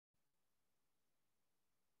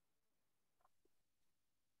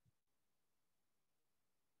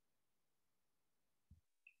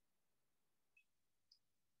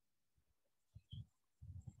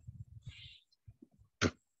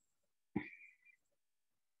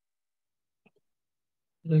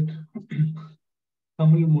Right.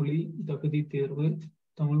 Tamil மொழி தகுதி தேர்வு.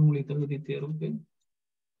 தமிழ் மொழி தகுதி தேர்வுக்கு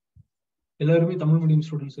எல்லாருமே தமிழ் மீடியம்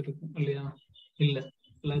ஸ்டூடெண்ட்ஸ் இருக்கும் இல்லையா? இல்ல,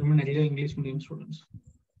 எல்லாருமே நிறைய இங்கிலீஷ் மீடியம் ஸ்டூடெண்ட்ஸ்.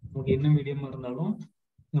 உங்களுக்கு என்ன மீடியமா இருந்தாலும்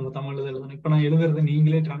நம்ம தமிழ்ல தான் எழுதணும். இப்ப நான் எழுதுறதை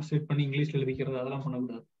நீங்களே டிரான்ஸ்லேட் பண்ணி இங்கிலீஷ்ல எழுதிக்கிறது அதெல்லாம்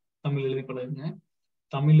பண்ணக்கூடாது. தமிழ் எழுதி பழகுங்க,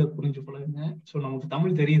 தமிழ்ல புரிஞ்சு பழகுங்க. ஸோ நமக்கு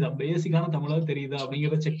தமிழ் தெரியுதா, பேசிக்கான தமிழாவது தெரியுதா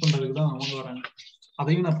அப்படிங்கிறத செக் பண்றதுக்கு தான் அவங்க வராங்க.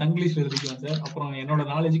 அதையும் நான் தங்கிலீஷ்ல எழுதிக்குவேன் சார், அப்புறம் என்னோட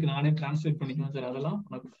நாலேஜுக்கு நானே டிரான்ஸ்லேட் பண்ணிக்குவேன் சார், அதெல்லாம்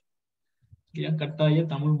பண்ணக்கூடாது. கட்டாய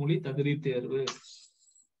தமிழ் மொழி தகுதி தேர்வு.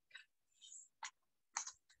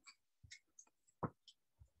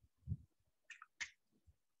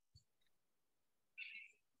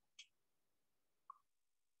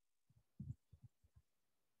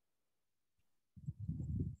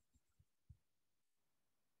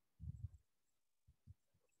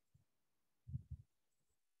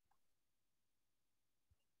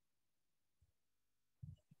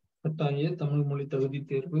 கட்டாய தமிழ் மொழி தகுதி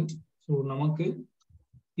தேர்வு. ஸோ நமக்கு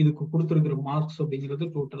இதுக்கு கொடுத்துருக்கிற மார்க்ஸ் அப்படிங்கிறது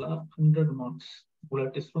டோட்டலா 100 மார்க்ஸ். உங்களை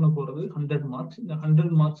டெஸ்ட் பண்ண போறது 100 மார்க்ஸ். இந்த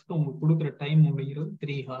 100 மார்க்ஸ்க்கு உங்களுக்கு கொடுக்குற டைம் அப்படிங்கிறது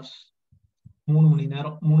 3 ஹார்ஸ், 3 மணி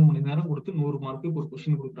நேரம். 3 மணி நேரம் கொடுத்து 100 மார்க்குக்கு ஒரு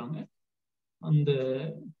கொஸ்டின் கொடுக்குறாங்க. அந்த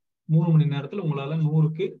 3 மணி நேரத்துல உங்களால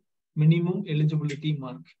 100க்கு மினிமம் எலிஜிபிலிட்டி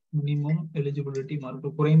மார்க்,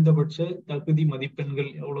 குறைந்தபட்ச தகுதி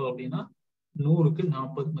மதிப்பெண்கள் எவ்வளவு அப்படின்னா 100க்கு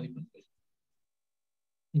 40 மதிப்பெண்கள்.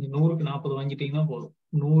 நீங்க 100க்கு 40 வாங்கிட்டீங்கன்னா போதும்.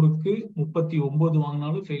 100க்கு 39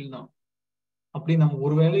 வாங்கினாலும் ஃபெயில் தான். அப்படி நம்ம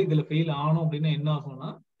ஒருவேளை இதுல ஃபெயில் ஆனோம் அப்படின்னா என்ன ஆகும்னா,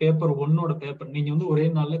 பேப்பர் 1ஓட பேப்பர் நீங்க ஒரே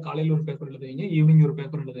நாள்ல காலையில ஒரு பேப்பர் எழுதுவீங்க, ஈவினிங் ஒரு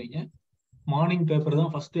பேப்பர் எழுதுவீங்க. மார்னிங் பேப்பர்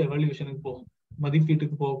தான் ஃபர்ஸ்ட் எவாலுவேஷனுக்கு போகும்.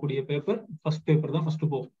 மதிப்பீட்டுக்கு போகக்கூடிய பேப்பர் ஃபர்ஸ்ட் பேப்பர் தான் ஃபர்ஸ்ட்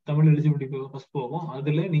போகும். தமிழ் எலிஜிபிலிட்டி பேப்பர் ஃபர்ஸ்ட் போகும்.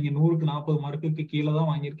 அதுல நீங்க 100க்கு 40 மார்க்குக்கு கீழே தான்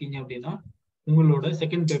வாங்கியிருக்கீங்க அப்படின்னா உங்களோட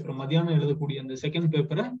செகண்ட் பேப்பர், மதியானம் எழுதக்கூடிய அந்த செகண்ட்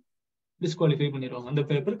பேப்பரை டிஸ்குவாலிஃபை பண்ணிடுவாங்க. அந்த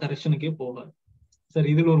பேப்பர் கரெக்ஷனுக்கே போகாது. சார்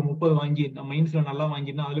இதுல ஒரு 30 வாங்கி மெயின்ஸ்ல நல்லா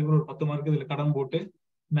வாங்கினா அதுக்கு ஒரு 10 மார்க் இதுல கடன் போட்டு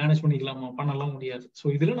மேனேஜ் பண்ணிக்கலாமா? பண்ணலாம் முடியாது. ஸோ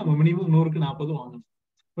இதுல நம்ம மினிமம் 100க்கு 40 வாங்கணும்.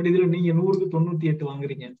 பட் இதுல நீங்க 100க்கு 98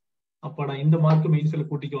 வாங்குறீங்க, அப்பாடா இந்த மார்க் மெயின்ஸ்ல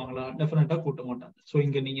கூட்டிக்குவாங்களா? டெஃபினட்டா கூட்ட மாட்டாங்க. ஸோ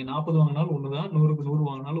இங்க நீங்க 40 வாங்கினாலும் ஒண்ணுதான், 100க்கு 100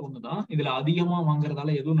 வாங்கினாலும் ஒண்ணுதான். இதுல அதிகமா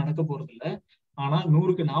வாங்குறதால எதுவும் நடக்க போறது இல்லை. ஆனா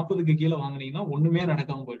 100க்கு 40க்கு கீழே வாங்கினீங்கன்னா ஒண்ணுமே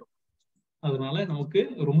நடக்காம போயிடும். அதனால நமக்கு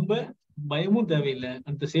ரொம்ப பயமும் தேவையில்லை.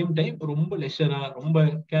 அட் த சேம் டைம் ரொம்ப லெஷரா, ரொம்ப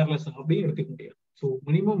கேர்லெஸ்ஸா அப்படியே எடுத்துக்க முடியாது. ஸோ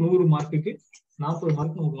மினிமம் 100 மார்க்குக்கு 40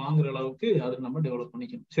 மார்க் நமக்கு வாங்குற அளவுக்கு அதை நம்ம டெவலப்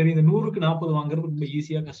பண்ணிக்கணும். சரி, இந்த 100க்கு 40 வாங்குறது ரொம்ப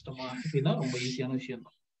ஈஸியா கஷ்டமா அப்படின்னா ரொம்ப ஈஸியான விஷயம்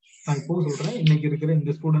தான். நான் இப்போ சொல்றேன், இன்னைக்கு இருக்கிற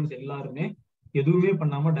இந்த ஸ்டூடெண்ட்ஸ் எல்லாருமே எதுவுமே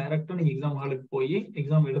பண்ணாம டைரக்டா நீங்க எக்ஸாம் ஹாலுக்கு போய்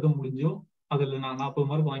எக்ஸாம் எழுத முடிஞ்சும் அதுல நான் 40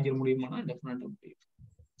 மார்க் வாங்கிட முடியுமானா டெஃபினட்டா முடியும்.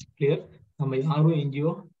 கிளியர்? நம்ம யாரும்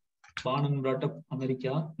எங்கேயோ born and brought up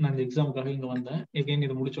America, நான் இந்த எக்ஸாமுக்காக இங்க வந்தேன், எகைன்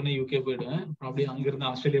இதை முடிச்சோன்னே யூகே போயிடுவேன், அப்படியே அங்கிருந்து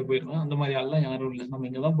ஆஸ்திரேலியா போயிடுவேன், அந்த மாதிரி எல்லாம் யாரும் இல்லை. நம்ம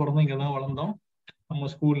இங்கதான் பிறந்தோம், இங்கதான் வளர்ந்தோம். நம்ம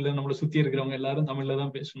ஸ்கூல்ல நம்மளை சுத்தி இருக்கிறவங்க எல்லாரும் தமிழ்ல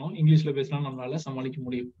தான் பேசணும், இங்கிலீஷ்ல பேசினா நம்மளால சமாளிக்க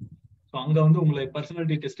முடியும். ஸோ அங்க உங்களை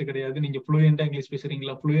பர்சனாலிட்டி டெஸ்ட் கிடையாது. நீங்க ஃப்ளூயண்டா இங்கிலீஷ்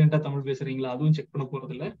பேசுறீங்களா, ஃப்ளூயண்டா தமிழ் பேசுறீங்களா, அதுவும் செக் பண்ண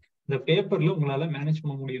போறது இல்லை. இந்த பேப்பர்ல உங்களால மேனேஜ்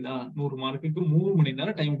பண்ண முடியுதா? 100 மார்க்குக்கு 3 மணி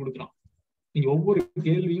நேரம் டைம் கொடுக்குறோம். நீங்க ஒவ்வொரு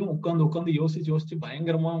கேள்வியும் உட்காந்து யோசிச்சு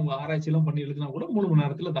பயங்கரமா உங்க ஆராய்ச்சி எல்லாம் பண்ணி எழுதினா கூட 3 மணி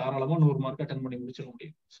நேரத்துல தாராளமா 100 மார்க் அட்டன் பண்ணி முடிச்சிட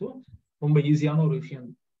முடியும். ஸோ ரொம்ப ஈஸியான ஒரு விஷயம்.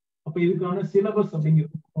 அப்ப இதுக்கான சிலபஸ்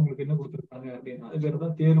அப்படிங்கிறது உங்களுக்கு என்ன கொடுத்துருக்காங்க அப்படின்னா, அது பேர்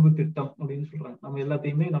தான் தேர்வு திட்டம் அப்படின்னு சொல்றாங்க. நம்ம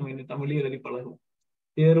எல்லாத்தையுமே நம்ம இந்த தமிழே எழுதி பழகும்.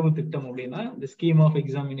 தேர்வு திட்டம் அப்படின்னா இந்த ஸ்கீம் ஆஃப்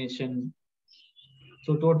எக்ஸாமினேஷன்.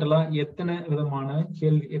 ஸோ டோட்டலா எத்தனை விதமான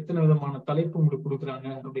கேள்வி, எத்தனை விதமான தலைப்பு உங்களுக்கு கொடுக்குறாங்க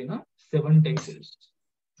அப்படின்னா 7 டைட்டில்ஸ்.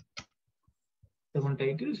 7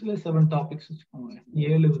 டைட்டில்ஸ் இல்ல 7 டாபிக்ஸ் வச்சுக்கோங்க.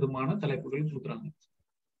 7 விதமான தலைப்புகள் கொடுக்குறாங்க.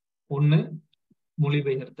 ஒண்ணு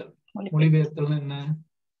மொழிபெயர்த்தல். மொழிபெயர்த்தல் என்ன?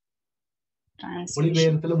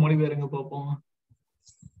 மொழிபெயர்த்தல மொழிபெயர்ங்க பார்ப்போம்.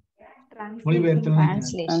 மொழிபெயர்த்தல்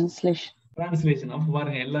டிரான்ஸ்லேஷன். அப்ப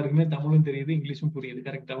பாருங்க, எல்லாருக்குமே தமிழும் தெரியுது, இங்கிலீஷும் புரியுது.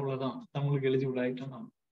 கரெக்ட், அவ்வளவுதான். தமிழுக்கு எலிஜிபிள் ஆயிட்டோம் நம்ம.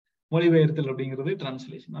 மொழிபெயர்த்தல் அப்படிங்கிறது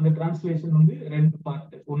டிரான்ஸ்லேஷன். அந்த டிரான்ஸ்லேஷன் 2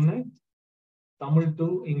 பார்ட். ஒண்ணு தமிழ் டு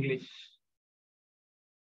இங்கிலீஷ்,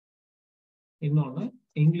 இன்னொன்னு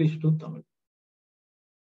இங்கிலீஷ் டு தமிழ்.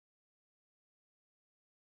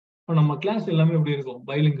 இப்போ நம்ம கிளாஸ் எல்லாமே எப்படி இருக்கும்?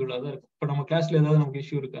 பைலிங்குவலா தான் இருக்கும். இப்போ நம்ம கிளாஸ்ல ஏதாவது நமக்கு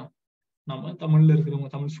இஷ்யூ இருக்கா? நம்ம தமிழ்ல இருக்கிறவங்க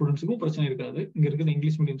தமிழ் ஸ்டூடெண்ட்ஸுக்கும் பிரச்சனை இருக்காது, இங்க இருக்கிற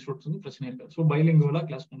இங்கிலீஷ் மீடியம் ஸ்டூடெண்ட்ஸுக்கும் பிரச்சனை இருக்காது. ஸோ பைலிங்குவலா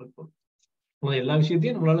கிளாஸ் கொண்டு போகும். எல்லா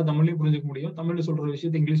விஷயத்தையும் நம்மளால தமிழ்லயும் புரிஞ்சுக்க முடியும், தமிழ்ல சொல்ற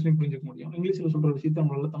விஷயத்தை இங்கிலீஷ்லயும் புரிஞ்சுக்க முடியும், இங்கிலீஷ்ல சொல்ற விஷயத்தை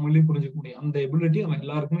நம்மளால தமிழ்லயும் புரிஞ்சுக்க முடியும். அந்த எபிலிட்டி நம்ம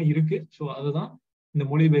எல்லாருக்குமே இருக்கு. ஸோ அதுதான் இந்த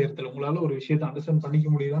மொழிபெயர்த்தல். உங்களால ஒரு விஷயத்தை அண்டர்ஸ்டாண்ட் பண்ணிக்க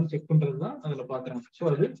முடியுதான்னு செக் பண்றதுதான் அதுல பாக்குறாங்க. ஸோ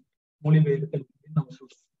அது மொழிபெயர்த்தல் அப்படின்னு நம்ம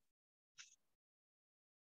சொல்றோம்.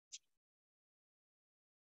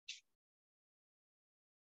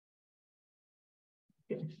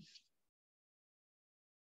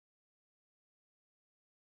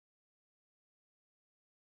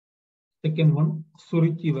 செகண்ட் ஒன்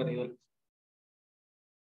சுருக்கி வரைதல்.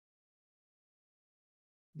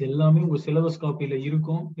 இது எல்லாமே உங்க சிலபஸ் காப்பியில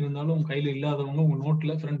இருக்கும். இருந்தாலும் உங்க கையில இல்லாதவங்க உங்க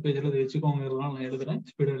நோட்ல ஃப்ரண்ட் பேஜ்ல இதை வச்சுக்கோங்கிறதுனால நான் எழுதுறேன்.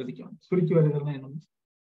 ஸ்பீடா எழுதிக்கோங்க. சுருக்கி வரைதல் என்ன?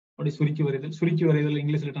 அப்படி சுருக்கி வரைதல். சுருக்கி வரைதல்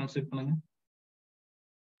இங்கிலீஷ்ல டிரான்ஸ்லேட் பண்ணுங்க.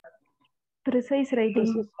 precise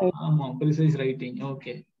writing. ஆமா, precise writing.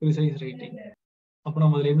 Okay, precise writing. அப்ப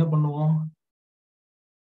நம்ம அதுல என்ன பண்ணுவோம்?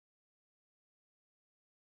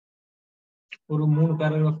 ஒரு 3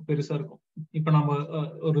 பேராகிராஃப் பெருசா இருக்கும். இப்ப நம்ம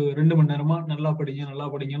ஒரு 2 மணி நேரமா நல்லா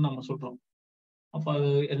படிங்கன்னு நம்ம சொல்றோம். அப்ப அது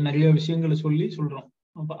நிறைய விஷயங்களை சொல்றோம்.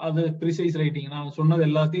 அப்ப அது ப்ரிசைஸ் ரைட்டிங். நான் சொன்னது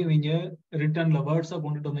எல்லாத்தையும் நீங்க ரிட்டர்ன்ல வேர்ட்ஸா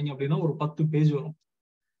கொண்டுட்டு வந்தீங்க அப்படின்னா ஒரு 10 பேஜ் வரும்.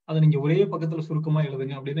 அதை நீங்க ஒரே பக்கத்துல சுருக்கமா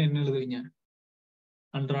எழுதுங்க அப்படின்னா என்ன எழுதுவீங்க?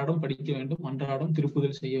 அன்றாடம் படிக்க வேண்டும், அன்றாடம்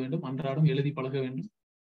திருப்புதல் செய்ய வேண்டும், அன்றாடம் எழுதி பழக வேண்டும்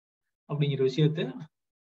அப்படிங்கிற விஷயத்த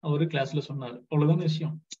அவரு கிளாஸ்ல சொன்னாரு. அவ்வளவுதான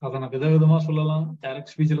விஷயம். அதை நான் விதவிதமா சொல்லலாம்.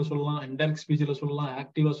 டைரக்ட் ஸ்பீச்ல சொல்லலாம், இன்டைரக்ட் ஸ்பீச்ல சொல்லலாம்,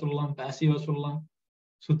 ஆக்டிவா சொல்லலாம், பாசிவா சொல்லலாம்,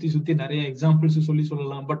 சுத்தி நிறைய எக்ஸாம்பிள்ஸ்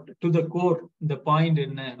சொல்லலாம். பட் டு த கோர், இந்த பாயிண்ட்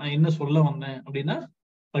என்ன, நான் என்ன சொல்ல வந்தேன் அப்படின்னா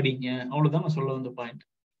படிங்க. அவ்வளவுதான் நான் சொல்ல வந்த பாயிண்ட்.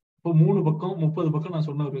 இப்போ 3 பக்கம் 30 பக்கம் நான்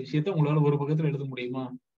சொன்ன ஒரு விஷயத்த உங்களால ஒரு பக்கத்துல எழுத முடியுமா?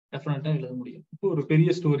 டெஃபினட்டா எழுத முடியும். இப்போ ஒரு பெரிய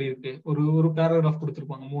ஸ்டோரி இருக்கு, ஒரு பேராகிராஃப்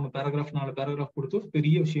கொடுத்துருப்பாங்க, 3 பேராகிராஃப் 4 பேராகிராஃப் கொடுத்து ஒரு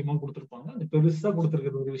பெரிய விஷயமா கொடுத்துருப்பாங்க. அந்த பெருசா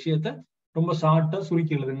கொடுத்துருக்கிற ஒரு விஷயத்த ரொம்ப ஷார்ட்டா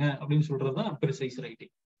சுருக்கி எழுதுங்க அப்படின்னு சொல்றதுதான் ப்ரிசைஸ்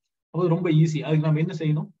ரைட்டிங். அப்போ ரொம்ப ஈஸி. அதுக்கு நம்ம என்ன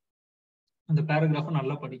செய்யணும்? அந்த பேராகிராஃபை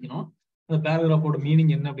நல்லா படிக்கணும். அந்த பேராகிராஃபோட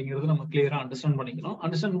மீனிங் என்ன அப்படிங்கறத நம்ம கிளியரா அண்டர்ஸ்டாண்ட் பண்ணிக்கணும்.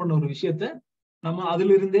 அண்டர்ஸ்டாண்ட் பண்ண ஒரு விஷயத்த நம்ம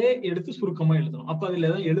அதுல இருந்தே எடுத்து சுருக்கமா எழுதணும். அப்ப அதுல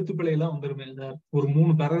ஏதாவது எழுத்து பிழை எல்லாம் வந்துருமே சார், ஒரு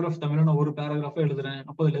 3 பேராகிராஃப் தமிழ் நான் ஒரு பேராகிராஃபா எழுதுறேன்,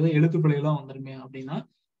 அப்ப அதுல ஏதாவது எழுத்து பிழை எல்லாம் வந்துருமே அப்படின்னா,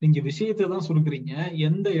 நீங்க விஷயத்தை தான் சுருக்குறீங்க.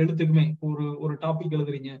 எந்த எழுத்துக்குமே ஒரு டாபிக்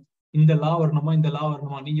எழுதுறீங்க, இந்த லா வரணுமா, இந்த லா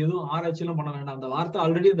வரணுமா, நீங்க எதுவும் ஆராய்ச்சி எல்லாம் பண்ண வேண்டாம். அந்த வார்த்தை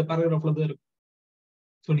ஆல்ரெடி அந்த பேராகிராஃப்ல தான் இருக்கு.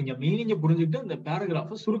 ஸோ நீங்க மீனிங்கை புரிஞ்சுட்டு அந்த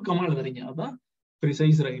பேராகிராஃபை சுருக்கமா எழுதுறீங்க. அதான்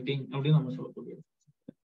ப்ரிசைஸ் ரைட்டிங் அப்படின்னு நம்ம சொல்லக்கூடியது.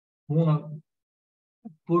 3வது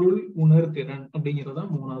பொருள் உணர்திறன் அப்படிங்கிறதா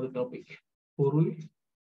 3வது டாபிக். பொருள்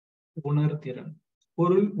உணர்திறன்.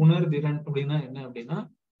 பொருள் உணர்திறன் அப்படின்னா என்ன அப்படின்னா,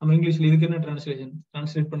 நம்ம இங்கிலீஷ்ல இதுக்கு என்ன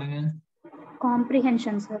டிரான்ஸ்லேட் பண்ணுங்க?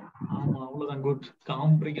 Comprehension sir. ஆமா, அவ்வளவுதான். Good,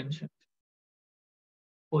 comprehension.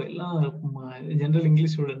 ஓ, எல்லாம் general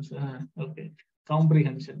English students. Okay,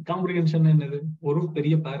 comprehension என்னது? ஒரு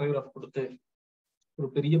பெரிய பேராகிராஃப் கொடுத்து, ஒரு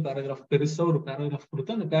பெரிய பேராகிராஃப், பெருசா ஒரு பேராகிராஃப்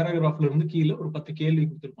கொடுத்து, அந்த பேராகிராஃப்ல இருந்து கீழே ஒரு 10 கேள்வி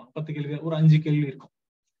கொடுத்துருப்பாங்க. 10 கேள்வி, ஒரு 5 கேள்வி இருக்கும்.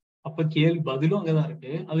 அப்ப பதிலும் அங்கதான்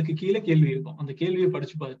இருக்கு, அதுக்கு கீழே கேள்வி இருக்கும். அந்த கேள்வியை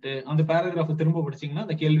படிச்சு பார்த்துட்டு அந்த பேராகிராஃபை திரும்ப படிச்சீங்கன்னா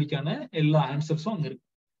அந்த கேள்விக்கான எல்லா ஆன்சர்ஸும் அங்க இருக்கு.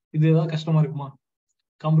 இது ஏதாவது கஷ்டமா இருக்குமா?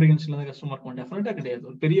 காம்ப்ரிஹென்ஷன்ல தான் கஷ்டமா இருக்குமா? டெஃபினட்டா கிடையாது.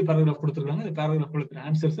 ஒரு பெரிய பேராகிராஃப் கொடுத்துருக்காங்க, அந்த பேராகிராஃப் இருக்கிற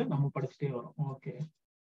ஆன்சர்ஸை நம்ம படிச்சுட்டே வரோம். ஓகே.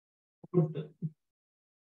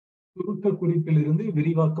 சுருக்க குறிப்பில் இருந்து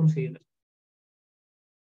விரிவாக்கம் செய்தல்.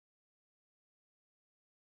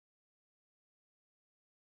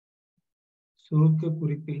 சுருக்க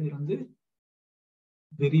குறிப்பில் இருந்து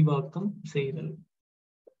விரிவாக்கம் செய்தல்.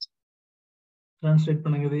 டிரான்ஸ்லேட்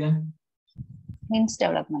பண்ணுங்க இதையா? Hints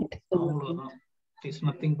development. அவ்வளவுதான். It is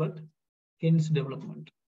nothing but hints development.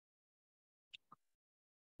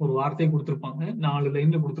 ஒரு வார்த்தையை கொடுத்துருப்பாங்க, 4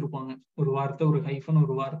 லைன்ல கொடுத்துருப்பாங்க. ஒரு வார்த்தை ஒரு ஹைஃபன்,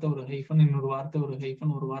 ஒரு வார்த்தை ஒரு ஹைஃபன், இன்னொரு வார்த்தை ஒரு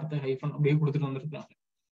ஹைஃபன், ஒரு வார்த்தை ஹைஃபன், அப்படியே கொடுத்துட்டு வந்திருக்காங்க.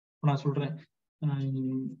 நான் சொல்றேன்,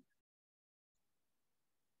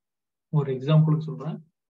 ஒரு எக்ஸாம்பிளுக்கு சொல்றேன்.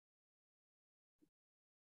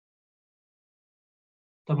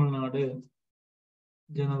 தமிழ்நாடு,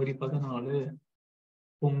 ஜனவரி 14,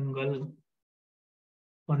 பொங்கல்,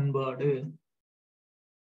 பண்பாடு,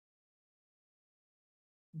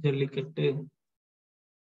 ஜல்லிக்கட்டு,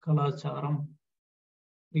 கலாச்சாரம்,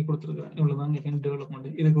 இப்படி கொடுத்துருக்காங்க. இவ்வளவுதாங்க ஹிண்ட் டெவலப்மெண்ட்.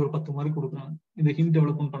 இதுக்கு ஒரு 10 மார்க் கொடுக்குறாங்க. இந்த ஹிண்ட்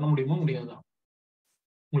டெவலப்மெண்ட் பண்ண முடியுமா, முடியாதா?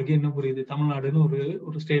 உங்களுக்கு என்ன புரியுது? தமிழ்நாடுன்னு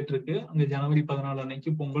ஒரு ஸ்டேட் இருக்கு. அங்க ஜனவரி 14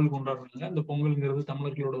 அன்னைக்கு பொங்கல் கொண்டாடுறாங்க. அந்த பொங்கல்ங்கிறது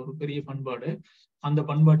தமிழர்களோட ஒரு பெரிய பண்பாடு. அந்த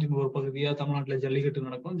பண்பாட்டின் ஒரு பகுதியா தமிழ்நாட்டுல ஜல்லிக்கட்டு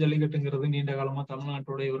நடக்கும். ஜல்லிக்கட்டுங்கிறது நீண்ட காலமா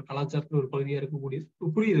தமிழ்நாட்டுடைய ஒரு கலாச்சாரத்துல ஒரு பகுதியா இருக்கக்கூடியது.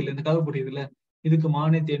 புரியுது இல்ல? இந்த கதை புரியுது இல்ல? இதுக்கு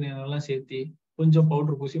மானே தேனியெல்லாம் சேர்த்து கொஞ்சம்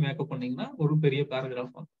பவுடர் பூசி மேக்கப் பண்ணீங்கன்னா ஒரு பெரிய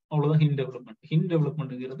பேராகிராஃப் வரும். அவ்வளவுதான் ஹிண்ட் டெவலப்மெண்ட். ஹிண்ட்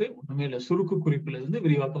டெவலப்மெண்ட்ங்கிறது ஒண்ணுமே இல்லை, சுருக்கு குறிப்பில இருந்து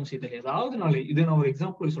விரிவாக்கம் செய்தல். ஏதாவது 4, இது நான் ஒரு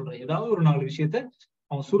எக்ஸாம்பிள் சொல்றேன், ஏதாவது ஒரு 4 விஷயத்த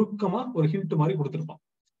அவன் சுருக்கமா ஒரு ஹிண்ட் மாதிரி கொடுத்துருப்பான்.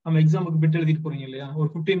 நம்ம எக்ஸாமுக்கு பிட் எழுதிட்டு போறீங்க இல்லையா? ஒரு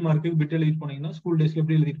 15 மார்க்கு பிட் எழுதிட்டு போனீங்கன்னா ஸ்கூல் டேஸ்ல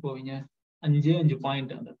எப்படி எழுதிட்டு போவீங்க? 5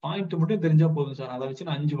 பாயிண்ட். அந்த பாயிண்ட் மட்டும் தெரிஞ்சா போதும் சார், அதை வச்சு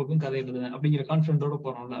நான் 5 பக்கம் கதை எழுதுவேன் அப்படிங்கிற கான்ஃபிடென்ட்டோட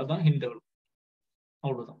போறோம்ல, அதான் ஹிண்ட் டெவலப்.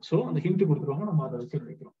 அவ்வளவுதான். சோ அந்த ஹிண்ட் கொடுத்துருவாங்க, நம்ம அதை வச்சு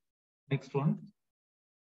எழுதிக்கிறோம். நெக்ஸ்ட் ஒன்,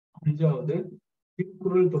 5வது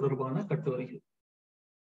திருக்குறள் தொடர்பான கட்டுரைகள்.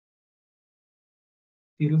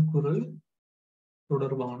 திருக்குறள்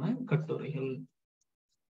தொடர்பான கட்டுரைகள்.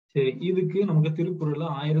 சரி, இதுக்கு நமக்கு திருக்குறள்ல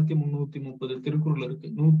 1330 திருக்குறள் இருக்கு,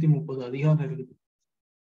 130 அதிகாரம் இருக்குது.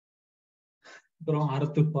 அப்புறம்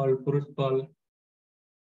அறத்துப்பால், பொருட்பால்,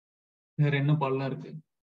 வேற என்ன பால்லாம் இருக்கு?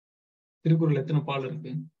 திருக்குறள் எத்தனை பால்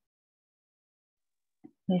இருக்கு?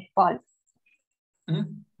 பால்.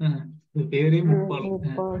 இது பேரே முப்பால்.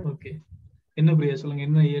 ஓகே, என்ன பிரியா சொல்லுங்க,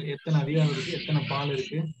 என்ன எத்தனை அதிகாரம் இருக்கு, எத்தனை பால்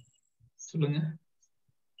இருக்கு சொல்லுங்க.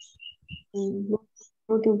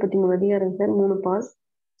 133 அதிகாரம் சார், 3 பால்.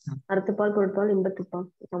 அறத்துப்பால், பொருட்பால், இன்பத்துப்பால்,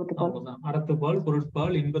 காமத்துப்பால். அறத்துப்பால்,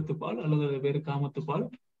 பொருட்பால், இன்பத்துப்பால் அல்லது வேறு காமத்துப்பால்,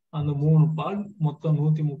 அந்த 3 பால், மொத்தம்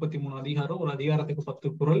 133 அதிகாரம். ஒரு அதிகாரத்துக்கு 10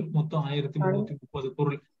 குறள், மொத்தம் 1330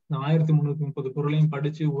 குறள். இந்த 1330 குறளையும்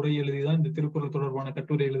படிச்சு உரை எழுதிதான் இந்த திருக்குறள் தொடர்பான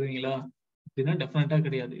கட்டுரை எழுதுவீங்களா அப்படின்னா டெஃபினட்டா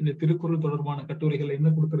கிடையாது. இந்த திருக்குறள் தொடர்பான கட்டுரைகள் என்ன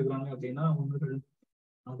கொடுத்திருக்காங்க அப்படின்னா,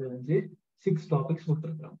 அது 6 டாபிக்ஸ்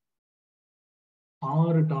கொடுத்திருக்காங்க,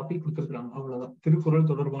 6 டாபிக் கொடுத்திருக்காங்க, அவ்வளவுதான். திருக்குறள்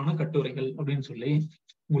தொடர்பான கட்டுரைகள் அப்படின்னு சொல்லி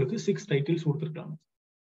உங்களுக்கு 6 டைட்டில்ஸ் கொடுத்திருக்காங்க.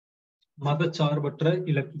 மதச்சார்பற்ற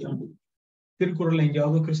இலக்கியம். திருக்குறள்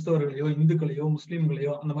எங்கேயாவது கிறிஸ்தவர்களையோ இந்துக்களையோ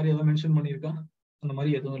முஸ்லீம்களையோ அந்த மாதிரி ஏதாவது மென்ஷன் பண்ணியிருக்கா? அந்த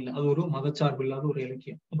மாதிரி எதுவும் இல்லை. அது ஒரு மதச்சார்பு இல்லாத ஒரு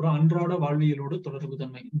இலக்கியம். அப்புறம் அன்றாட வாழ்வியலோடு தொடர்பு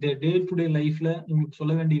தன்மை. இந்த டே டு டே லைஃப்ல உங்களுக்கு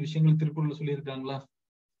சொல்ல வேண்டிய விஷயங்கள் திருக்குறள்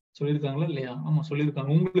சொல்லியிருக்காங்களா இல்லையா? ஆமா,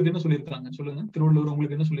 சொல்லியிருக்காங்க. உங்களுக்கு என்ன சொல்லியிருக்காங்க சொல்லுங்க. திருவள்ளுவர்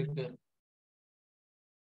உங்களுக்கு என்ன சொல்லியிருக்காரு?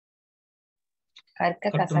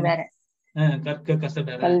 கற்க கசடர,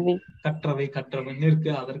 கற்றவை கற்றவை, நிற்க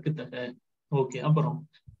அதற்கு தக. ஓகே, அப்புறம்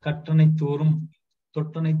கற்றனை தூறும்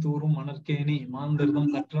தொட்டனை தூறும் மணற்கேணி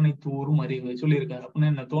மாந்தர்தம் கற்றனை தூறும் அறிவு சொல்லியிருக்காரு.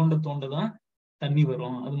 அப்படின்னா என்ன? தோண்ட தோண்டதான் தண்ணி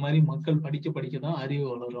வரும். அது மாதிரி மக்கள் படிக்க படிக்கதான் அறிவு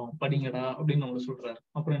வளரும், படிங்கடா அப்படின்னு நம்ம சொல்றாரு.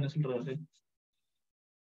 அப்புறம் என்ன சொல்றாரு?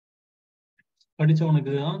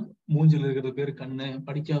 படிச்சவனுக்கு தான் மூஞ்சில் இருக்கிறது பேரு கண்ணு,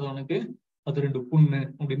 படிக்காதவனுக்கு அது 2 புண்ணு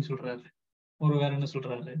அப்படின்னு சொல்றாரு. ஒரு வேற என்ன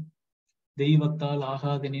சொல்றாரு? தெய்வத்தால்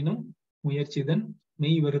ஆகாதெனினும் முயற்சிதன்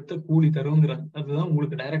மெய் வருத்த கூலி தருங்கிறார். அதுதான்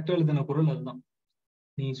உங்களுக்கு டைரக்டா எழுதின குறள். அதுதான்,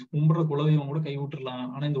 நீ கும்பிடுற குலதெய்வம் கூட கை விட்டுறலாம்,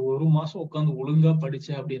 ஆனா இந்த 1 மாசம் உட்காந்து ஒழுங்கா படிச்ச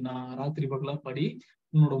அப்படின்னா, ராத்திரி பகலா படி,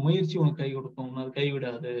 உன்னோட முயற்சி உனக்கு கை கொடுக்கும், அது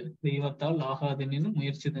கைவிடாது. தெய்வத்தால் ஆகாதெனினும்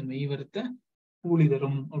முயற்சிதன் மெய் வருத்த கூலி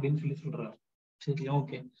தரும் அப்படின்னு சொல்றாரு. சரி,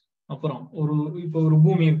 ஓகே. அப்புறம் இப்போ ஒரு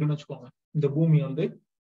பூமி இருக்குன்னு வச்சுக்கோங்க. இந்த பூமி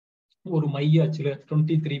ஒரு மைய அச்சுல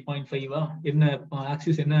 23.5 என்ன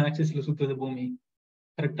ஆக்சிஸ், என்ன ஆக்சிஸ்ல சுத்துது பூமி?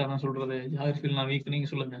 கரெக்டா நான் சொல்றது? ஜாகிரபியில் நான் வீக், நீங்க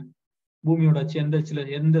சொல்லுங்க. பூமியோட அச்சு எந்த அச்சுல,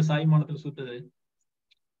 எந்த சாய்மானத்துல சுத்துது?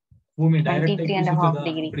 பூமி டைரக்டா இப்படி சுத்துதா?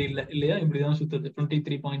 இப்படி இல்லையா? இப்படிதான் சுத்துது.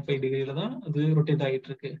 23.5 டிகிரில தான் அது ரொட்டேட் ஆகிட்டு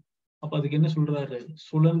இருக்கு. அப்ப அதுக்கு என்ன சொல்றாரு?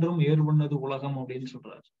 சுழன்றும் ஏர்வண்ணது உலகம் அப்படின்னு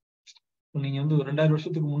சொல்றாரு. நீங்க 2000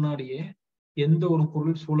 வருஷத்துக்கு முன்னாடியே எந்த ஒரு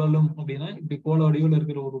பொருள் சுழலும் அப்படின்னா, இப்படி கோள வடிவில்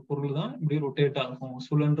இருக்கிற ஒரு பொருள் தான் இப்படி ரொட்டேட் ஆகும்.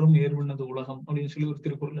 சுழன்றும் ஏர்வண்ணது உலகம் அப்படின்னு சொல்லி ஒரு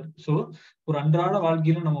திருக்குறள் இருக்கு. ஸோ ஒரு அன்றாட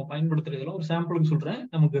வாழ்க்கையில நம்ம பயன்படுத்துறதெல்லாம் ஒரு சாம்பிளுக்கு சொல்றேன்.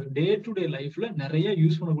 நமக்கு டே டு டே லைஃப்ல நிறைய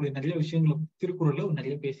யூஸ் பண்ணக்கூடிய நிறைய விஷயங்களை திருக்குறள்ல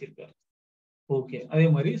நிறைய பேசியிருக்காரு. ஓகே, அதே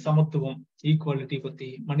மாதிரி சமத்துவம், ஈக்குவாலிட்டி பத்தி,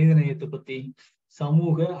 மனிதநேயத்தை பத்தி,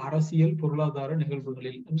 சமூக அரசியல் பொருளாதார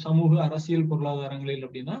நிகழ்வுகளில், சமூக அரசியல் பொருளாதாரங்களில்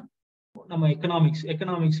அப்படின்னா நம்ம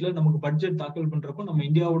எக்கனாமிக்ஸ்ல நமக்கு பட்ஜெட் தாக்கல் பண்றப்போ நம்ம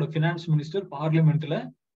இந்தியாவோட பினான்ஸ் மினிஸ்டர் பார்லிமெண்ட்ல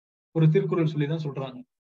ஒரு திருக்குறள் சொல்லிதான் சொல்றாங்க.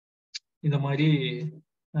 இந்த மாதிரி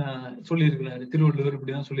சொல்லியிருக்கிறாரு திருவள்ளுவர்,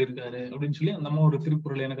 இப்படிதான் சொல்லியிருக்காரு அப்படின்னு சொல்லி நம்ம ஒரு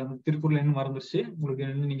திருக்குறள், எனக்கு அந்த திருக்குறள் என்ன மறந்துருச்சு,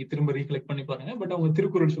 உங்களுக்கு நீங்க திரும்ப ரீகலெக்ட் பண்ணி பாருங்க. பட் அவங்க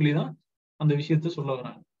திருக்குறள் சொல்லிதான் அந்த விஷயத்த சொல்ல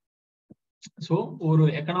வராங்க. சோ ஒரு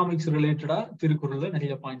எக்கனாமிக்ஸ் ரிலேட்டடா திருக்குறள்ல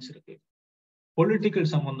நிறைய பாயிண்ட்ஸ் இருக்கு.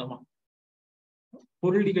 பொலிட்டிக்கல்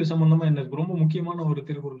சம்பந்தமா என்ன இருக்கு? ரொம்ப முக்கியமான ஒரு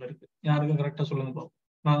திருக்குறள் இருக்கு. யாருக்கும் கரெக்டா சொல்லுங்க பாப்போம்.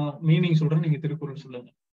 நான் மீனிங் சொல்றேன், நீங்க திருக்குறள் சொல்லுங்க.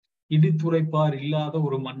 இடித்துரைப்பார் இல்லாத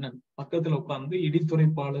ஒரு மன்னன். பக்கத்துல உட்கார்ந்து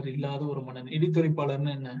இடித்துரைப்பாளர் இல்லாத ஒரு மன்னன்.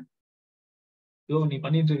 இடித்துரைப்பாளர்னு என்ன? நீ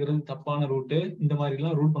பண்ணிட்டு இருக்கிறது தப்பான ரூட்டு, இந்த மாதிரி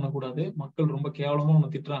எல்லாம் ரூட் பண்ணக்கூடாது, மக்கள் ரொம்ப கேவலமா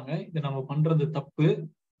நம்ம திட்டுறாங்க, இதை நம்ம பண்றது தப்பு,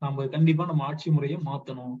 நம்ம கண்டிப்பா நம்ம ஆட்சி முறையை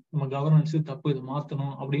மாத்தணும், நம்ம கவர்னன்ஸ் தப்பு, இது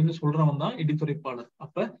மாத்தணும் அப்படின்னு சொல்றவன் தான் இடித்துரைப்பாளர்.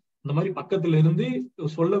 அப்ப இந்த மாதிரி பக்கத்துல இருந்து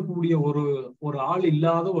சொல்லக்கூடிய ஒரு ஆள்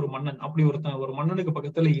இல்லாத ஒரு மன்னன், அப்படி ஒரு மன்னனுக்கு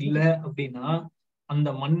பக்கத்துல இல்ல அப்படின்னா அந்த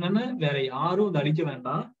மன்னனை வேற யாரும் அதை அழிக்க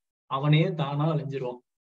வேண்டாம், அவனே தானா அழிஞ்சிருவான்.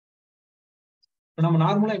 இப்ப நம்ம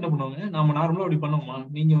நார்மலா என்ன பண்ணுவாங்க? நம்ம நார்மலா அப்படி பண்ணுவோமா?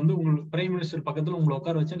 நீங்க உங்களுக்கு பிரைம் மினிஸ்டர் பக்கத்துல உங்களை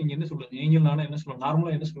உட்கார வச்சா நீங்க என்ன சொல்லுங்க? நீங்களும் நானும் என்ன சொல்லுவோம்?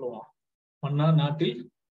 நார்மலா என்ன சொல்லுவோம்? மன்னார் நாட்டில்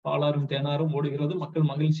பாலாரும் தேனாரும் ஓடுகிறது, மக்கள்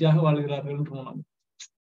மகிழ்ச்சியாக வாழ்கிறார்கள்.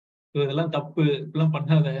 இதெல்லாம் தப்பு, இப்பெல்லாம்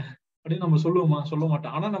பண்ணாத அப்படின்னு நம்ம சொல்லுவோமா? சொல்ல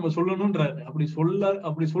மாட்டோம். ஆனா நம்ம சொல்லணும்ன்றாரு.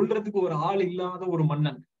 அப்படி சொல்றதுக்கு ஒரு ஆள் இல்லாத ஒரு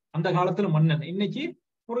மன்னன், அந்த காலத்துல மன்னன், இன்னைக்கு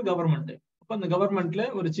ஒரு கவர்மெண்ட். அப்ப அந்த கவர்மெண்ட்ல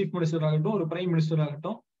ஒரு சீஃப் மினிஸ்டர் ஆகட்டும், ஒரு பிரைம் மினிஸ்டர்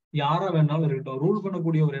ஆகட்டும், யாரா வேணாலும் இருக்கட்டும், ரூல்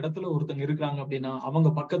பண்ணக்கூடிய ஒரு இடத்துல ஒருத்தங்க இருக்காங்க அப்படின்னா அவங்க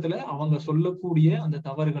பக்கத்துல அவங்க சொல்லக்கூடிய அந்த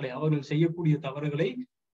தவறுகளை, அவர்கள் செய்யக்கூடிய தவறுகளை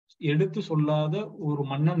எடுத்து சொல்லாத ஒரு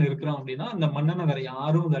மன்னன் இருக்கிறான் அப்படின்னா அந்த மன்னனை வேற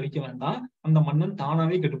யாரும் அழிக்க வேண்டாம், அந்த மன்னன்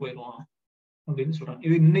தானாவே கெட்டு போயிடுவான் அப்படின்னு சொல்றாங்க.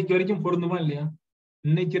 இது இன்னைக்கு வரைக்கும் பொருந்துமா இல்லையா?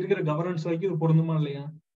 இன்னைக்கு இருக்கிற கவர்னன்ஸ் வரைக்கும் இது பொருந்துமா இல்லையா?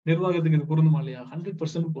 நிர்வாகத்துக்கு இது பொருந்துமா இல்லையா?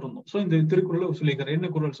 100% பொருந்தும். சோ இந்த திருக்குறளை சொல்லிக்கிறேன். என்ன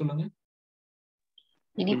குறள் சொல்லுங்க?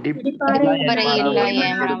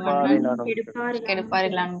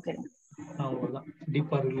 அவ்வளவுதான்.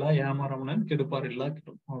 டிப்பார் இல்ல ஏமாறவனன் கெடுப்பார் இல்ல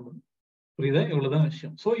கெடும். அவ்வளவுதான். புரியுதா? இவ்வளவுதான்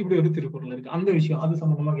விஷயம். சோ இப்படி ஒரு திருக்குறள் இருக்கு. அந்த விஷயம் அது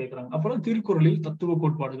சம்பந்தமா கேட்கறாங்க. அப்புறம் திருக்குறளில் தத்துவ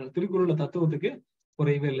கோட்பாடுகள். திருக்குறள்ல தத்துவத்துக்கு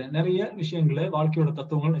குறைவே இல்லை. நிறைய விஷயங்களை வாழ்க்கையோட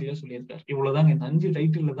தத்துவங்கள் நிறைய சொல்லியிருக்காரு. இவ்வளவுதாங்க. இந்த 5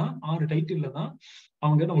 டைட்டில் தான் 6 டைட்டில் தான்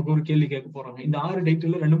அவங்க நமக்கு ஒரு கேள்வி கேட்க போறாங்க. இந்த 6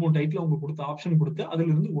 டைட்டில் 2-3 டைட்டில் அவங்க கொடுத்த ஆப்ஷன் கொடுத்து அதுல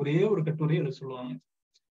இருந்து ஒரே ஒரு கட்டுரையை எழுத சொல்லுவாங்க.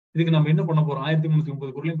 இதுக்கு நம்ம என்ன பண்ண போறோம்?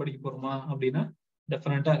 1330 குறளையும் படிக்க போறோமா அப்படின்னா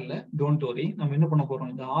டெஃபினட்டா இல்ல. Don't worry. நம்ம என்ன பண்ண போறோம்?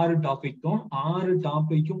 இந்த 6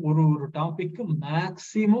 டாபிக்கும் ஒரு டாபிக்கு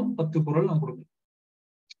மேக்சிமம் 10 குறள் நான் கொடுப்பேன்.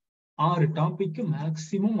 6 டாபிக்கு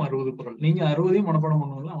மேக்சிமம் 60 குறள். நீங்க 60ஐயும் மனப்பாடம்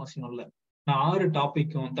பண்ணணும்னு அவசியம் இல்லை. நான் 6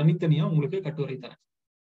 டாபிக்கும் தனித்தனியா உங்களுக்கு கட்டுரை தரேன்.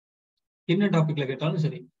 என்ன டாபிக்ல கேட்டாலும்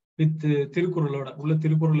சரி, வித் திருக்குறளோட உள்ள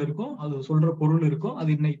திருக்குறள் இருக்கும், அது சொல்ற பொருள் இருக்கும், அது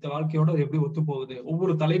இன்னைக்கு வாழ்க்கையோட அது எப்படி ஒத்து போகுது,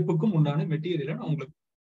 ஒவ்வொரு தலைப்புக்கும் உண்டான மெட்டீரியலை நான் உங்களுக்கு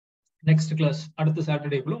நெக்ஸ்ட் கிளாஸ் அடுத்த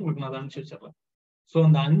சாட்டர்டேக்குள்ள உங்களுக்கு நான் அனுப்பிச்சு வச்சிடறேன். ஸோ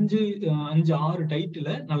அந்த 6 டைட்டில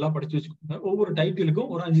நல்லா படிச்சு வச்சுக்கோங்க. ஒவ்வொரு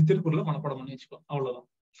டைட்டிலுக்கும் ஒரு 5 திருக்குறளை மனப்பாடம் பண்ணி வச்சுக்கோங்க. அவ்வளவுதான்.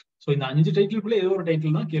 ஸோ இந்த 5 டைட்டிலுக்குள்ள ஏதோ ஒரு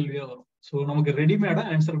டைட்டில் தான் கேள்வியா வரும். ஸோ நமக்கு ரெடிமேடா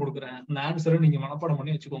ஆன்சர் கொடுக்குறேன். அந்த ஆன்சரை நீங்க மனப்பாடம்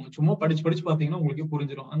பண்ணி வச்சுக்கோங்க. சும்மா படிச்சு பாத்தீங்கன்னா உங்களுக்கே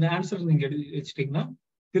புரிஞ்சிடும். அந்த ஆன்சர் நீங்க எழுதி வச்சுட்டீங்கன்னா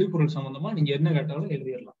திருக்குறள் சம்பந்தமா நீங்க என்ன கேட்டாலும்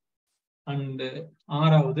எழுதிடலாம். அண்ட்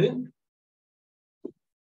 6வது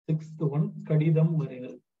 6th ஒன் கடிதம்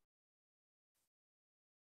வரைதல்.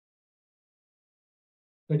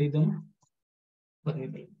 கடிதம்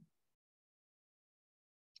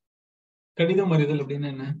வரைதல் அப்படின்னா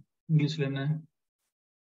என்ன? இங்கிலீஷ்ல என்ன?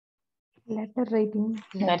 Letter writing.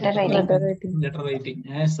 Letter writing.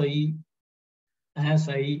 as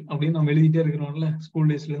I அப்படின்னு நம்ம எழுதிட்டே இருக்கிறோம்ல. ஸ்கூல்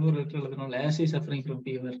டேஸ்ல இருந்து ஒரு letter எழுதுறோம்ல. as I suffering from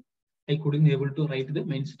fever, I couldn't able to write the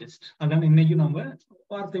mains test. அதான் இன்னைக்கு நம்ம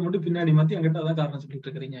வார்த்தை மட்டும் பின்னாடி மாத்தி அங்கிட்ட அதான் காரணம் சொல்லிட்டு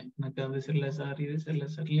இருக்கிறீங்க. எனக்கு அது சரியில்லை சார், இது சரியில்லை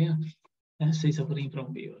சார் இல்லையா? as I suffering from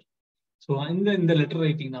fever. So இந்த லெட்டர்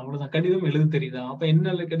ரைட்டிங் தான். அவ்வளவுதான். கடிதம் எழுத தெரியுதா? அப்ப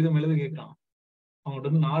என்ன கடிதம் எழுத கேட்கறான்? அவங்ககிட்ட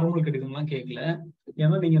வந்து நார்மல் கடிதம்லாம் கேட்கல.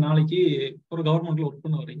 ஏன்னா நீங்க நாளைக்கு ஒரு கவர்மெண்ட்ல ஒர்க்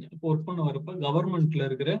பண்ண வரீங்க. இப்போ ஒர்க் பண்ண வரப்ப கவர்மெண்ட்ல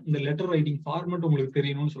இருக்கிற இந்த லெட்டர் ரைட்டிங் ஃபார்மெட் உங்களுக்கு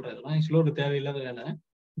தெரியணும்னு சொல்றதுலாம் ஆக்சுவலா ஒரு தேவையில்லாத வேலை.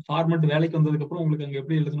 ஃபார்மெட் வேலைக்கு வந்ததுக்கு அப்புறம் உங்களுக்கு அங்க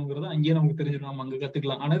எப்படி எழுதணுங்கிறத அங்கேயே நமக்கு தெரிஞ்சிடும். நம்ம அங்க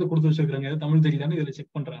கத்துக்கலாம். ஆனா இதை கொடுத்து வச்சிருக்காங்க, தமிழ் தெரியுதானே இதுல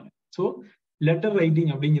செக் பண்றாங்க. ஸோ லெட்டர்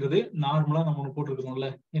ரைட்டிங் அப்படிங்கிறது நார்மலா நம்ம ஒண்ணு போட்டுருக்கோம்ல.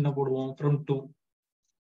 என்ன போடுவோம்? ஃப்ரம் டு,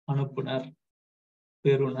 அனுப்புனர்,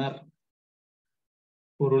 பெறுநர்,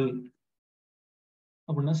 பொருள்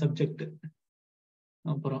அப்படின்னா சப்ஜெக்ட்,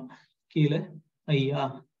 அப்புறம் கீழே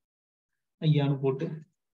ஐயான்னு போட்டு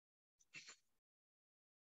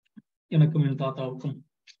எனக்கும் என் தாத்தாவுக்கும்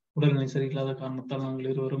உடல்நிலை சரியில்லாத காரணத்தால் நாங்கள்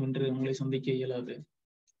இருவரும் இன்று உங்களை சந்திக்க இயலாது.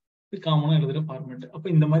 காமனா எழுதுற ஃபார்மேட். அப்ப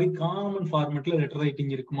இந்த மாதிரி காமன் ஃபார்மேட்ல லெட்டர்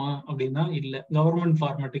ரைட்டிங் இருக்குமா அப்படின்னா இல்ல. கவர்மெண்ட்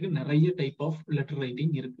ஃபார்மேட்டுக்கு நிறைய டைப் ஆஃப் லெட்டர்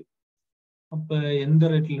ரைட்டிங் இருக்கு. அப்ப எந்த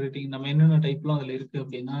லெட்டர் ரைட்டிங் நம்ம என்னென்ன டைப்லாம் அதுல இருக்கு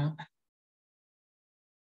அப்படின்னா,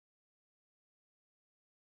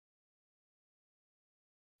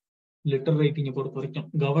 லெட்டர் ரைட்டிங்கை பொறுத்த வரைக்கும்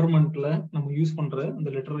கவர்மெண்ட்ல நம்ம யூஸ் பண்ற அந்த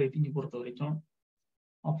லெட்டர் ரைட்டிங்கை பொறுத்த வரைக்கும்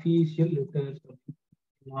அஃபீஷியல் லெட்டர்.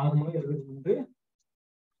 நார்மலா எழுதுறது வந்து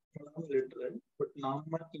லெட்டர். பட்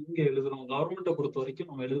நாம இங்க எழுதுறோம் கவர்மெண்ட்டை பொறுத்த வரைக்கும்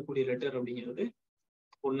நம்ம எழுதக்கூடிய லெட்டர் அப்படிங்கிறது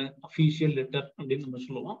ஒண்ணு அஃபீஷியல் லெட்டர் அப்படின்னு நம்ம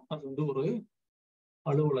சொல்லுவோம். அது வந்து ஒரு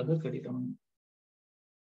அலுவலக கடிதம்.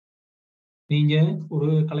 நீங்க ஒரு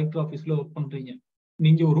கலெக்டர் ஆபீஸ்ல ஒர்க் பண்றீங்க,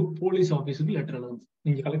 நீங்க ஒரு போலீஸ் ஆபீஸுக்கு லெட்டர் எழுதணும்.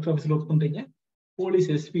 நீங்க கலெக்டர் ஆபீஸ்ல ஒர்க் பண்றீங்க, போலீஸ்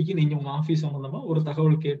எஸ்பிக்கு நீங்க உங்க ஆபீஸ் சம்பந்தமா ஒரு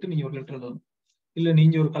தகவல் கேட்டு நீங்க ஒரு லெட்டர் எழுதணும். இல்ல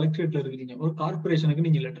நீங்க ஒரு கலெக்டரேட்ல இருக்கீங்க, ஒரு கார்பரேஷனுக்கு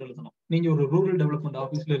நீங்க லெட்டர் எழுதணும். நீங்க ஒரு ரூரல் டெவலப்மெண்ட்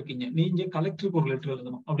ஆபீஸ்ல இருக்கீங்க, நீங்க கலெக்டருக்கு ஒரு லெட்டர்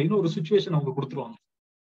எழுதணும் அப்படின்னு ஒரு சுச்சுவேஷன் அவங்க கொடுத்துருவாங்க.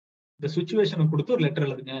 இந்த சுச்சுவேஷனை கொடுத்து ஒரு லெட்டர்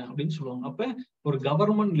எழுதுங்க அப்படின்னு சொல்லுவாங்க. அப்ப ஒரு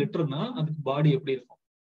கவர்மெண்ட் லெட்டர்னா அதுக்கு பாடி எப்படி இருக்கும்,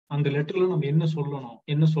 அந்த லெட்டர்ல நம்ம என்ன சொல்லணும்,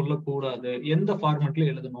 என்ன சொல்லக்கூடாது, எந்த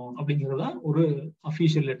ஃபார்மேட்ல எழுதணும் அப்படிங்கிறதா ஒரு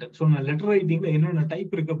அஃபீஷியல் லெட்டர். ஸோ நான் லெட்டர் ரைட்டிங்ல என்னென்ன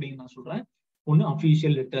டைப் இருக்கு அப்படின்னு நான் சொல்றேன். ஒண்ணு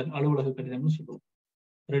அஃபீஷியல் லெட்டர், அலுவலக கடிதம்னு சொல்லுவோம்.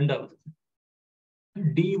 ரெண்டாவது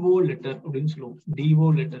டிஓ லெட்டர் அப்படின்னு சொல்லுவோம். டிஓ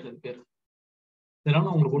லெட்டர் இது பேர். இதெல்லாம்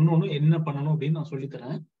நான் உங்களுக்கு ஒண்ணு என்ன பண்ணணும் அப்படின்னு நான்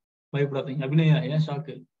சொல்லித்தரேன், பயப்படாதீங்க. அபிநயா ஏன்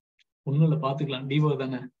ஷாக்கு? ஒண்ணும் இல்லை, பாத்துக்கலாம். டிஓ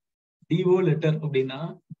தானே. டிஓ லெட்டர் அப்படின்னா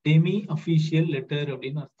டெமி அஃபீஷியல் லெட்டர்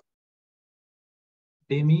அப்படின்னு அர்த்தம்.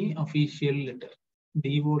 Demi official letter.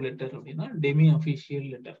 DO letter அப்படின்னா டெமி அஃபீஷியல்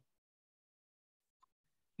லெட்டர்.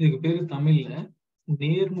 இதுக்கு பேரு தமிழ்ல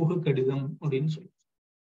நேர்முக கடிதம் அப்படின்னு சொல்லுவோம்.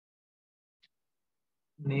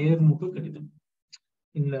 நேர்முக கடிதம்.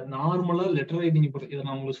 இந்த நார்மலா லெட்டர் ரைட்டிங் இதை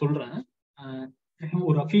நான் உங்களுக்கு சொல்றேன்.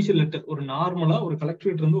 ஒரு அஃபீஷியல் லெட்டர், ஒரு நார்மலா ஒரு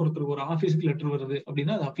கலெக்டரேட் இருந்து ஒருத்தருக்கு ஒரு ஆபீஸ்க்கு லெட்டர் வருது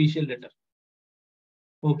அப்படின்னா அது அஃபீஷியல் லெட்டர்.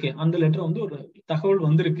 ஓகே, அந்த லெட்டர் வந்து ஒரு தகவல்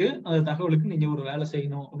வந்திருக்கு, அந்த தகவலுக்கு நீங்க ஒரு வேலை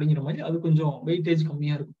செய்யணும் அப்படிங்கிற மாதிரி அது கொஞ்சம் வெயிட்டேஜ்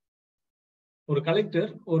கம்மியா இருக்கும். ஒரு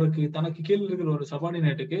கலெக்டர் தனக்கு கீழே இருக்கிற ஒரு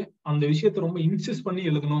சபார்டினேட்டுக்கு அந்த விஷயத்த ரொம்ப இன்சிஸ்ட் பண்ணி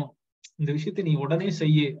எழுதணும் இந்த விஷயத்தை நீ உடனே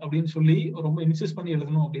செய்ய அப்படின்னு சொல்லி ரொம்ப இன்சிஸ்ட் பண்ணி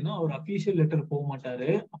எழுதணும் அப்படின்னா அவர் அபிஷியல் லெட்டர் போக மாட்டாரு.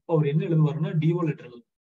 அப்ப அவர் என்ன எழுதுவாருன்னா டிஓ லெட்டர் எழுதுவார்.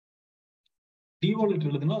 டிஓ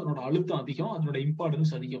லெட்டர் எழுதுனா அதனோட அழுத்தம் அதிகம், அதனோட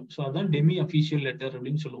இம்பார்ட்டன்ஸ் அதிகம். ஸோ அதான் டெமி அபிஷியல் லெட்டர்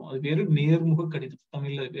அப்படின்னு சொல்லுவோம். அது பேரு நேர்முக கடிதம்.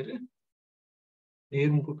 தமிழ்ல அது பேரு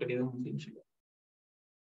நேர்முக கடிதம் அப்படின்னு சொல்லுவோம்.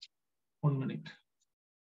 1 minute.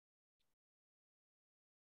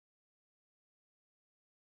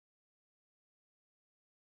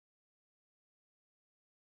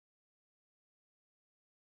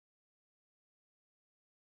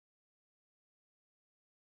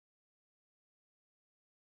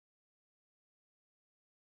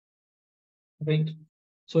 ரைட்.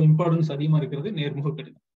 ஸோ இம்பார்ட்டன்ஸ் அதிகமா இருக்கிறது நேர்முக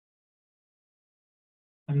கடிதம்.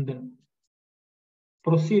 அண்ட் தென்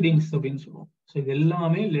ப்ரொசீடிங்ஸ் அப்படின்னு சொல்லுவோம். ஸோ இது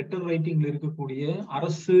எல்லாமே லெட்டர் ரைட்டிங்ல இருக்கக்கூடிய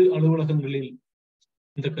அரசு அலுவலகங்களில்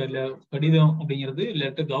இந்த கடிதம் அப்படிங்கிறது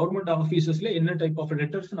லெட்டர் கவர்மெண்ட் ஆஃபீஸஸ்ல என்ன டைப் ஆஃப்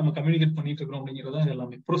லெட்டர்ஸ் நம்ம கம்யூனிகேட் பண்ணிட்டு இருக்கோம் அப்படிங்கிறதா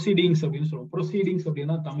எல்லாமே ப்ரொசீடிங்ஸ் அப்படின்னு சொல்லுவோம். ப்ரொசீடிங்ஸ்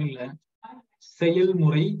அப்படின்னா தமிழ்ல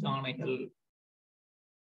செயல்முறை ஆணைகள்.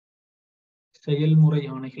 செயல்முறை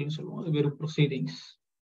ஆணைகள்னு சொல்லுவோம். அது வெறும் ப்ரொசீடிங்ஸ்.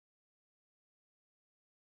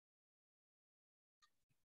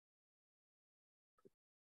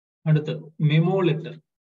 அடுத்தது மெமோ லெட்டர்.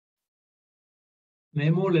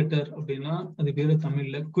 மெமோ லெட்டர் அப்படின்னா அது பேரு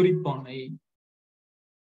தமிழ்ல குறிப்பாணை.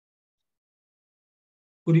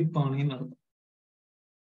 குறிப்பாணைன்னு அர்த்தம்.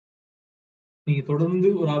 நீங்க தொடர்ந்து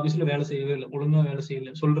ஒரு ஆபீஸ்ல வேலை செய்யவே இல்லை, ஒழுங்கா வேலை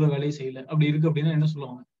செய்யல, சொல்ற வேலையை செய்யல, அப்படி இருக்கு அப்படின்னா என்ன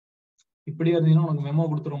சொல்லுவாங்க? இப்படியா இருந்தீங்கன்னா உனக்கு மெமோ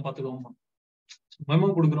கொடுத்துருவோம் பாத்துக்கோங்க.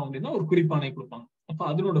 மெமோ கொடுக்குறோம் அப்படின்னா ஒரு குறிப்பாணை கொடுப்பாங்க. அப்ப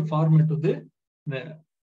அதனோட ஃபார்மேட் வந்து வேற.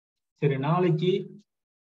 சரி, நாளைக்கு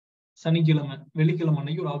சனிக்கிழமை வெள்ளிக்கிழமை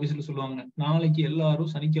அன்னைக்கு ஒரு ஆபீஸ்ல சொல்லுவாங்க, நாளைக்கு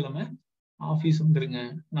எல்லாரும் சனிக்கிழமை ஆபீஸ் வந்துருங்க,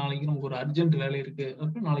 நாளைக்கு நமக்கு ஒரு அர்ஜென்ட் வேலை இருக்கு,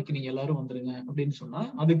 அப்ப நாளைக்கு நீங்க எல்லாரும் வந்துருங்க அப்படின்னு சொன்னா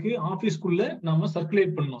அதுக்கு ஆபீஸ்க்குள்ள நாம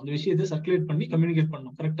சர்க்குலேட் பண்ணணும். அந்த விஷயத்தை சர்க்குலேட் பண்ணி கம்யூனிகேட்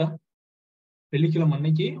பண்ணணும். கரெக்டா? வெள்ளிக்கிழமை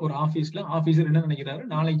அன்னைக்கு ஒரு ஆபீஸ்ல ஆபீசர் என்ன நினைக்கிறாரு,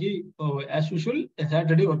 நாளைக்கு as usual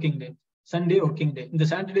Saturday working day, Sunday working day, இந்த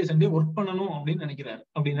சாட்டர்டே சண்டே ஒர்க் பண்ணணும் அப்படின்னு நினைக்கிறாரு.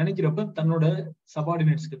 அப்படி நினைக்கிறப்ப தன்னோட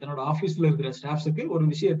சபார்டினேட்ஸ்க்கு, தன்னோட ஆபீஸ்ல இருக்கிற ஸ்டாஃப்ஸுக்கு ஒரு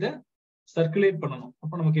விஷயத்த சர்க்குலேட் பண்ணணும்.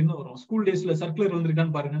 அப்ப நமக்கு என்ன வரும்? ஸ்கூல் டேஸ்ல சர்க்குலர்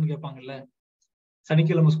வந்திருக்கான்னு பாருங்கன்னு கேட்பாங்கல்ல.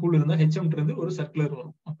 சனிக்கிழமை ஸ்கூல் இருந்தா ஹெச்எம் இருந்து ஒரு சர்க்குலர்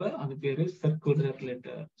வரும். அப்ப அது பேரு சர்க்குலர்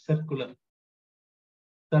லெட்டர். சர்க்குலர்.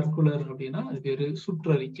 சர்க்குலர் அப்படின்னா அது பேரு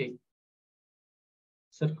சுற்றறிக்கை.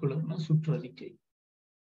 சர்க்குலர்னா சுற்றறிக்கை.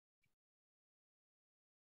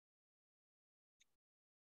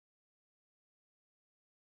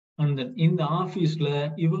 அந்த இந்த ஆபீஸ்ல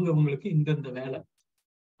இவங்களுக்கு இந்தந்த வேலை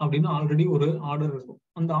அப்படின்னு ஆல்ரெடி ஒரு ஆர்டர் இருக்கும்.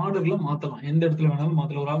 அந்த ஆர்டர்ல மாத்தலாம், எந்த இடத்துல வேணாலும்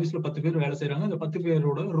மாத்தலாம். ஒரு ஆபீஸ்ல 10 பேர் வேலை செய்யறாங்க, அந்த 10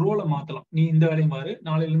 பேரோட ரோலை மாத்தலாம். நீ இந்த வேலையை பாரு,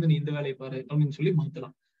 நாளையில இருந்து நீ இந்த வேலையை பாரு அப்படின்னு சொல்லி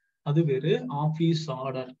மாத்தலாம். அது பேரு ஆபீஸ்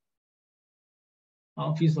ஆர்டர்.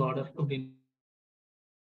 ஆபீஸ் ஆர்டர் அப்படின்னு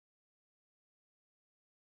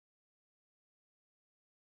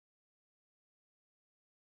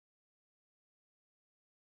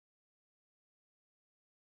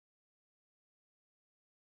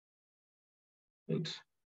ரைட்.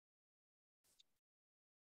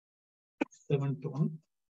 7th one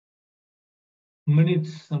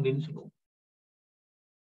மினிட்ஸ் அப்படின்னு சொல்லுவோம்.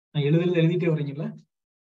 நான் எழுதிட்டே வரீங்கல்ல,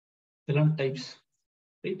 இதெல்லாம் டைப்ஸ்.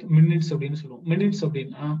 ரைட். மினிட்ஸ் அப்படின்னு சொல்லுவோம். மினிட்ஸ்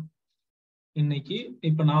அப்படின்னா இன்னைக்கு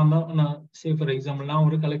இப்ப நான் சே ஃபார் எக்ஸாம்பிள் நான்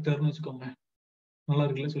ஒரு கலெக்டர்னு வச்சுக்கோங்க. நல்லா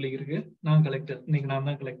இருக்குல்ல சொல்லிக்கிறதுக்கு? நான் கலெக்டர், இன்னைக்கு நான்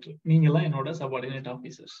தான் கலெக்டர், நீங்க எல்லாம் என்னோட சபார்டினேட்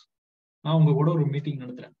ஆபீசர்ஸ். நான் உங்க கூட ஒரு மீட்டிங்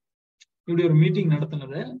நடத்துறேன். இப்படி ஒரு மீட்டிங்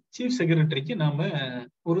நடத்தினதை சீஃப் செக்ரட்டரிக்கு நாம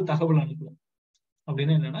ஒரு தகவல் அனுப்புவோம்.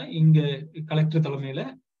 அப்படின்னு என்னன்னா, இங்க கலெக்டர் தலைமையில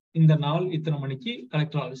இந்த நாள் இத்தனை மணிக்கு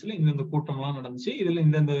கலெக்டர் ஆபீஸ்ல இந்த கூட்டம்லாம் நடந்துச்சு, இதுல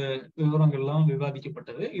இந்தந்த விவரங்கள்லாம்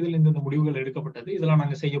விவாதிக்கப்பட்டது, இதுல இந்தந்த முடிவுகள் எடுக்கப்பட்டது, இதெல்லாம்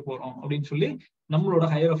நாங்க செய்ய போறோம் அப்படின்னு சொல்லி நம்மளோட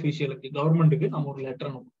ஹையர் அபிஷியலுக்கு, கவர்மெண்ட்டுக்கு நம்ம ஒரு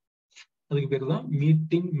லெட்டர் அனுப்புவோம். அதுக்கு பேர் தான்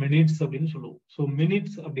மீட்டிங் மினிட்ஸ் அப்படின்னு சொல்லுவோம். ஸோ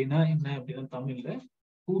மினிட்ஸ் அப்படின்னா என்ன அப்படின்னா தமிழ்ல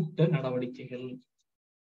கூட்ட நடவடிக்கைகள்.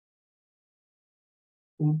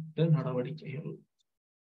 கூட்ட நடவடிக்கைகள்.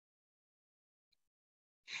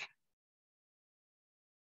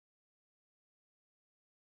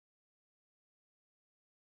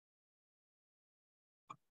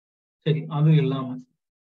 சரி, அது இல்லாம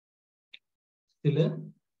சில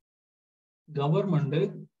கவர்மெண்ட்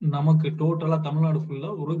நமக்கு டோட்டலா தமிழ்நாடு ஃபுல்லா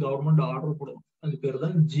ஒரு கவர்மெண்ட் ஆர்டர் போடும். அது பேர்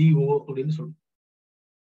தான் ஜிஓ அப்படின்னு சொல்லுவோம்.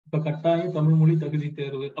 இப்ப கட்டாய தமிழ் மொழி தகுதி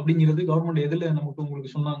தேர்வு அப்படிங்கிறது கவர்மெண்ட் எதுல நமக்கு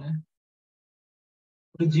உங்களுக்கு சொன்னாங்க?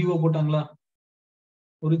 ஒரு ஜிஓ போட்டாங்களா?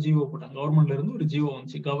 ஒரு ஜிஓ போட்டாங்க. கவர்மெண்ட்ல இருந்து ஒரு ஜிஓ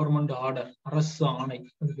வந்துச்சு, கவர்மெண்ட் ஆர்டர், அரசு ஆணை.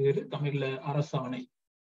 அது பேரு தமிழ்ல அரசு ஆணை.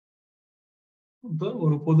 இப்ப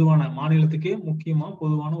ஒரு பொதுவான மாநிலத்துக்கே முக்கியமா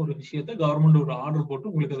பொதுவான ஒரு விஷயத்த கவர்மெண்ட் ஒரு ஆர்டர் போட்டு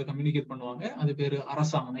உங்களுக்கு அதை கம்யூனிகேட் பண்ணுவாங்க. அது பேரு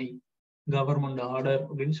அரசாணை, கவர்மெண்ட் ஆர்டர்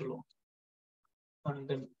அப்படின்னு சொல்லுவோம்.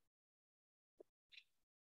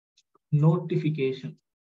 நோட்டிபிகேஷன்.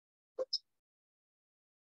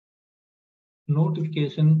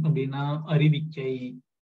 நோட்டிபிகேஷன் அப்படின்னா அறிவிக்கை.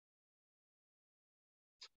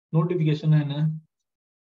 நோட்டிபிகேஷன் என்ன?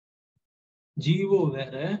 ஜிஓ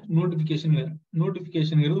வேற, நோட்டிபிகேஷன் வேற.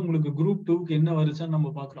 நோட்டிபிகேஷன் உங்களுக்கு குரூப் 2க்கு என்ன வருச்சான்னு நம்ம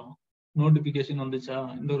பாக்குறோம். நோட்டிபிகேஷன் வந்துச்சா,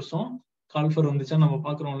 இந்த வருஷம் கால்ஃபர் வந்துச்சா நம்ம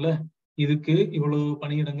பாக்குறோம்ல. இதுக்கு இவ்வளவு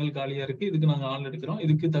பணியிடங்கள் காலியா இருக்கு, இதுக்கு நாங்க ஆள் எடுக்கிறோம்,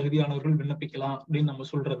 இதுக்கு தகுதியானவர்கள் விண்ணப்பிக்கலாம் அப்படின்னு நம்ம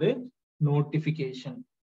சொல்றது நோட்டிபிகேஷன்.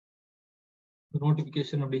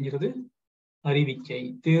 நோட்டிபிகேஷன் அப்படிங்கிறது அறிவிக்கை,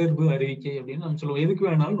 தேர்வு அறிவிக்கை அப்படின்னு நம்ம சொல்லுவோம். எதுக்கு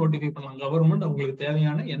வேணாலும் நோட்டிஃபை பண்ணலாம். கவர்மெண்ட் அவங்களுக்கு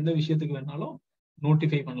தேவையான எந்த விஷயத்துக்கு வேணாலும்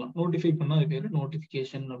நோட்டிஃபை பண்ணலாம். நோட்டிஃபை பண்ணா அது பேரு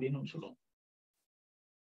நோட்டிபிகேஷன் அப்படின்னு நம்ம சொல்லுவோம்.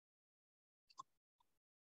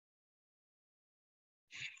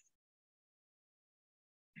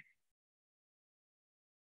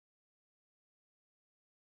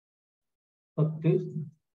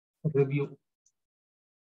 ரிவ்யூ.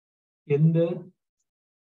 எந்த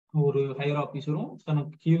ஒரு ஹையர் ஆபீசரும்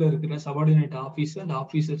தனக்கு கீழே இருக்கிற சபார்டினேட் ஆபீசர் அண்ட்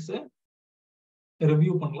ஆபீசர்ஸை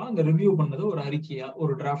ரிவ்யூ பண்ணலாம். அந்த ரிவ்யூ பண்ணதை ஒரு அறிக்கையா,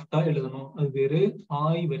 ஒரு டிராஃப்டா எழுதணும். அது பேரு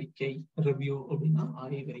ஆய்வறிக்கை. ரிவ்யூ அப்படின்னா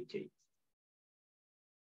ஆய்வறிக்கை.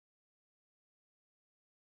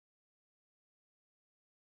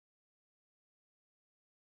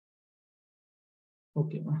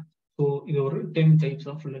 ஓகேவா? ஸோ இது ஒரு 10 டைப்ஸ்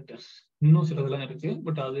ஆஃப் லெட்டர்ஸ். இன்னும் சிலதெல்லாம் இருக்கு,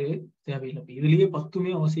 பட் அது தேவையில்லை. இதுலயே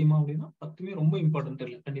 10மே அவசியமா அப்படின்னா 10மே ரொம்ப இம்பார்ட்டன்ட்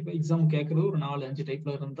இல்லை. கண்டிப்பா எக்ஸாம் கேட்கறது ஒரு 4-5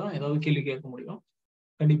 டைப்ல இருந்தா ஏதாவது கேள்வி கேட்க முடியும்.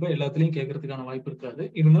 கண்டிப்பா எல்லாத்துலயும் கேட்கறதுக்கான வாய்ப்பு இருக்காது.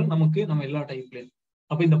 இருந்தாலும் நம்ம எல்லா டைப்லயும்.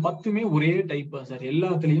 அப்ப இந்த 10மே ஒரே டைப்பா சார்?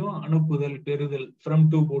 எல்லாத்துலயும் அனுப்புதல், பெறுதல், ஃப்ரம்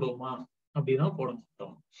டு போடுவோமா? அப்படிதான் போட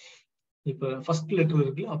மாட்டோம். இப்ப ஃபர்ஸ்ட் லெட்டர்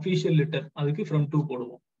இருக்கு, அபிஷியல் லெட்டர், அதுக்கு ஃப்ரம் டு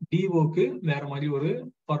போடுவோம். டிஓக்கு வேற மாதிரி ஒரு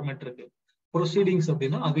ஃபார்மேட் இருக்கு. ப்ரொசீடிங்ஸ்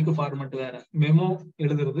அப்படின்னா அதுக்கு ஃபார்மேட் வேற. மெமோ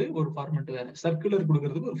எழுதுறது ஒரு ஃபார்மேட் வேற. சர்க்குலர்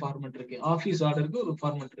கொடுக்கறதுக்கு ஒரு ஃபார்மேட் இருக்கு. ஆபீஸ் ஆர்டருக்கு ஒரு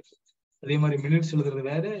ஃபார்மேட் இருக்கு. அதே மாதிரி மினிட்ஸ் எழுதுறது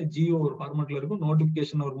வேற, ஜிஓ ஒரு ஃபார்மேட்ல இருக்கும்,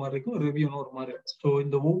 நோட்டிபிகேஷன் ஒரு மாதிரி இருக்கும், ரிவ்யூன்னு ஒரு மாதிரி இருக்கும். ஸோ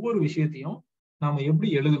இந்த ஒவ்வொரு விஷயத்தையும் நாம எப்படி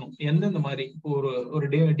எழுதணும், எந்தெந்த மாதிரி. ஒரு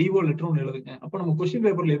டிஓ லெட்டர் ஒன்று எழுதுங்க. அப்ப நம்ம கொஸ்டின்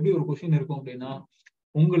பேப்பர்ல எப்படி ஒரு கொஸ்டின் இருக்கும் அப்படின்னா,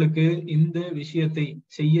 உங்களுக்கு இந்த விஷயத்தை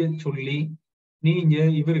செய்ய சொல்லி நீங்க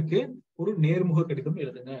இவருக்கு ஒரு நேர்முக கடிதம்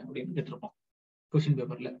எழுதுங்க அப்படின்னு கேட்டிருப்போம். கொஸ்டின்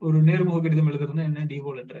பேப்பர்ல ஒரு நேர்முக கடிதம் எழுதுறதுன்னா என்ன?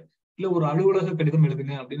 DO letter. இல்ல ஒரு அலுவலக கடிதம்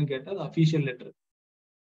எழுதுங்க அப்படின்னு கேட்டா அது அபிஷியல் லெட்டர்.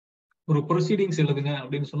 ஒரு ப்ரொசீடிங்ஸ் எழுதுங்க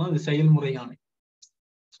அப்படின்னு சொன்னா அது செயல்முறை ஆணை.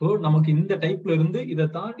 சோ நமக்கு இந்த டைப்ல இருந்து இதை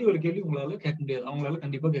தாண்டி ஒரு கேள்வி உங்களால கேட்க முடியாது. அவங்களால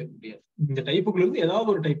கண்டிப்பா கேட்க முடியாது. இந்த டைப்புக்குள்ள இருந்து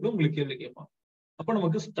ஏதாவது ஒரு டைப்ல உங்களுக்கு கேள்வி கேட்பாங்க. அப்ப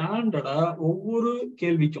நமக்கு ஸ்டாண்டர்டா ஒவ்வொரு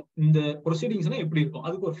கேள்விக்கும் இந்த ப்ரொசீடிங்ஸ்னா எப்படி இருக்கும்,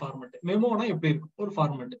 அதுக்கு ஒரு ஃபார்மேட். மெமோனா எப்படி இருக்கும், ஒரு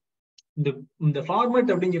ஃபார்மேட். இந்த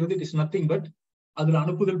ஃபார்மேட் அப்படிங்கிறது இட் இஸ் நத்திங் பட் அதுல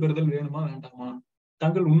அனுப்புதல் பெறுதல் வேணுமா வேண்டாமா,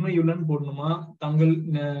 தங்கள் உண்மையுள்ளன்னு போடணுமா, தங்கள்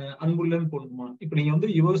அன்புள்ளன்னு போடணுமா. இப்ப நீங்க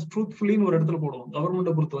யுவர்ஸ் ட்ரூத்ஃபுல்லின்னு ஒரு இடத்துல போடுவோம்.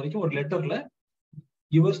 கவர்மெண்ட்டை பொறுத்த வரைக்கும் ஒரு லெட்டர்ல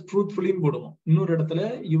யுவர்ஸ் ட்ரூத்ஃபுல்லின்னு போடுவோம், இன்னொரு இடத்துல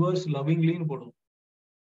யுவர்ஸ் லவ்விங்லின்னு போடுவோம்.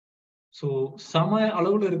 சோ சம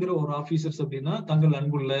அளவுல இருக்கிற ஒரு ஆபீசர்ஸ் அப்படின்னா தங்கள்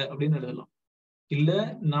அன்புள்ள அப்படின்னு எழுதலாம். இல்ல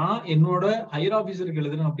நான் என்னோட ஹையர் ஆபீசருக்கு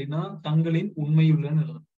எழுதுறேன் அப்படின்னா தங்களின் உண்மையுள்ளன்னு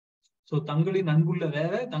எழுதலாம். சோ தங்களின் அன்புள்ள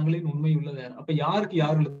வேற, தங்களின் உண்மையுள்ள வேற. அப்ப யாருக்கு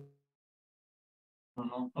யார் எழுதணும்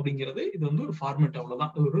அப்படிங்கிறது இது ஒரு ஃபார்மேட்.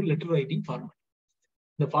 அவ்வளவுதான், ஒரு லெட்டர் ரைட்டிங் ஃபார்மேட்.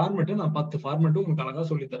 இந்த ஃபார்மேட்டை நான் 10 ஃபார்மேட்டும் உங்களுக்கு அழகா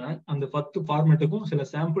சொல்லித்தரேன். அந்த 10 ஃபார்மேட்டுக்கும் சில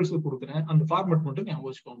சாம்பிள்ஸ் கொடுக்குறேன். அந்த ஃபார்மேட் மட்டும் ஞாபகம்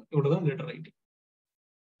வச்சுக்கோங்க. இவ்வளவுதான் லெட்டர் ரைட்டிங்.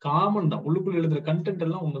 காமன் தான், உள்ளுக்குள்ள எழுதுற கண்டென்ட்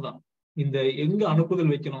எல்லாம் ஒண்ணுதான். இந்த எங்க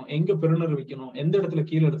அனுப்புதல் வைக்கணும், எங்க பெறுநர் வைக்கணும், எந்த இடத்துல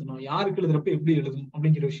கீழே எழுதணும், யாருக்கு எழுதுறப்ப எப்படி எழுதணும்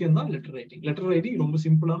அப்படிங்கிற விஷயம் தான் லெட்டர் ரைட்டிங். லெட்டர் ரைட்டிங் ரொம்ப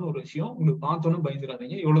சிம்பிளான ஒரு விஷயம். உங்களுக்கு பார்த்தோன்னு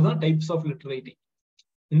பயந்துடாதீங்க. இவ்வளவுதான் டைப்ஸ் ஆஃப் லெட்டர் ரைட்டிங்.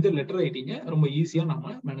 இந்த லெட்டர் ரைட்டிங்கை ரொம்ப ஈஸியா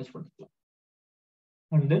நம்ம மேனேஜ் பண்ணிக்கலாம்.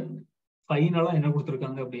 அண்ட் தென் ஃபைனலா என்ன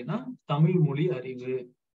கொடுத்துருக்காங்க அப்படின்னா தமிழ் மொழி அறிவு.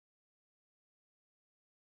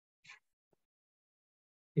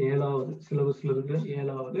 7வது சிலபஸ்ல இருக்கிற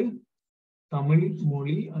 7வது தமிழ்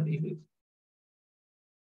மொழி அறிவு.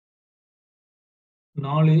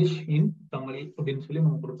 நாலேஜ் இன் தமிழ் அப்படின்னு சொல்லி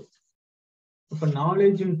நம்ம கொடுப்போம். அப்ப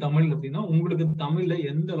நாலேஜ் இன் தமிழ் அப்படின்னா உங்களுக்கு தமிழ்ல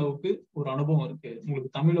எந்த அளவுக்கு ஒரு அனுபவம் இருக்கு,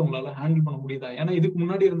 உங்களுக்கு தமிழை உங்களால ஹேண்டில் பண்ண முடியுதா. ஏன்னா இதுக்கு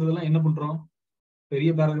முன்னாடி இருந்ததெல்லாம் என்ன பண்றோம், பெரிய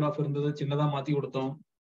பேராகிராஃப் இருந்ததை சின்னதா மாத்தி கொடுத்தோம்.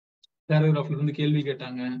 பேராகிராஃப்ல இருந்து கேள்வி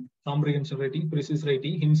கேட்டாங்க. Comprehension writing, precis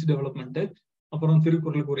writing, hints development, அப்புறம்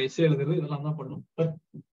திருக்குறளுக்கு ஒரு எஸ்ஸே எழுதுறது, இதெல்லாம் தான் பண்ணும்.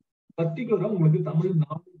 பர்டிகுலரா உங்களுக்கு தமிழ்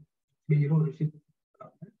நாலேஜ் அப்படிங்கிற ஒரு விஷயத்தை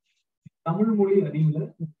தமிழ் மொழி அறிவுல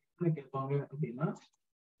என்ன கேட்பாங்க அப்படின்னா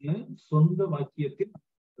சொந்த வாக்கியத்தில்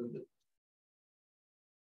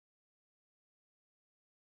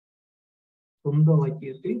சொந்த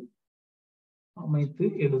வாக்கியத்தில் அமைத்து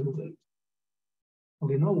எழுதுதல்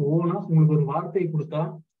அப்படின்னா ஓனா உங்களுக்கு ஒரு வார்த்தை கொடுத்தா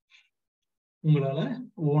உங்களால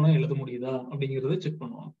ஓனா எழுத முடியுதா அப்படிங்கிறத செக்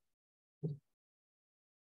பண்ணுவாங்க.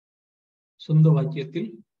 சொந்த வாக்கியத்தில்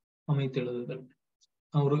அமைத்து எழுதுதல்.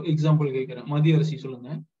 நான் ஒரு எக்ஸாம்பிள் கேட்கிறேன். மதிய அரசி சொல்லுங்க.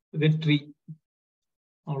 வெற்றி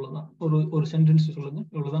அவ்வளவுதான். ஒரு சென்டென்ஸ் சொல்லுங்க.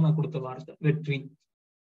 இவ்வளவுதான் நான் கொடுத்த வார்த்தை. வெற்றி.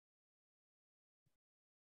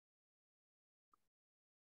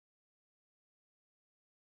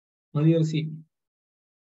 மதியரசி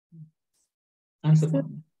ஆன்சர்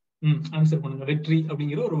பண்ணுங்க. ஆன்சர் பண்ணுங்க. வெற்றி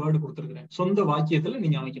அப்படிங்கிற ஒரு வேர்டு கொடுத்துருக்கிறேன். சொந்த வாக்கியத்துல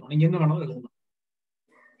நீங்க அமைக்கணும். நீங்க என்ன வேணாலும் எழுதணும்.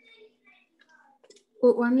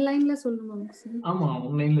 ஒன் லைன்ல சொல்லுவாங்க சார். ஆமா,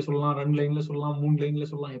 1 லைன்ல சொல்லலாம், 2 லைன்ல சொல்லலாம், 3 லைன்ல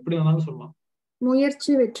சொல்லலாம், எப்படி வேணாலும் சொல்லலாம்.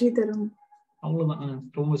 முயற்சி வெற்றி தரும். அவ்வளவுதான்.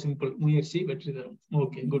 ரொம்ப சிம்பிள். முயற்சி வெற்றி தரும்.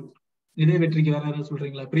 Okay, good. இதே வெற்றிக்கு வேற யாராவது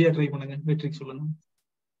சொல்றீங்களா? பிரியா ட்ரை பண்ணுங்க. வெற்றிக்கு சொல்லுங்க.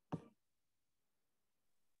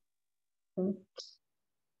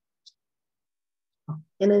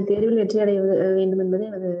 எனது தேர்வில் வெற்றி அடைய வேண்டும் என்பது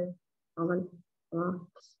எனது அவன்.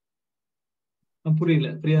 புரியல.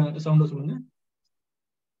 பிரியா சவுண்டா சொல்லுங்க.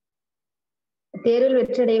 தேர்வில்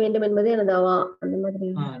வெற்றி அடைய வேண்டும் என்பது எனது அவா. அந்த மாதிரி.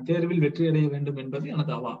 தேர்வில் வெற்றி அடைய வேண்டும் என்பது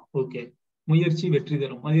எனது அவா. ஓகே. முயற்சி வெற்றி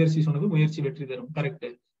தரும். மதியரசி சொன்னது முயற்சி வெற்றி தரும். கரெக்ட்.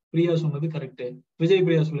 பிரியா சொன்னது கரெக்ட். விஜய்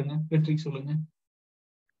பிரியா சொல்லுங்க. வெற்றிக்கு சொல்லுங்க.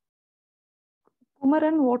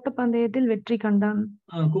 குமரன் ஓட்டப்பந்தயத்தில் வெற்றி கண்டான்.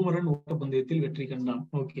 குமரன் ஓட்டப்பந்தயத்தில் வெற்றி கண்டான்.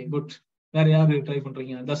 Okay, good. வேற யாரு ட்ரை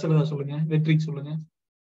பண்றீங்க? தசரதா சொல்லுங்க. வெற்றிக்கு சொல்லுங்க.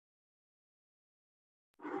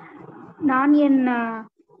 நான் என்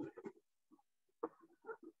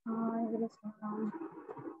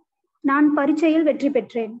நான் பரீட்சையில் வெற்றி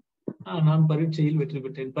பெற்றேன். நான் பரீட்சையில் வெற்றி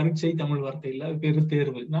பெற்றேன். பரீட்சை தமிழ் வார்த்தை இல்ல, பேரு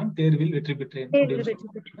தேர்வு. நான் தேர்வில் வெற்றி பெற்றேன்.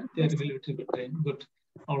 தேர்வில் வெற்றி பெற்றேன். குட்.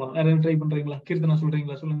 அவ்வளவு. வேற ட்ரை பண்றீங்களா? கீர்த்தனா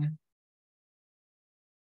சொல்றீங்களா? சொல்லுங்க.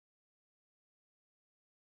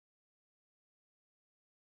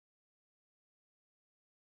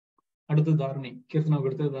 அடுத்து தாரணி. கீர்த்தனாவுக்கு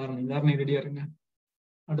அடுத்தது தாரணி. தாரணி ரெடியா இருங்க.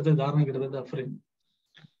 அடுத்து தாரணிக்கு அடுத்தது அஃப்ரின்.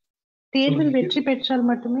 தேர்வில் வெற்றி பெற்றால்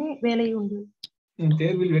மட்டுமே வேலை உண்டு.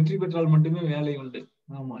 தேர்வில் வெற்றி பெற்றால் மட்டுமே வேலை உண்டு.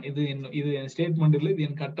 ஆமா, இது என் ஸ்டேட்மெண்ட் இல்ல, இது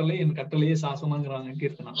என் கட்டளையே சாசனங்கிறாங்க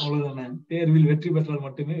கீர்த்தனா. அவ்வளவுதானே. தேர்வில் வெற்றி பெற்றால்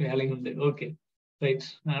மட்டுமே வேலை உண்டு. Okay, right.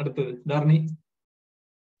 அடுத்தது தாரணி.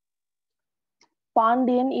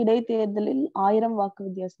 பாண்டியன் இடைத்தேர்தலில் 1000 வாக்கு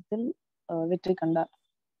வித்தியாசத்தில் வெற்றி கண்டார்.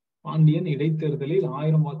 பாண்டியன் இடைத்தேர்தலில்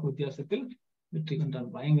 1000 வாக்கு வித்தியாசத்தில் வெற்றி கண்டார்.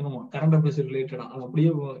 பயங்கரமா கரண்ட் அஃபேர்ஸ் ரிலேட்டடா. அது அப்படியே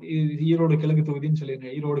ஈரோடு கிழக்கு தொகுதின்னு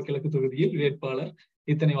சொல்லிருங்க. ஈரோடு கிழக்கு தொகுதியில் வேட்பாளர்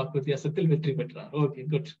இத்தனை வாக்கு வித்தியாசத்தில் வெற்றி பெற்றார். Okay,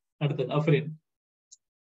 good. அடுத்தது அஃப்ரின்.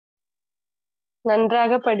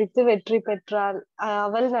 நன்றாக படித்து வெற்றி பெற்றாள்.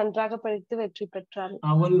 அவள் நன்றாக படித்து வெற்றி பெற்றாள்.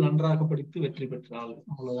 அவள் நன்றாக படித்து வெற்றி பெற்றாள்.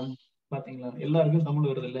 அவ்வளவுதான். பாத்தீங்களா, எல்லாருக்கும் தமிழ்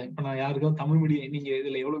வருது இல்ல. இப்ப நான் யாருக்காவது தமிழ் மீடியம், நீங்க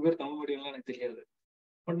இதுல எவ்வளவு பேர் தமிழ் மீடியம்லாம் எனக்கு தெரியாது.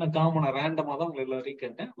 பட் நான் காமனா ரேண்டமா தான் உங்களை எல்லாரையும்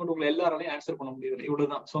கேட்டேன். பட் உங்களை எல்லாராலையும் ஆன்சர் பண்ண முடியாது.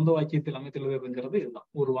 இவ்வளவுதான். சொந்த வாக்கியத்தில் அமைத்து எழுதுறதுங்கிறது இதுதான்.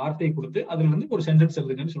 ஒரு வார்த்தையை கொடுத்து அதுல இருந்து ஒரு சென்டென்ஸ்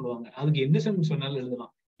எழுதுங்கன்னு சொல்லுவாங்க. அதுக்கு என்ன சென்டென்ஸ் வேணாலும்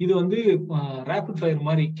எழுதலாம். இது ரேபிட் ஃபயர்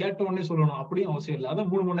மாதிரி கேட்ட உடனே சொல்லணும் அப்படியும் அவசியம் இல்லை.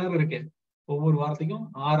 அதான் 3 மணி நேரம் இருக்கு. ஒவ்வொரு வார்த்தைக்கும்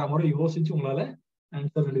 6 முறை யோசிச்சு உங்களால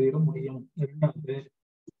ஆன்சர் எழுதிட முடியும். இரண்டாவது,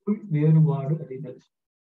 வேறுபாடு அறிதல்.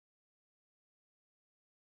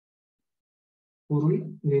 பொருள்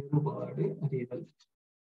வேறுபாடு அறிதல்.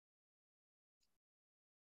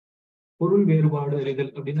 பொருள் வேறுபாடு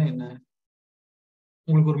அறிதல் அப்படின்னா என்ன?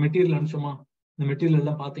 உங்களுக்கு ஒரு மெட்டீரியல் அனுப்பிச்சோமா? இந்த மெட்டீரியல்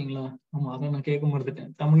எல்லாம் பாத்தீங்களா? ஆமா, அதான் நான் கேட்க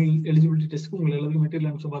மறந்துட்டேன். தமிழ் எலிஜிபிலிட்டி டெஸ்ட்க்கு உங்களுக்கு எல்லாத்துக்கும் மெட்டீரியல்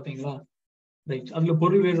அனுப்பிச்சோம் பாத்தீங்களா? ரைட். அதுல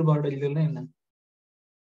பொருள் வேறுபாடு அறிதல்னா என்ன?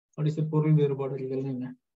 பொருள் வேறுபாடு அறிதல்னா என்ன?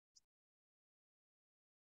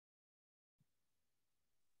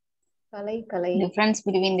 Difference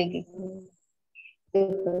between the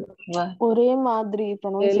ஒரே மாதிரி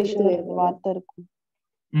ப்ரொனன்சியேஷன் வார்த்தை இருக்கும்.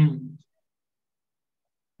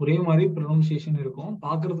 ஒரே மாதிரி ப்ரொனன்சியேஷன் இருக்கும்,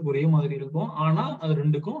 பாக்குறதுக்கு ஒரே மாதிரி இருக்கும், ஆனா அது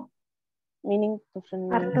ரெண்டுக்கும் மீனிங்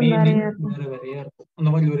வேற வேறையா இருக்கும். அந்த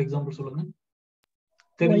மாதிரி ஒரு எக்ஸாம்பிள் சொல்லுங்க.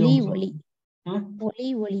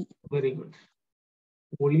 Very good.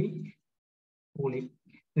 ஒளி ஒளி.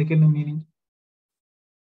 இதுக்கு என்ன மீனிங்?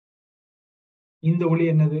 இந்த ஒளி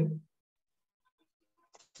என்னது?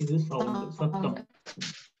 இது சவுண்ட், சத்தம்.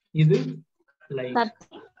 இது லைட்.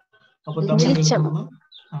 அப்ப தமிழ்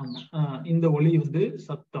இந்த ஒளி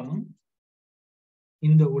சத்தம்,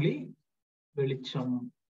 இந்த ஒளி வெளிச்சம்.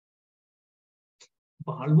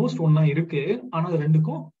 ஆல்மோஸ்ட் ஒன்னா இருக்கு, ஆனா அது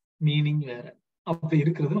ரெண்டுக்கும் மீனிங் வேற. அப்ப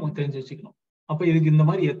இருக்கிறது நம்ம தெரிஞ்சு வச்சுக்கணும். அப்ப இதுக்கு இந்த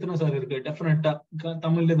மாதிரி எத்தனை சார் இருக்கு? டெஃபினட்டா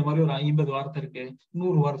தமிழ்ல இந்த மாதிரி ஒரு 50 வார்த்தை இருக்கு,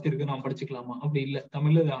 100 வார்த்தை இருக்கு, நான் படிச்சுக்கலாமா? அப்படி இல்ல.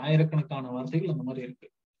 தமிழ்ல ஆயிரக்கணக்கான வார்த்தைகள் அந்த மாதிரி இருக்கு.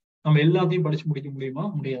 நம்ம எல்லாத்தையும் படிச்சு முடிக்க முடியுமா?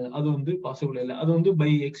 முடியாது. அது பாசிபிள் இல்லை. அது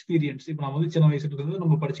பை எக்ஸ்பீரியன்ஸ். இப்ப நம்ம சின்ன வயசுல இருந்து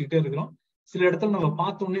நம்ம படிச்சுக்கிட்டே இருக்கிறோம். சில இடத்துல நம்ம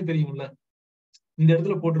பார்த்தோன்னே தெரியும்ல, இந்த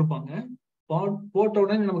இடத்துல போட்டிருப்பாங்க, போட்ட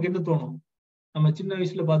உடனே நமக்கு என்ன தோணும்? நம்ம சின்ன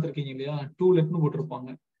வயசுல பாத்திருக்கீங்க இல்லையா, டூலெட்னு போட்டிருப்பாங்க.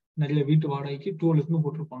 நிறைய வீட்டு வாடகைக்கு டூலெட்னு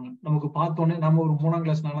போட்டிருப்பாங்க. நமக்கு பார்த்தோன்னே நம்ம ஒரு 3ஆம்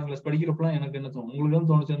கிளாஸ் 4ஆம் கிளாஸ் படிக்கிறப்பெல்லாம் எனக்கு என்ன தோணும்? உங்களுக்கு தான்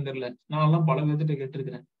தோணுச்சுன்னு தெரியல. நான் எல்லாம் பல விதத்தை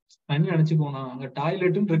கேட்டிருக்கிறேன். என்ன நினைச்சுக்கோனா, அங்க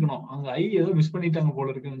டாய்லெட்னு இருக்கணும், அங்க ஏதோ மிஸ் பண்ணிட்டாங்க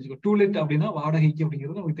போல இருக்குன்னு நினைச்சுக்கோ. டூலெட் அப்படின்னா வாடகைக்கு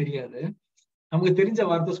அப்படிங்கிறது நமக்கு தெரியாது. நமக்கு தெரிஞ்ச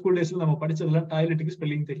வார்த்தை ஸ்கூல் டேஸ்ல நம்ம படிச்சதுல டாய்லெட்டுக்கு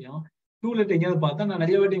ஸ்பெல்லிங் தெரியும். டூலெட் எங்கேயாவது பார்த்தா நான்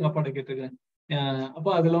நிறைய வாட்டி எங்க அப்பாட்ட கேட்டிருக்கேன். அப்ப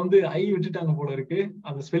அதுல வந்து ஐ விட்டுட்டாங்க போல இருக்கு,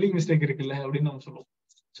 அது ஸ்பெல்லிங் மிஸ்டேக் இருக்குல்ல அப்படின்னு நம்ம சொல்லுவோம்.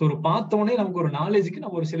 ஸோ ஒரு பார்த்தோன்னே நமக்கு ஒரு நாலேஜுக்கு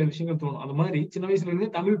நம்ம ஒரு சில விஷயங்கள் தோணும். அது மாதிரி சின்ன வயசுல இருந்தே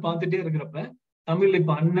தமிழ் பார்த்துட்டே இருக்கிறப்ப தமிழ்ல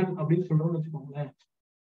இப்ப அண்ணன் அப்படின்னு சொல்றோம்னு வச்சுக்கோங்களேன்.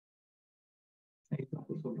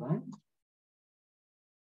 சொல்றேன்.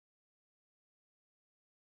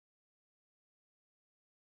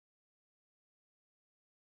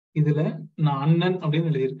 இதுல நான் அண்ணன் அப்படின்னு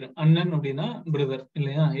எழுதியிருக்கேன். அண்ணன் அப்படின்னா பிரதர்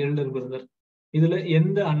இல்லையா, எல்டர் பிரதர். இதுல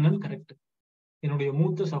எந்த அண்ணன் கரெக்ட்? என்னுடைய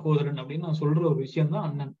மூத்த சகோதரன் அப்படின்னு நான் சொல்ற ஒரு விஷயம் தான்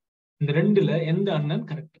அண்ணன். இந்த ரெண்டுல எந்த அண்ணன்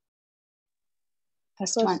கரெக்ட்?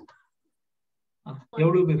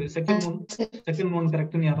 எவ்வளவு பேரு செகண்ட் ஒன்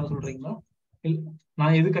கரெக்ட்னு யாராவது சொல்றீங்களா?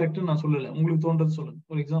 நான் எது கரெக்ட்னு நான் சொல்லல, உங்களுக்கு தோன்றது சொல்லுங்க.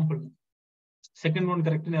 ஒரு எக்ஸாம்பிள், செகண்ட் ஒன்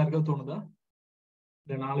கரெக்ட்னு யாருக்காவது தோணுதா?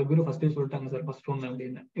 இந்த 4 பேர் ஃபர்ஸ்டே சொல்லிட்டாங்க சார் ஃபர்ஸ்ட் ஒன்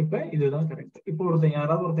அப்படின்னு. இப்ப இதுதான் கரெக்ட். இப்போ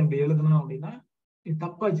யாராவது ஒருத்தன் இப்படி எழுதணும் அப்படின்னா இது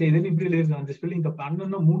தப்பா செய்யுதுன்னு இப்படி எழுதிருக்காங்க, அந்த ஸ்பெல்லிங் தப்பு,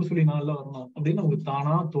 அண்ணன்னா 3 சொல்லி 4 வரணும் அப்படின்னு நமக்கு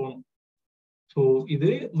தானா தோணும். ஸோ இது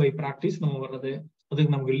பை பிராக்டிஸ் நம்ம வர்றது.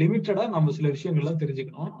 அதுக்கு நமக்கு லிமிட்டடா நம்ம சில விஷயங்கள்லாம்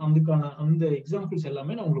தெரிஞ்சுக்கணும். அதுக்கான அந்த எக்ஸாம்பிள்ஸ்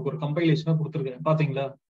எல்லாமே நான் உங்களுக்கு ஒரு கம்பைலேஷனா கொடுத்துருக்கேன். பாத்தீங்களா?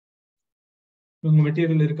 உங்க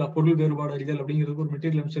மெட்டீரியல் இருக்கா, பொருள் வேறுபாடு அறிதல் அப்படிங்கிறது ஒரு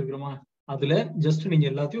மெட்டீரியல் அமைச்சிருக்கிறோமா, அதுல ஜஸ்ட் நீங்க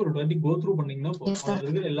எல்லாத்தையும் ஒரு வாட்டி கோ த்ரூ பண்ணீங்கன்னா போதும். அதுல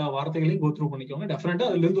இருக்கிற எல்லா வார்த்தைகளையும் கோ த்ரூ பண்ணிக்கோங்க. டெஃபினட்டா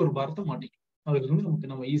அதுல இருந்து ஒரு வார்த்தை மாட்டிக்கும், அதுல இருந்து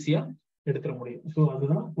நமக்கு நம்ம ஈஸியா எடுத்துட முடியும். ஸோ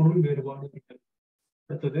அதுதான் பொருள் வேறுபாடு அறிதல்.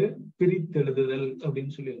 அடுத்தது பிரித்தெழுதுதல்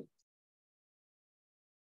அப்படின்னு சொல்லி,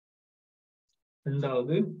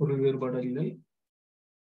 ரெண்டாவது பொருள் வேறுபாடு அறிதல்,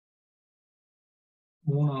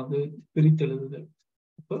 மூணாவது பிரித்தெழுதுதல்.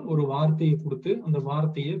 இப்ப ஒரு வார்த்தையை கொடுத்து அந்த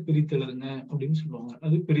வார்த்தையை பிரித்தெழுதுங்க அப்படின்னு சொல்லுவாங்க,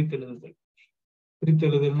 அது பிரித்தெழுதுதல்.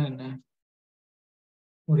 பிரித்தெழுதுதல்னா என்ன?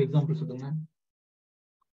 ஒரு எக்ஸாம்பிள் சொல்லுங்க.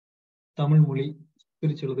 தமிழ் மொழி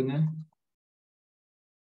பிரிச்சு எழுதுங்க.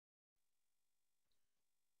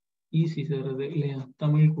 ஈஸி சார் அது இல்லையா?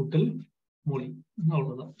 தமிழ் கூட்டல் மொழி,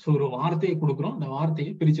 அவ்வளவுதான். ஸோ ஒரு வார்த்தையை கொடுக்குறோம், அந்த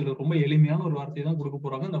வார்த்தையை பிரிச்சு எழுதும். ரொம்ப எளிமையான ஒரு வார்த்தையை தான் கொடுக்க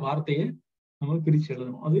போறாங்க, அந்த வார்த்தையை நம்ம பிரிச்சு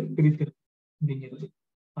எழுதணும், அது பிரித்தெழு அப்படிங்கிறது.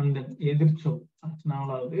 அந்த எதிர்ச்சொல்,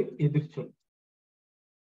 4வது எதிர்ச்சொல்.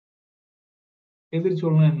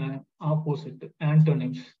 எதிர்ச்சொல்னா என்ன? ஆப்போசிட்,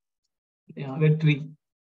 ஆன்டோனிம்ஸ். வெற்றி,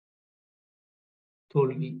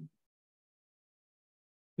 தோல்வி.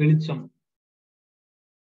 வெளிச்சம்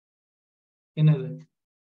என்னது?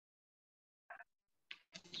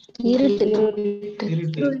 இருட்டு,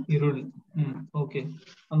 இருள். ஓகே,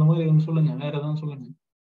 அந்த மாதிரி சொல்லுங்க. வேற ஏதாவது சொல்லுங்க,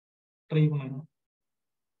 ட்ரை பண்ணுங்க.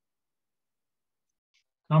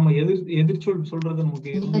 நாம எதிர்ச்சொல் சொல்றது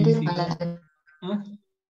நமக்கு ரொம்ப ஈஸி.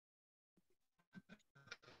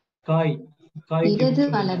 காய், காய்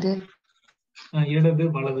இடது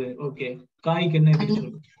வலது. ஓகே, காய்க்கு என்ன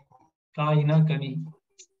எதிர்ச்சொல்? காய்னா கனி.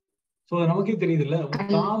 சோ நமக்கே தெரியுது இல்ல,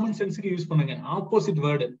 காமன் சென்ஸுக்கு யூஸ் பண்ணுங்க. ஆப்போசிட்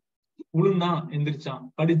வேர்டு, உளுந்தான் எந்திரிச்சான்,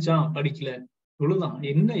 படிச்சான் படிக்கல, இவ்வளவுதான்.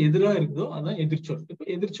 என்ன எதிரா இருக்குதோ அதான் எதிர்ச்சொல். இப்ப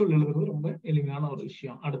எதிர்ச்சொல் எழுதுறது ரொம்ப எளிமையான ஒரு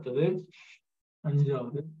விஷயம். அடுத்தது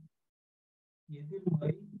 5வது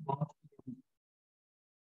எதிர்மறை வாக்கியம்.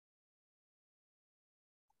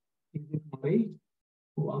 எதிர்மறை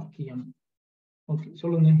வாக்கியம். ஓகே,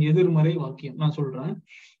 சொல்லுங்க. எதிர்மறை வாக்கியம் நான் சொல்றேன்.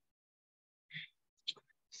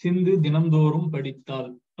 சிந்து தினம்தோறும் படித்தால்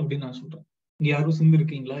அப்படின்னு நான் சொல்றேன். இங்க யாரும் சிந்து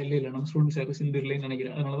இருக்கீங்களா? இல்ல நம்ம ஸ்டூடெண்ட்ஸ் யாரும் சிந்து இல்லைன்னு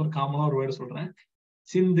நினைக்கிறேன். அதனாலதான் காமனா ஒரு வேர்டு சொல்றேன்.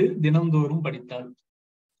 சிந்து தினம்தோறும் படித்தால்.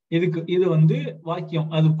 இது வாக்கியம்,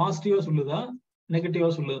 அது பாசிட்டிவா சொல்லுதா நெகட்டிவா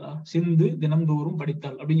சொல்லுதா? சிந்து தினம்தோறும்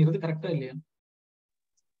படித்தால் அப்படிங்கிறது கரெக்டா இல்லையா?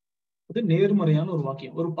 அது நேர்மறையான ஒரு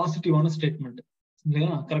வாக்கியம், ஒரு பாசிட்டிவான ஸ்டேட்மெண்ட்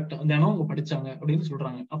இல்லையா? கரெக்டா, தினம் அவங்க படிச்சாங்க அப்படின்னு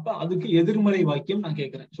சொல்றாங்க. அப்ப அதுக்கு எதிர்மறை வாக்கியம் நான்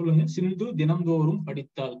கேட்கிறேன். சொல்லுங்க. சிந்து தினம்தோறும்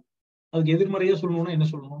படித்தால், அதுக்கு எதிர்மறையா சொல்லணும்னா என்ன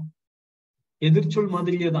சொல்லணும்? எதிர்ச்சொல்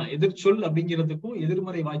மாதிரியே தான். எதிர்ச்சொல் அப்படிங்கிறதுக்கும்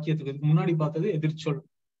எதிர்மறை வாக்கியத்துக்கு, இதுக்கு முன்னாடி பார்த்தது எதிர்ச்சொல்,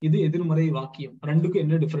 இது எதிர்மறை வாக்கியம். ரெண்டுக்கும்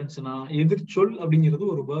என்ன டிஃபரன்ஸ்னா, எதிர்ச்சொல் அப்படிங்கிறது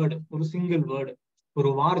ஒரு வேர்டு, ஒரு சிங்கிள் வேர்டு,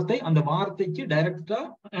 ஒரு வார்த்தை. அந்த வார்த்தைக்கு டைரக்டா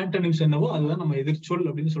ஆன்டோனிம்ஸ் என்னவோ அதுதான் நம்ம எதிர்ச்சொல்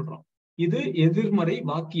அப்படின்னு சொல்றோம். இது எதிர்மறை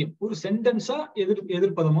வாக்கியம், ஒரு சென்டென்ஸா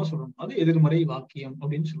எதிர்ப்பதமா சொல்லணும், அது எதிர்மறை வாக்கியம்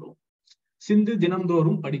அப்படின்னு சொல்லுவோம். சிந்து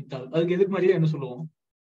தினம்தோறும் படித்தால், அதுக்கு எதிர்மறையா என்ன சொல்லுவோம்?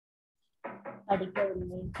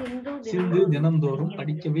 சிந்து தினம்தோறும்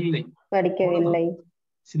படிக்கவில்லை.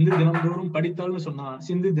 சிந்து தினம்தோறும் படித்தால்னு சொன்னா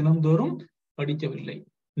சிந்து தினம்தோறும் படிக்கவில்லை.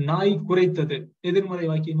 நாய் குறைத்தது, எதிர்மறை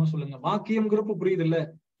வாக்கியமா சொல்லுங்க. வாக்கியம்ங்கிறப்ப புரியுது இல்ல,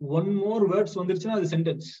 ஒன் மோர் வேர்ட்ஸ் வந்துருச்சுன்னா அது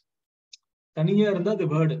சென்டென்ஸ், தனியா இருந்தா அது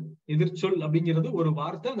வேர்டு. எதிர்ச்சொல் அப்படிங்கிறது ஒரு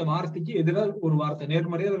வார்த்தை, அந்த வார்த்தைக்கு எதிராக ஒரு வார்த்தை,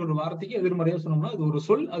 நேர்மறையா ஒரு வார்த்தைக்கு எதிர்மறையா சொன்னோம்னா அது ஒரு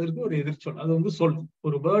சொல், அதற்கு ஒரு எதிர்ச்சொல், அது சொல்.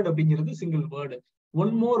 ஒரு வேர்டு அப்படிங்கிறது single word.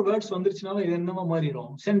 One more words வந்துருச்சுனாலும் இது என்னவா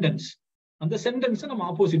மாறிடும்? சென்டென்ஸ். அந்த சென்டென்ஸை நம்ம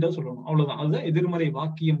ஆப்போசிட்டா சொல்லணும், அவ்வளவுதான். அதுதான் எதிர்மறை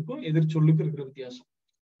வாக்கியம்க்கும் எதிர்ச்சொல்லுக்கும் இருக்கிற வித்தியாசம்.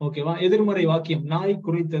 ஓகேவா? எதிர்மறை வாக்கியம், நாய்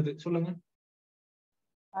குறைத்தது, சொல்லுங்க.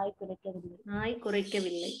 நாய் குறைக்கவில்லை. நாய்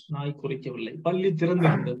குறைக்கவில்லை. நாய் குறைக்கவில்லை. பள்ளி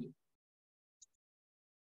திறந்திருந்தது.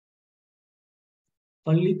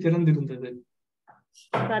 பள்ளி திறந்திருந்தது.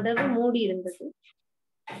 கதவு மூடி இருந்தது.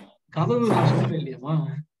 கதவு நான் சொல்றேன் இல்லையாமா,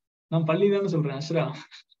 நான் பள்ளி தானே சொல்றேன் அஸ்ரா,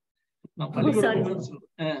 நான் பள்ளிக்கூடம் தான்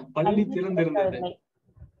சொல்றேன். பள்ளி திறந்திருந்தது.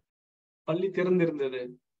 பள்ளி திறந்திருந்தது.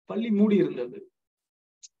 பள்ளி மூடி இருந்தது.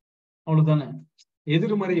 அவ்வளவுதானே.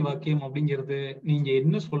 எதிர்மறை வாக்கியம் அப்படிங்கிறது நீங்க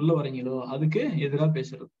என்ன சொல்ல வரீங்களோ அதுக்கு எதிராக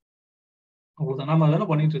பேசுறது. அவ்வளவுதான். நாம அதானே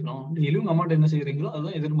பண்ணிட்டு இருக்கோம். டெய்லியும் உங்க அம்மாட்ட என்ன செய்யறீங்களோ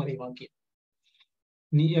அதுதான் எதிர்மறை வாக்கியம்.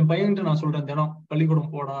 நீ என் பையன்கிட்ட நான் சொல்றேன் தினம்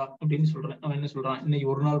பள்ளிக்கூடம் போடா அப்படின்னு சொல்றேன். அவன் என்ன சொல்றான், இன்னைக்கு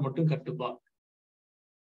ஒரு நாள் மட்டும் கட்டுப்பா,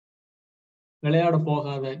 விளையாட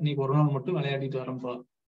போகாத, இன்னைக்கு ஒரு நாள் மட்டும் விளையாடிட்டு வரப்பா.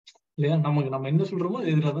 இல்லையா? நம்ம என்ன சொல்றோமோ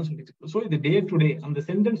அது எதிராக தான் சொல்லிட்டு இருக்கோம். ஸோ இது டே டு டே. அந்த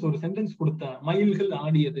சென்டென்ஸ், ஒரு சென்டென்ஸ் கொடுத்தா, மயில்கள்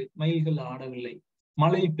ஆடியது, மயில்கள் ஆடவில்லை.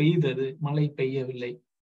 மழை பெய்தது, மழை பெய்யவில்லை.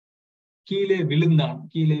 கீழே விழுந்தான்,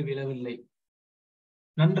 கீழே விழவில்லை.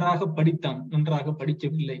 நன்றாக படித்தான், நன்றாக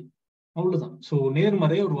படிக்கவில்லை. அவ்வளவுதான். சோ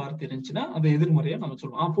நேர்மறையா ஒரு வார்த்தை இருந்துச்சுன்னா அதை எதிர்மறையா நம்ம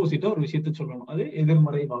சொல்லணும். ஆப்போசிட்டா ஒரு விஷயத்த சொல்லணும், அது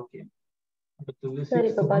எதிர்மறை வாக்கியம். சார்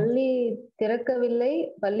இப்ப பள்ளி திறக்கவில்லை,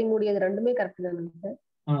 பள்ளி மூடியது ரெண்டுமே கரெக்ட் தானுங்க சார்?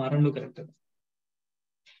 ரெண்டும் கரெக்ட்.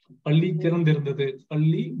 பள்ளி திறந்திருந்தது,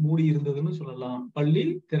 பள்ளி மூடி இருந்ததுன்னு சொல்லலாம், பள்ளி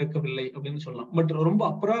திறக்கவில்லை அப்படின்னு சொல்லலாம். பட் ரொம்ப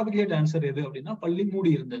அப்ராப்ரியேட் ஆன்சர் எது அப்படின்னா பள்ளி மூடி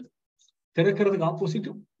இருந்தது. திறக்கிறதுக்கு ஆப்போசிட்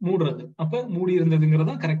மூடுறது. அப்ப மூடி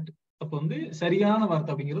இருந்ததுங்கிறதா கரெக்ட். அப்ப சரியான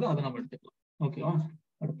வார்த்தை அப்படிங்கிறது அதை நம்ம எடுத்துக்கலாம். ஓகேவா?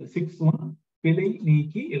 அடுத்து 6.1 பிழை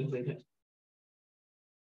நீக்கி எழுதுக.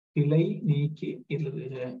 பிழை நீக்கி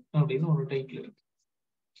எழுதுக அப்படின்னு ஒரு டைட்டில் இருக்கு.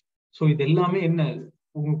 சோ இது எல்லாமே என்ன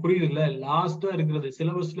உங்களுக்கு புரியுது இல்ல? லாஸ்டா இருக்கிறது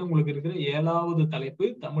சிலபஸ்ல உங்களுக்கு இருக்கிற 7வது தலைப்பு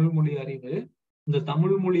தமிழ் மொழி அறிவு. இந்த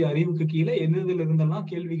தமிழ் மொழி அறிவுக்கு கீழே எதுல இருந்தெல்லாம்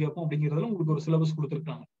கேள்வி கேட்போம் அப்படிங்கிறதுல உங்களுக்கு ஒரு சிலபஸ்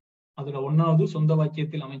கொடுத்துருக்காங்க. அதுல 1வது சொந்த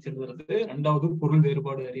வாக்கியத்தில் அமைச்சிருக்கிறது, 2வது பொருள்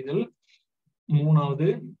வேறுபாடு அறிதல், 3வது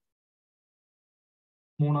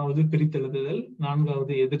பிரித்தெழுதுதல்,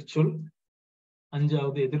 4வது எதிர்ச்சொல்,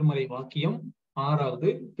 5வது எதிர்மறை வாக்கியம்,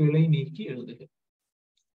 6வது பிழை நீக்கி எழுதுக.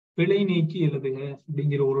 பிழை நீக்கி எழுதுக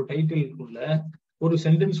அப்படிங்கிற ஒரு டைட்டிலுக்குள்ள ஒரு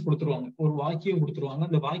சென்டென்ஸ் கொடுத்துருவாங்க, ஒரு வாக்கியம் கொடுத்துருவாங்க.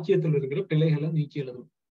 அந்த வாக்கியத்தில் இருக்கிற பிழைகளை நீக்கி எழுதும்.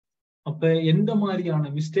 அப்ப எந்த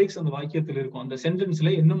மாதிரியான மிஸ்டேக்ஸ் அந்த வாக்கியத்தில் இருக்கும், அந்த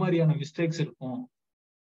சென்டென்ஸ்ல என்ன மாதிரியான மிஸ்டேக்ஸ் இருக்கும்,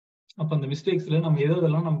 அப்ப அந்த மிஸ்டேக்ஸ்ல நம்ம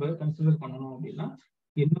எதெல்லாம் நம்ம கன்சிடர் பண்ணணும் அப்படின்னா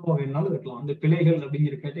என்ன வகைனாலும் இருக்கலாம். அந்த பிழைகள்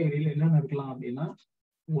அப்படிங்கிற கேட்டகரியில என்னென்ன இருக்கலாம் அப்படின்னா,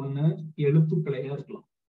 1 எழுத்து பிழையா இருக்கலாம்,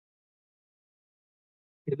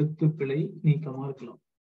 எழுத்து பிழை நீக்கமா இருக்கலாம்.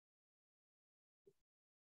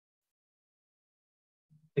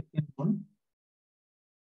 Second one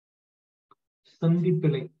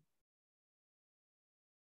சந்திப்பிழை,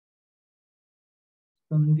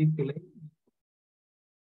 சந்திப்பிழை.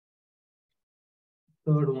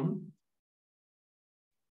 தேர்ட் ஒன்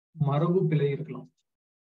மரபு பிழை இருக்கலாம்.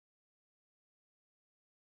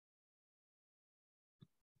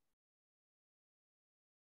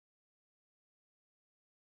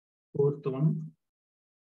 ஃபோர்த் ஒன்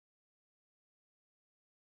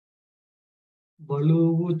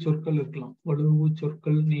வலுவு சொற்கள் இருக்கலாம், வலுவு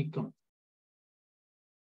சொற்கள் நீக்கம்.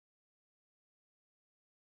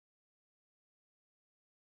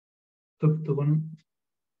 ஃபிஃப்த் ஒன்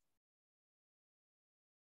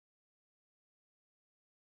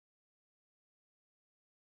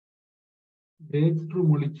வேற்று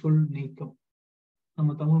மொழிச்சொல் நீக்கம்.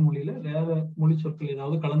 நம்ம தமிழ் மொழியில வேற மொழி சொற்கள்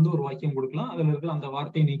ஏதாவது கலந்து ஒரு வாக்கியம் கொடுக்கலாம், அதுல இருக்கிற அந்த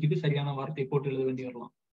வார்த்தையை நீக்கிட்டு சரியான வார்த்தையை போட்டு எழுத வேண்டி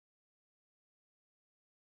வரலாம்.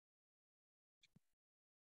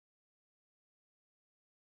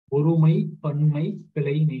 ஒருமை பன்மை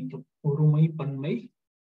பிழை நீக்கம், ஒருமை பன்மை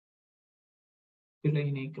பிழை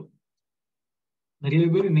நீக்கம். நிறைய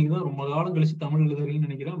பேர் இன்னைக்குதான் ரொம்ப காலம் கழிச்சு தமிழ் எழுதுறீங்கன்னு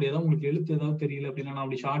நினைக்கிறேன். அப்படி ஏதாவது உங்களுக்கு எழுத்து ஏதாவது தெரியல அப்படின்னா, நான்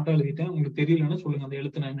அப்படி ஷார்ட்டா எழுதிட்டேன், உங்களுக்கு தெரியலன்னா சொல்லுங்க அந்த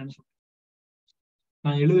எழுத்து நான் என்னன்னு சொல்றேன்.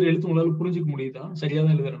 நான் எழுதுற எழுத்து உங்களால புரிஞ்சுக்க முடியுதா? சரியா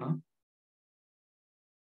தான் எழுதுறேன்னா?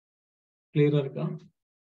 கிளியரா இருக்கா?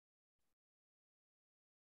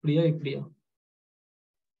 இப்படியா இப்படியா?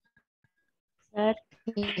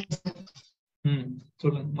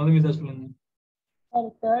 சொல்லுங்க மதுமிதா, சொல்லுங்க.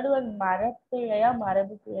 தேர்ட் ஒன் மரப்பிழையா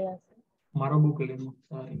மரபு பிழையா? மரபு பிழை.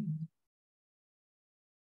 சாரி,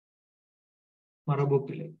 மரபு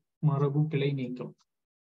பிழை, மரபு பிழை நீக்கம்.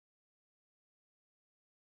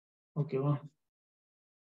 ஓகேவா?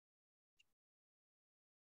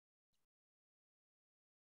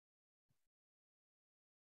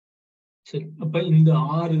 சரி, அப்ப இந்த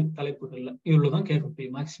 6 தலைப்புகள்ல இவ்வளவுதான் கேட்க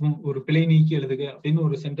முடியும். மேக்சிமம் ஒரு பிழை நீக்கி எழுதுக அப்படின்னு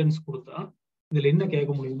ஒரு சென்டென்ஸ் கொடுத்தா இதுல என்ன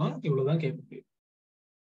கேட்க முடியுமா, இவ்வளவுதான் கேட்க முடியும்.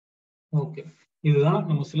 ஓகே, இதுதான்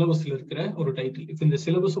நம்ம சிலபஸ்ல இருக்கிற ஒரு டைட்டில். இப்ப இந்த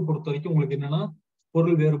சிலபஸை பொறுத்த வரைக்கும் உங்களுக்கு என்னன்னா,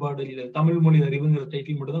 பொருள் வேறுபாடு இது தமிழ் மொழி அறிவுங்கிற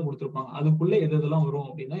டைட்டில் மட்டும் தான் கொடுத்துருப்பாங்க. அதுக்குள்ள எதெல்லாம் வரும்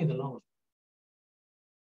அப்படின்னா இதெல்லாம் வரும்.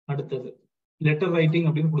 அடுத்தது லெட்டர் ரைட்டிங்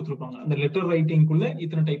அப்படின்னு கொடுத்துருப்பாங்க. அந்த லெட்டர் ரைட்டிங்குள்ள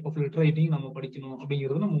இத்தனை டைப் ஆஃப் லெட்டர் ரைட்டிங் நம்ம படிக்கணும்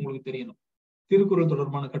அப்படிங்கிறது நம்ம உங்களுக்கு தெரியணும். திருக்குறள்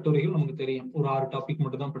தொடர்பான கட்டுரைகள் நமக்கு தெரியும், ஒரு 6 டாபிக்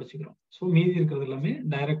மட்டும் தான் படிச்சுக்கிறோம். ஸோ மீதி இருக்கிறது எல்லாமே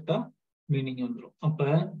டைரக்டா மீனிங் வந்துடும். அப்ப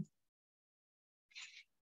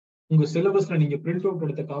உங்க சிலபஸ்ல நீங்க பிரிண்ட் அவுட்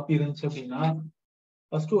எடுத்த காப்பி இருந்துச்சு அப்படின்னா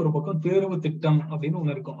ஃபர்ஸ்ட் ஒரு பக்கம் தேர்வு திட்டம் அப்படின்னு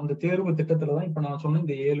ஒண்ணு இருக்கும். அந்த தேர்வு திட்டத்துலதான் இப்ப நான் சொன்ன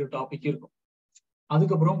இந்த 7 டாபிக் இருக்கும்.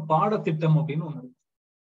 அதுக்கப்புறம் பாடத்திட்டம் அப்படின்னு ஒண்ணு இருக்கும்.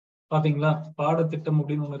 பாத்தீங்களா, பாடத்திட்டம்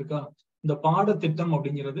அப்படின்னு ஒண்ணு இருக்கா? இந்த பாடத்திட்டம்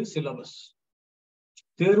அப்படிங்கிறது சிலபஸ்,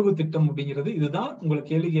 தேர்வு திட்டம் அப்படிங்கிறது இதுதான் உங்களை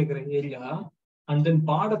கேள்வி கேட்கிற ஏரியா. அண்ட் தென்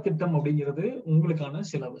பாடத்திட்டம் அப்படிங்கிறது உங்களுக்கான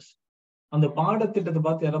சிலபஸ். அந்த பாடத்திட்டத்தை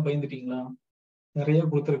பார்த்து யாராவது பயந்துட்டீங்களா? நிறைய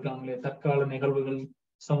கொடுத்திருக்காங்களே, தற்கால நிகழ்வுகள்,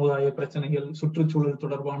 சமுதாய பிரச்சனைகள், சுற்றுச்சூழல்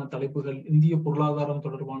தொடர்பான தலைப்புகள், இந்திய பொருளாதாரம்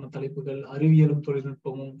தொடர்பான தலைப்புகள், அறிவியலும்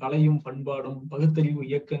தொழில்நுட்பமும், கலையும் பண்பாடும், பகுத்தறிவு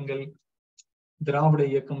இயக்கங்கள், திராவிட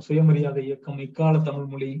இயக்கம், சுயமரியாதை இயக்கம், இக்கால தமிழ்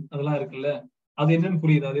மொழி, அதெல்லாம் இருக்குல்ல. அது என்னன்னு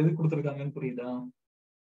புரியுதா? அது எது கொடுத்திருக்காங்கன்னு புரியுதா?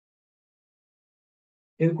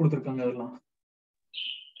 எது கொடுத்திருக்காங்க? அதெல்லாம்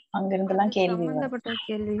அங்கிருந்தெல்லாம் கேள்வி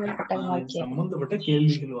சம்பந்தப்பட்ட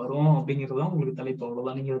கேள்விகள் வரும் அப்படிங்கறதுதான் உங்களுக்கு தலைப்பு.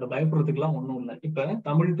 அவ்வளவுதான். நீங்க இதோட பயப்படுறதுக்கு எல்லாம் ஒண்ணும் இல்லை. இப்ப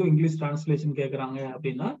தமிழ் டு இங்கிலீஷ் டிரான்ஸ்லேஷன் கேட்கறாங்க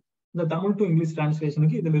அப்படின்னா இந்த தமிழ் டு இங்கிலீஷ்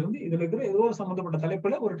டிரான்ஸ்லேஷனுக்கு இதுல இருக்கிற ஏதோ ஒரு சம்பந்தப்பட்ட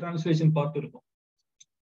தலைப்புல ஒரு டிரான்ஸ்லேஷன் பார்ட் இருக்கும்.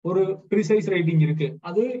 ஒரு ப்ரிசைஸ் ரைட்டிங் இருக்கு,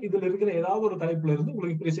 அது இதுல இருக்கிற ஏதாவது ஒரு தலைப்புல இருந்து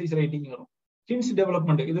உங்களுக்கு ப்ரிசைஸ் ரைட்டிங் வரும். ஸ்கில்ஸ்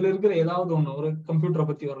டெவலப்மெண்ட், இதுல இருக்கிற ஏதாவது ஒண்ணு, ஒரு கம்ப்யூட்டரை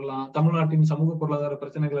பத்தி வரலாம், தமிழ்நாட்டின் சமூக பொருளாதார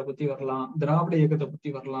பிரச்சனைகளை பத்தி வரலாம், திராவிட இயக்கத்தை பத்தி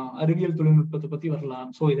வரலாம், அறிவியல் தொழில்நுட்பத்தை பத்தி வரலாம்.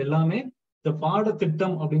 சோ இது எல்லாமே இந்த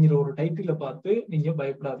பாடத்திட்டம் அப்படிங்கிற ஒரு டைட்டில பார்த்து நீங்க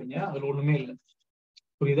பயப்படாதீங்க, அதுல ஒண்ணுமே இல்லை.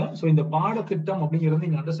 புரியுதா? சோ இந்த பாடத்திட்டம் அப்படிங்கறத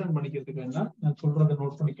நீங்க அண்டர்ஸ்டாண்ட் பண்ணிக்கிறதுக்கு வேணா நான் சொல்றதை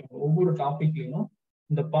நோட் பண்ணிக்கோங்க. ஒவ்வொரு டாபிக்லயும்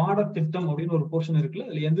இந்த பாடத்திட்டம் அப்படின்னு ஒரு போர்ஷன் இருக்குல்ல,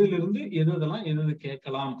 அதுல எதுல இருந்து எது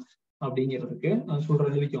கேட்கலாம் அப்படிங்கிறதுக்கு நான்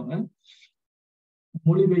சொல்றேன், எழுதிக்கோங்க.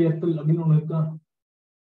 மொழிபெயர்த்தல் அப்படின்னு ஒண்ணு இருக்கா?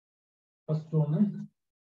 ஃபர்ஸ்ட் ஒண்ணு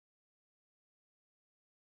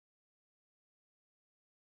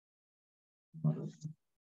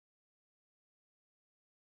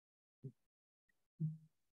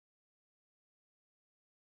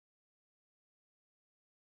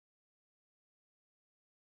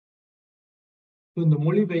இந்த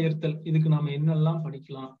மொழிபெயர்த்தல், இதுக்கு நாம என்னெல்லாம்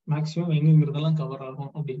படிக்கலாம், மேக்சிமம் எங்கிறதெல்லாம் கவர்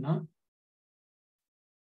ஆகும் அப்படின்னா,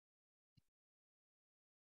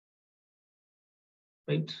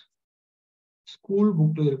 ரைட், ஸ்கூல்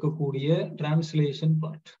புக்ல இருக்கக்கூடிய டிரான்ஸ்லேஷன்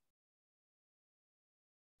பார்ட்.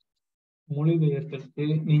 மொழிபெயர்த்தலுக்கு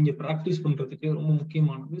நீங்க பிராக்டிஸ் பண்றதுக்கு ரொம்ப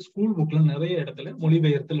முக்கியமானது, ஸ்கூல் புக்ல நிறைய இடத்துல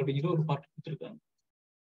மொழிபெயர்த்தல் அப்படிங்கிற ஒரு பார்ட் கொடுத்துருக்காங்க.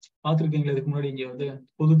 பாத்துருக்கீங்களா? இதுக்கு முன்னாடி இங்க வந்து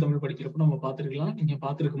பொது தமிழ் படிக்கிறப்ப நம்ம பாத்துருக்கலாம், நீங்க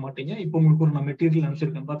பாத்துருக்க மாட்டீங்க. இப்போ உங்களுக்கு ஒரு நான் மெட்டீரியல்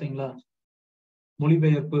அனுப்பிச்சிருக்கேன், பாத்தீங்களா?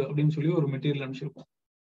 மொழிபெயர்ப்பு அப்படின்னு சொல்லி ஒரு மெட்டீரியல் அனுப்பிச்சிருக்கோம்.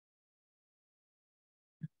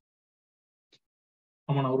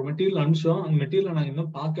 ஆமா, நான் ஒரு மெட்டீரியல் அனுப்பிச்சோம். அந்த மெட்டீரியல் நான்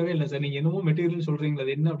இன்னும் பார்க்கவே இல்லை சார். நீங்க என்னமோ மெட்டீரியல் சொல்றீங்களா,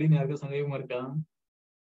 அது என்ன அப்படின்னு யாருக்கும் சந்தேகமா இருக்கா?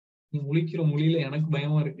 நீங்க முழிக்கிற மொழியில எனக்கு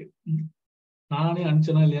பயமா இருக்கு. நானே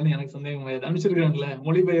அனுப்பிச்சனா இல்லையான்னு எனக்கு சந்தேகம் ஆயிடுது. அனுப்பிச்சிருக்காங்கல்ல,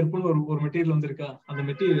 மொழிபெயர்ப்புன்னு ஒரு மெட்டீரியல் வந்திருக்கா? அந்த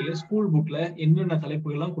மெட்டீரியல் ஸ்கூல் புக்ல என்னென்ன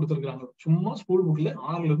தலைப்புகள் எல்லாம் கொடுத்துருக்காங்க. சும்மா ஸ்கூல் புக்ல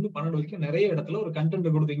 6ல இருந்து 12 வரைக்கும் நிறைய இடத்துல ஒரு கண்டென்ட்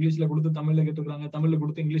கொடுத்து இங்கிலீஷ்ல கொடுத்து தமிழ்ல கேட்டிருக்காங்க, தமிழ்ல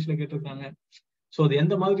கொடுத்து இங்கிலீஷ்ல கேட்டிருக்காங்க. சோ அது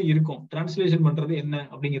எந்த மாதிரி இருக்கும், டிரான்ஸ்லேஷன் பண்றது என்ன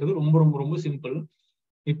அப்படிங்கிறது ரொம்ப ரொம்ப ரொம்ப சிம்பிள்.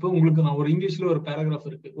 இப்போ உங்களுக்கு நான் ஒரு இங்கிலீஷ்ல ஒரு பேராகிராஃப்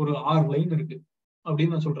இருக்கு, ஒரு 6 லைன் இருக்கு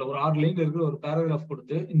அப்படின்னு நான் சொல்றேன். ஒரு 6 லைன் இருக்கிற ஒரு பேராகிராஃப்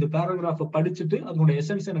கொடுத்து இந்த பேராகிராஃபை படிச்சுட்டு அதனுடைய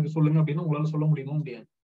எசன்ஸ் எனக்கு சொல்லுங்க அப்படின்னு உங்களால சொல்ல முடியுமா? முடியாது.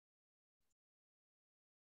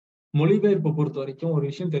 மொழிபெயர்ப்பை பொறுத்த வரைக்கும் ஒரு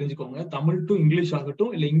விஷயம் தெரிஞ்சுக்கோங்க, தமிழ் டு இங்கிலீஷ்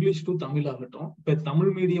ஆகட்டும் இல்ல இங்கிலீஷ் டு தமிழ் ஆகட்டும், இப்ப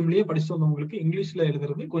தமிழ் மீடியம்லயே படிச்சுட்டு வந்தவங்களுக்கு இங்கிலீஷ்ல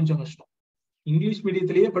எழுதுறது கொஞ்சம் கஷ்டம், இங்கிலீஷ்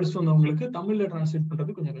மீடியத்திலேயே படிச்சுட்டு வந்தவங்களுக்கு தமிழ்ல டிரான்ஸ்லேட்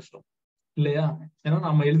பண்றது கொஞ்சம் கஷ்டம் இல்லையா? ஏன்னா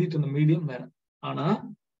நம்ம எழுதிட்டு இருந்த மீடியம் வேற. ஆனா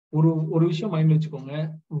ஒரு விஷயம் மைண்ட்ல வச்சுக்கோங்க,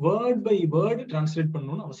 வேர்ட் பை வேர்டு டிரான்ஸ்லேட்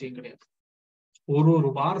பண்ணணும்னு அவசியம் கிடையாது. ஒரு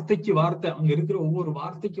வார்த்தைக்கு வார்த்தை, அங்க இருக்கிற ஒவ்வொரு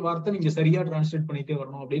வார்த்தைக்கு வார்த்தை நீங்க சரியா டிரான்ஸ்லேட் பண்ணிட்டே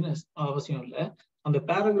வரணும் அப்படின்னு அவசியம் இல்லை. அந்த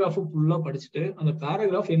பேராகிராஃப் ஃபுல்லா படிச்சுட்டு அந்த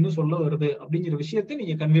பேராகிராஃப் என்ன சொல்ல வருது அப்படிங்கிற விஷயத்தை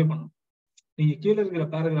நீங்க கன்வே பண்ணணும். நீங்க கீழே இருக்கிற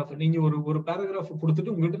பேராகிராஃப், நீங்க ஒரு பேராகிராஃப்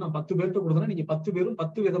கொடுத்துட்டு உங்ககிட்ட நான் 10 பேர்கிட்ட கொடுத்தேன்னா நீங்க 10 பேரும்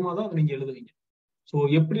 10 விதமா தான் அதை நீங்க எழுதுவீங்க. சோ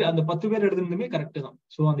எப்படி அந்த 10 பேர் எழுதுனதுமே கரெக்ட் தான்.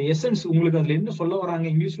 சோ அந்த எசன்ஸ் உங்களுக்கு அதுல என்ன சொல்ல வராங்க,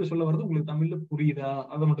 இங்கிலீஷ்ல சொல்ல வர்றது உங்களுக்கு தமிழ்ல புரியுதா,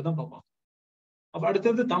 அதை மட்டும் தான் பார்ப்போம். அப்ப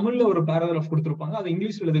அடுத்தது தமிழ்ல ஒரு பேராகிராஃப் கொடுத்துருப்பாங்க, அதை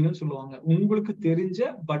இங்கிலீஷ்ல எழுதுங்கன்னு சொல்லுவாங்க. உங்களுக்கு தெரிஞ்ச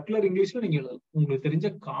பட்லர் இங்கிலீஷ்ல நீங்க எழுதலாம், உங்களுக்கு தெரிஞ்ச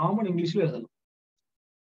காமன் இங்கிலீஷ்ல எழுதலாம்.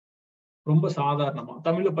 ரொம்ப சாதாரணமா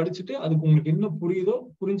தமிழ்ல படிச்சுட்டு அதுக்கு உங்களுக்கு என்ன புரியுதோ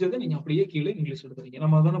புரிஞ்சதை நீங்க அப்படியே கீழே இங்கிலீஷ் எழுதுறீங்க.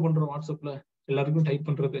 நம்ம அதானே பண்றோம் வாட்ஸ்அப்ல எல்லாருக்கும் டைப்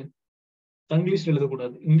பண்றது. தங்கிலீஷ்ல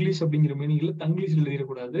எழுதக்கூடாது, இங்கிலீஷ் அப்படிங்கிற மீனிங்ல தங்கிலீஷ்ல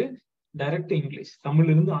எழுதிடக்கூடாது, டைரக்ட் இங்கிலீஷ்.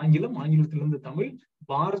 தமிழ்ல இருந்து ஆங்கிலம், ஆங்கிலத்திலிருந்து தமிழ்,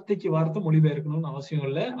 வார்த்தைக்கு வார்த்தை மொழிபெயர்க்கணும்னு அவசியம்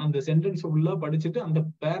இல்லை. அந்த சென்டென்ஸ் ஃபுல்லா படிச்சுட்டு அந்த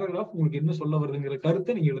பேராகிராஃப் உங்களுக்கு என்ன சொல்ல வருதுங்கிற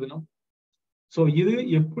கருத்தை நீங்க எழுதணும். ஸோ இது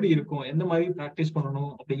எப்படி இருக்கும், எந்த மாதிரி ப்ராக்டிஸ்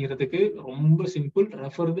பண்ணணும் அப்படிங்கிறதுக்கு ரொம்ப simple.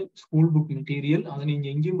 Refer the school book material. அதை நீங்க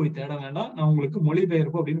எங்கேயும் போய் தேட வேண்டாம். நான் உங்களுக்கு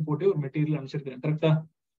மொழிபெயர்ப்பு அப்படின்னு போட்டு ஒரு மெட்டீரியல் அனுப்பிச்சிருக்கேன். கரெக்டா?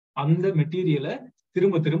 அந்த மெட்டீரியலை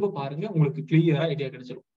திரும்ப திரும்ப பாருங்க, உங்களுக்கு கிளியரா ஐடியா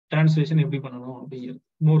கிடைச்சிடும் டிரான்ஸ்லேஷன் எப்படி பண்ணணும் அப்படிங்கிறது.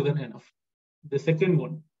 மோர் தென் எனஃப். தி செகண்ட்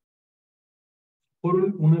ஒன்,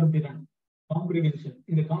 பொருள் உணர்திறன், காம்ப்ரிஹென்ஷன்.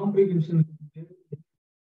 இந்த காம்ப்ரிஹென்ஷன்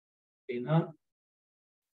அப்படின்னா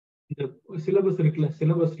இந்த சிலபஸ் இருக்குல்ல,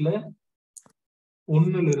 சிலபஸ்ல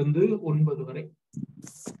 1 இருந்து 9 வரை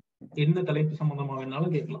என்ன தலைப்பு சம்பந்தமா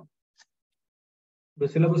வேணாலும் கேட்கலாம். இப்ப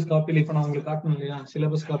சிலபஸ் காப்பியில இப்ப நான் உங்களுக்கு காட்டணும் இல்லையா,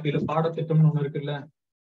 சிலபஸ் காப்பியில பாடத்திட்டம்னு ஒண்ணு இருக்குல்ல.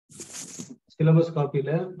 சிலபஸ்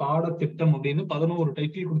காப்பியில பாடத்திட்டம் அப்படின்னு 11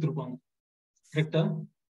 டைட்டில் கொடுத்திருப்பாங்க. கரெக்டா?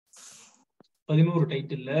 11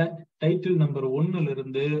 டைட்டில்ல டைட்டில் நம்பர் 1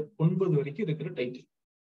 இருந்து 9 வரைக்கும் இருக்கிற டைட்டில்.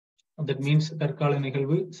 தட் மீன்ஸ் தற்கால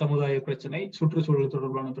நிகழ்வு, சமுதாய பிரச்சனை, சுற்றுச்சூழல்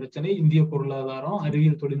தொடர்பான பிரச்சனை, இந்திய பொருளாதாரம்,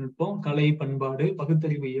 அறிவியல் தொழில்நுட்பம், கலை பண்பாடு,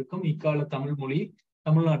 பகுத்தறிவு இயக்கம், இக்கால தமிழ் மொழி,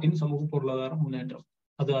 தமிழ்நாட்டின் சமூக பொருளாதார முன்னேற்றம்.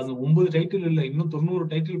 அது 9 டைட்டில் இல்ல, இன்னும் 90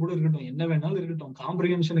 டைட்டில் கூட இருக்கட்டும், என்ன வேணாலும் இருக்கட்டும்.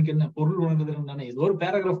 காம்ப்ரிஹென்ஷனுக்கு என்ன, பொருள் உணர்திறன் தானே. ஏதோ ஒரு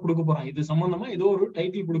பேராகிராஃப் கொடுக்க போறான், இது சம்பந்தமா ஏதோ ஒரு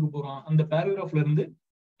டைட்டில் கொடுக்க போறான். அந்த பேராகிராஃப்ல இருந்து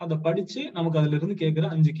அதை படிச்சு நமக்கு அதுல இருந்து கேட்கிற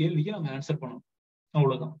 5 கேள்விக்கு நம்ம ஆன்சர் பண்ணணும்.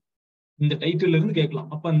 அவ்வளவுதான். இந்த டைட்டில் இருந்து கேட்கலாம்.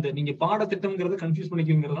 அப்ப அந்த நீங்க பாடத்திட்டம்ங்கிறத கன்ஃபியூஸ்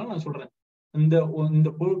பண்ணிக்கிறதுனால நான் சொல்றேன், இந்த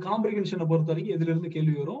காம்ப்ரிஹென்ஷனை பொறுத்த வரைக்கும் எதுல இருந்து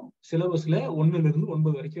கேள்வி வரும், சிலபஸ்ல 1 இருந்து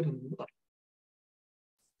 9 வரைக்கும் இருந்து.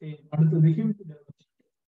 அடுத்தது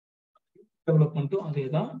டெவலப்மெண்ட்டும்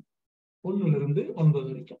அதேதான், 1 இருந்து 9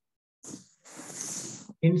 வரைக்கும்.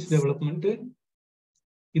 ஹின்ஸ் டெவலப்மெண்ட்,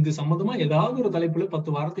 இது சம்பந்தமா ஏதாவது ஒரு தலைப்புல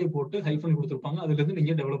 10 வார்த்தையை போட்டு ஹைஃபன் கொடுத்திருப்பாங்க, அதுல இருந்து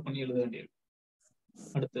நீங்க டெவலப் பண்ணி எழுத வேண்டியது.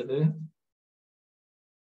 அடுத்தது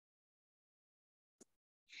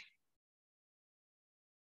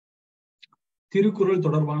திருக்குறள்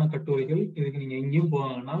தொடர்பான கட்டுரைகள். இதுக்கு நீங்க எங்கேயும்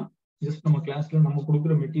போவாங்கன்னா ஜஸ்ட் நம்ம கிளாஸ்ல நம்ம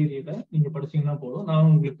கொடுக்குற மெட்டீரியலை நீங்க படிச்சீங்கன்னா போதும். நான்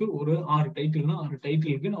உங்களுக்கு ஒரு 6 டைட்டில்னா 6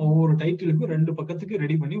 டைட்டிலுக்கு நான் ஒவ்வொரு டைட்டிலுக்கும் 2 பக்கத்துக்கு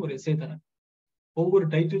ரெடி பண்ணி ஒரு எஸ்ஸே தரேன். ஒவ்வொரு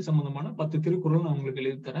டைட்டில் சம்பந்தமான 10 திருக்குறள் நான் உங்களுக்கு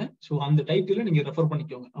எழுதி தரேன். ஸோ அந்த டைட்டில நீங்க ரெஃபர்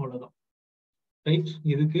பண்ணிக்கோங்க, அவ்வளவுதான். ரைட்?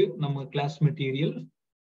 இதுக்கு நம்ம கிளாஸ் மெட்டீரியல்,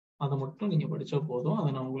 அதை மட்டும் நீங்க படிச்சா போதும்.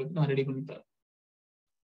 அதை நான் ரெடி பண்ணி தரேன்.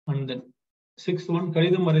 அண்ட் தென் 6th one,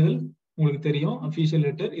 கடிதம் வரைதல். உங்களுக்கு தெரியும், அபிஷியல்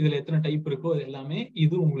லெட்டர். இதுல எத்தனை டைப் இருக்கோ அது எல்லாமே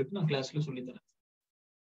இது உங்களுக்கு நான் கிளாஸ்ல சொல்லி தரேன்.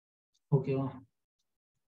 ஓகேவா?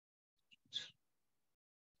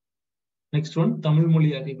 நெக்ஸ்ட் ஒன், தமிழ் மொழி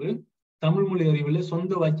அறிவு. தமிழ் மொழி அறிவுல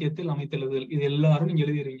சொந்த வாக்கியத்தில் அமைத்தெழுதல். இது எல்லாரும் நீங்க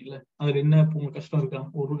எழுதிடுறீங்கல்ல, அதுல என்ன உங்களுக்கு கஷ்டம் இருக்கா?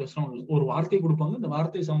 ஒரு கஷ்டம் இல்லை. ஒரு வார்த்தை கொடுப்பாங்க, இந்த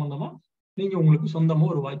வார்த்தை சம்பந்தமா நீங்க உங்களுக்கு சொந்தமா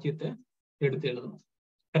ஒரு வாக்கியத்தை எடுத்து எழுதணும்.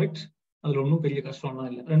 கரெக்ட்? அதுல ஒன்றும் பெரிய கஷ்டம்லாம்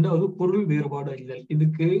இல்லை. 2வது, பொருள் வேறுபாடு அறிதல்.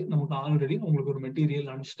 இதுக்கு நமக்கு ஆல்ரெடி உங்களுக்கு ஒரு மெட்டீரியல்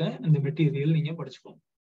அனுப்பிச்சிட்டேன். இந்த மெட்டீரியல் நீங்க படிச்சுக்கோங்க.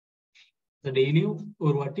 டெய்லியும்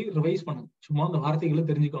ஒரு வாட்டி ரிவைஸ் பண்ணுங்க. சும்மா அந்த வார்த்தைகளை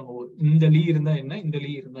தெரிஞ்சுக்கோங்க. இந்த லீ இருந்தா என்ன, இந்த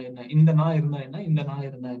லீ இருந்தா என்ன, இந்த நா இருந்தா என்ன, இந்த நா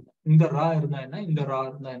இருந்தா என்ன, இந்த ரா இருந்தா என்ன, இந்த ரா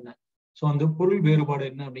இருந்தா என்ன. ஸோ அந்த பொருள் வேறுபாடு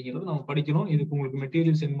என்ன அப்படிங்கிறது நம்ம படிக்கணும். இதுக்கு உங்களுக்கு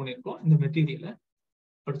மெட்டீரியல் சென்ட் பண்ணியிருக்கோம், இந்த மெட்டீரியலை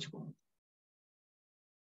படிச்சுக்கோங்க.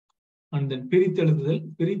 And then பிரித்தெழுதுதல்.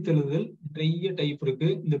 பிரித்தெழுதுதல் நிறைய டைப் இருக்கு.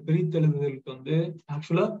 இந்த பிரித்தெழுதுதலுக்கு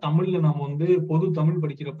ஆக்சுவலா தமிழ்ல நாம பொது தமிழ்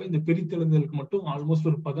படிக்கிறப்ப இந்த பிரித்தெழுதுதலுக்கு மட்டும் ஆல்மோஸ்ட்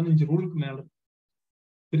ஒரு 15 ரூலுக்கு மேல.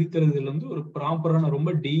 பிரித்தெழுதுதல் ஒரு ப்ராப்பரான ரொம்ப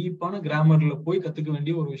டீப்பான கிராமர்ல போய் கத்துக்க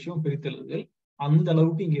வேண்டிய ஒரு விஷயம் பிரித்தெழுதுதல். அந்த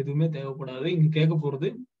அளவுக்கு இங்க எதுவுமே தேவைப்படாது. இங்க கேட்க போறது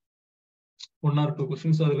 1 or 2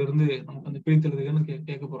 கொஸ்டின்ஸ். அதுல இருந்து நமக்கு அந்த பிரித்தெழுதுகள்னு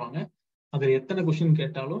கேட்க போறாங்க. அதுல எத்தனை கொஸ்டின்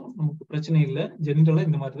கேட்டாலும் நமக்கு பிரச்சனை இல்லை. ஜென்ரலா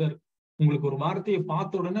இந்த மாதிரிதான் இருக்கு. உங்களுக்கு ஒரு வார்த்தையை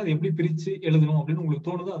பார்த்த உடனே அதை எப்படி பிரிச்சு எழுதணும் அப்படின்னு உங்களுக்கு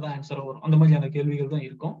தோணுதோ அதான் ஆன்சரா வரும். அந்த மாதிரியான கேள்விகள் தான்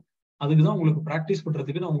இருக்கும். அதுக்குதான் உங்களுக்கு ப்ராக்டிஸ்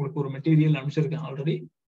பண்றதுக்கு நான் உங்களுக்கு ஒரு மெட்டீரியல் அனுப்பிச்சிருக்கேன். ஆல்ரெடி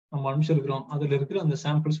நம்ம அனுப்பிச்சிருக்கிறோம். அதுல இருக்கிற அந்த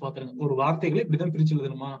சாம்பிள்ஸ் பாத்துருங்க. ஒரு வார்த்தைகளை இப்படிதான் பிரிச்சு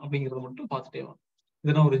எழுதணுமா அப்படிங்கறத மட்டும் பார்த்துட்டே வாங்க.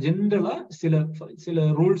 இதை நான் ஒரு ஜென்ரலா சில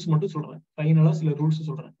ரூல்ஸ் மட்டும் சொல்றேன். ஃபைனலா சில ரூல்ஸ்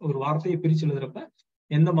சொல்றேன். ஒரு வார்த்தையை பிரிச்சு எழுதுறப்ப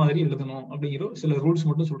எந்த மாதிரி எழுதணும் அப்படிங்கிற சில ரூல்ஸ்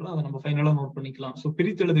மட்டும் சொல்றேன். அதை நம்ம ஃபைனலா நோட் பண்ணிக்கலாம். ஸோ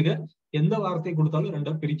பிரித்தெழுதுக, எந்த வார்த்தை கொடுத்தாலும்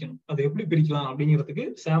 2ஆ பிரிக்கணும். அதை எப்படி பிரிக்கலாம் அப்படிங்கிறதுக்கு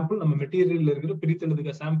சாம்பிள் நம்ம மெட்டீரியல்ல இருக்கிற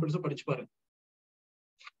பிரித்தெழுதுக சாம்பிள்ஸை படிச்சு பாருங்க.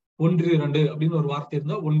 1, 2 அப்படின்னு ஒரு வார்த்தை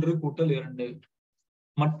இருந்தா 1 கூட்டல் 2.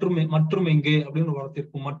 மற்றும் எங்கே அப்படின்னு ஒரு வார்த்தை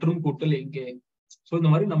இருக்கும், மற்றும் கூட்டல் எங்கே. ஸோ இந்த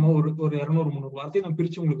மாதிரி நம்ம ஒரு 200-300 வார்த்தையை நான்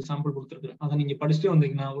பிரிச்சு உங்களுக்கு சாம்பிள் கொடுத்துருக்கேன். அதை நீங்க படிச்சுட்டே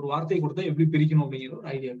வந்தீங்கன்னா ஒரு வார்த்தையை கொடுத்தா எப்படி பிரிக்கணும் அப்படிங்கிற ஒரு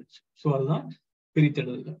ஐடியா இருந்துச்சு. ஸோ அதுதான்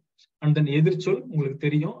பிரித்தெழுதுக. அண்ட் தென் எதிர்ச்சொல் உங்களுக்கு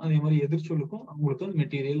தெரியும். அதே மாதிரி எதிர்ச்சொல்லுக்கும் உங்களுக்கு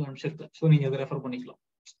மெட்டீரியல் அனுப்பிச்சிருக்கேன். ஸோ நீங்க அதை ரெஃபர் பண்ணிக்கலாம்.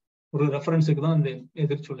 ஒரு ரெஃபரன்ஸுக்கு தான் அந்த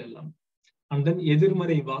எதிர்ச்சொல் எல்லாம். அண்ட் தென்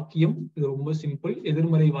எதிர்மறை வாக்கியம். இது ரொம்ப சிம்பிள்.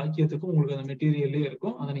 எதிர்மறை வாக்கியத்துக்கும் உங்களுக்கு அந்த மெட்டீரியல்லே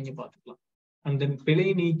இருக்கும், அதை நீங்க பார்த்துக்கலாம். அண்ட் தென் பிழை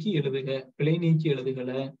நீக்கி எழுதுக. பிழை நீக்கி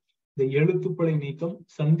எழுதுகளை இந்த எழுத்துப்பிழை நீக்கம்,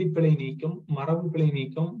 சந்திப்பிழை நீக்கம், மரபு பிழை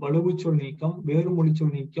நீக்கம், வலுவுச்சொல் நீக்கம்,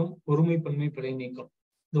 வேறுமொழிச்சொல் நீக்கம், ஒருமை பன்மை பிழை நீக்கம்.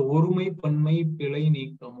 இந்த ஒருமை பன்மை பிழை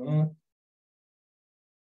நீக்கமும்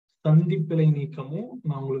சந்தி பிழை நீக்கமும்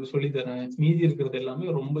நான் உங்களுக்கு சொல்லி தரேன். மீதி இருக்கிறது எல்லாமே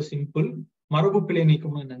ரொம்ப சிம்பிள். மரபு பிழை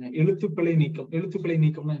நீக்கம்னா என்னங்க? எழுத்துப்பிழை நீக்கம். எழுத்துப்பிழை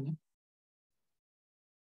நீக்கம்னா என்ன?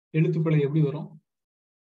 எழுத்துப்பிழை எப்படி வரும்?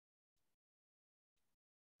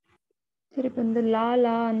 சரி, இப்ப இந்த லா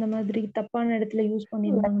அந்த மாதிரி தப்பான இடத்துல யூஸ்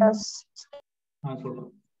பண்ணிருந்தாங்க. நான்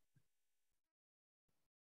சொல்றேன்.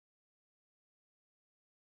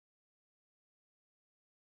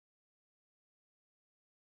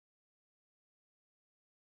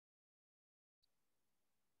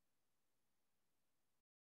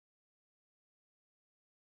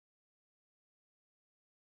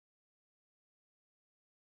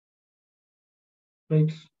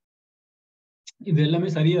 ரைட், இது எல்லாமே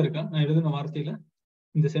சரியா இருக்கா? நான் எழுதின வார்த்தையில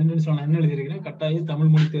இந்த சென்டென்ஸ்ல நான் என்ன எழுதியிருக்கிறேன்? கட்டாய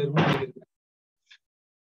தமிழ் மொழி தேர்வு எழுதியிருக்கிறேன்.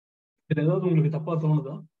 இதுல ஏதாவது உங்களுக்கு தப்பா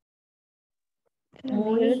தோணுதா?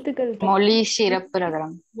 எழுத்துக்கள் மொழி சிறப்பு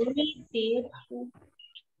ரகரம்.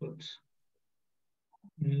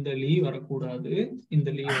 இந்த லீ வரக்கூடாது, இந்த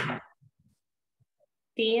லீ வரணும்.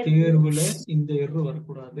 தேர்வுல இந்த எரு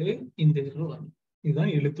வரக்கூடாது, இந்த எரு வரணும்.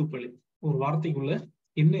 இதுதான் எழுத்துப்பிழை. ஒரு வார்த்தைக்குள்ள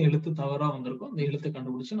என்ன எழுத்து தவறா வந்திருக்கோ அந்த எழுத்தை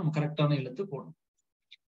கண்டுபிடிச்சு நம்ம கரெக்டான எழுத்து போடணும்.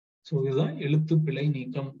 சோ இதுதான் எழுத்துப்பிழை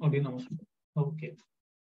நீக்கம் அப்படின்னு நம்ம சொல்றோம். ஓகே,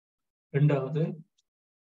 ரெண்டாவது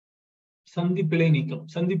சந்திப்பிழை நீக்கம்.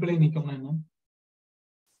 சந்திப்பிழை நீக்கம்னா என்ன?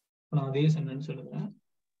 நான் அதே சென்டென்ஸ் எழுதுறேன்.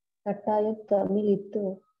 கட்டாய தமிழ் இத்து.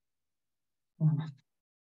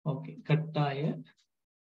 ஓகே, கட்டாய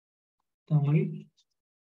தமிழ்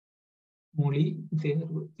மொழி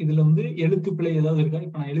தேர்வு. இதுல எழுத்துப்பிழை ஏதாவது இருக்கா?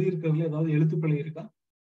 இப்ப நான் எழுதியிருக்கிறதுல ஏதாவது எழுத்துப்பிழை இருக்கா?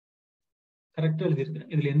 கரெக்டா எழுதியிருக்கிறேன்.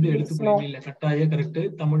 இதுல எந்த எழுத்துப்பிழையுமே இல்லை. கட்டாய கரெக்ட்,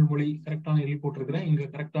 தமிழ் மொழி கரெக்டான எழுதி போட்டிருக்கிறேன், இங்க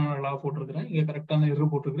கரெக்டான லா போட்டிருக்கிறேன், இங்க கரெக்டான எரு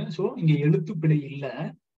போட்டிருக்கிறேன். சோ இங்க எழுத்துப்பிழை இல்ல.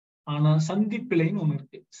 ஆனா சந்திப்பிழைன்னு ஒண்ணு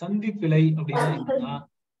இருக்கு. சந்திப்பிழை அப்படின்னா என்னன்னா,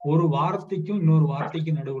 ஒரு வார்த்தைக்கும் இன்னொரு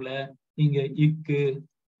வார்த்தைக்கு நடுவுல நீங்க இக்கு,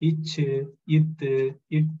 இச்சு, இத்து,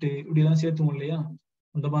 இட்டு இப்படிதான் சேர்த்துவோம் இல்லையா?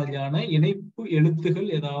 அந்த மாதிரியான இணைப்பு எழுத்துகள்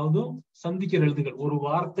ஏதாவது சந்திக்கிற எழுத்துக்கள், ஒரு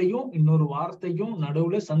வார்த்தையும் இன்னொரு வார்த்தையும்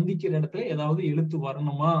நடுவுல சந்திக்கிற இடத்துல ஏதாவது எழுத்து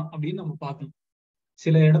வரணுமா அப்படின்னு நம்ம பார்க்கணும்.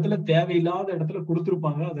 சில இடத்துல தேவையில்லாத இடத்துல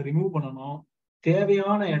கொடுத்துருப்பாங்க, அதை ரிமூவ் பண்ணணும்.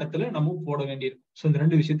 தேவையான இடத்துல நம்ம போட வேண்டியிருக்கும். ஸோ இந்த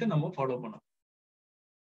ரெண்டு விஷயத்த நம்ம ஃபாலோ பண்ணணும்.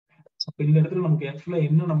 அப்ப இந்த இடத்துல நமக்கு ஆக்சுவலா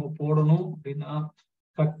என்ன நம்ம போடணும் அப்படின்னா,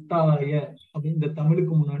 கட்டாய அப்படின்னு இந்த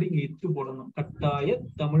தமிழுக்கு முன்னாடி இங்க இத்து போடணும். கட்டாய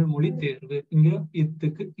தமிழ் மொழி தேர்வு, இங்க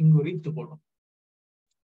இத்துக்கு இங்க ஒரு இத்து போடணும்.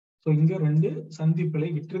 சோ இங்க ரெண்டு சந்திப்பிழை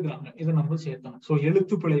விட்டுருக்காங்க, இதை நம்ம சேர்த்தணும். சோ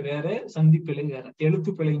எழுத்துப்பிழை வேற, சந்திப்பிழை வேற.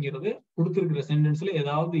 எழுத்துப்பிழைங்கிறது கொடுத்திருக்கிற சென்டென்ஸ்ல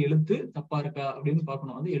ஏதாவது எழுத்து தப்பா இருக்கா அப்படின்னு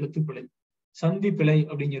பார்க்கணும், அது எழுத்துப்பிழை. சந்திப்பிழை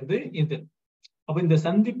அப்படிங்கிறது இது. அப்ப இந்த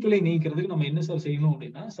சந்திப்பிழை நீக்கிறதுக்கு நம்ம என்ன சார் செய்யணும்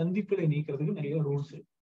அப்படின்னா, சந்திப்பிழை நீக்கிறதுக்கு நிறைய ரூல்ஸ்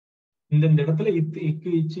இருக்கு. இந்த இடத்துல இத்து,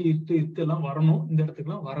 இக்கு, இச்சு, இட்டு, இத்து எல்லாம் வரணும், இந்த இடத்துக்கு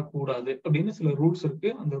எல்லாம் வரக்கூடாது அப்படின்னு சில ரூல்ஸ்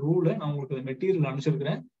இருக்கு. அந்த ரூலை நான் உங்களுக்கு மெட்டீரியல்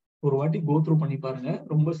அனுப்பிச்சிருக்கிறேன். ஒரு வாட்டி கோ த்ரூ பண்ணி பாருங்க.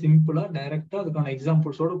 ரொம்ப சிம்பிளா டைரக்டா அதுக்கான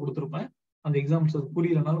எக்ஸாம்பிள்ஸோட கொடுத்துருப்பேன். அந்த எக்ஸாம்பிள்ஸ் அது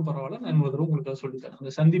புரியலனாலும் பரவாயில்ல, நான் ஒரு தடவை உங்களுக்கு அதை சொல்லித்தரேன்.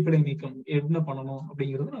 அந்த சந்திப்பிழை நீக்கம் என்ன பண்ணணும்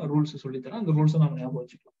அப்படிங்கிறது நான் ரூல்ஸ் சொல்லித்தரேன். அந்த ரூல்ஸை நம்ம ஞாபகம்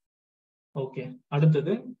வச்சுக்கலாம். ஓகே,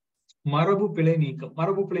 அடுத்தது மரபு பிழை நீக்கம்.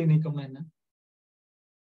 மரபு பிழை நீக்கம்னா என்ன?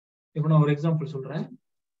 இப்ப நான் ஒரு எக்ஸாம்பிள் சொல்றேன்.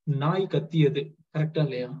 நாய் கத்தியது, கரெக்டா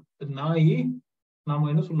இல்லையா? நாய் நாம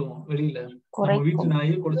என்ன சொல்லுவோம்? வெளியில நம்ம வீட்டு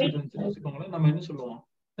நாயே குறைச்சிட்டு இருந்துச்சுன்னு வச்சுக்கோங்களேன், நம்ம என்ன சொல்லுவோம்?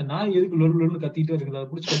 இந்த நாய் எதுக்கு லொல்லுன்னு கத்திட்டே இருக்குது, அதை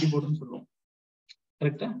பிடிச்சி கட்டி போடுன்னு சொல்லுவோம்.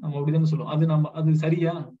 கரெக்டா? நம்ம அப்படிதானே சொல்லுவோம். அது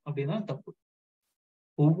சரியா அப்படின்னா தப்பு.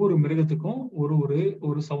 ஒவ்வொரு மிருகத்துக்கும்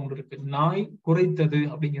ஒரு சவுண்ட் இருக்கு. நாய் குறைத்தது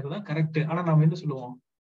அப்படிங்கறதுதான் கரெக்ட். ஆனா நம்ம என்ன சொல்லுவோம்?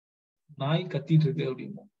 நாய் கத்திட்டு இருக்கு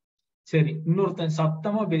அப்படிம்போம். சரி, இன்னொருத்தன்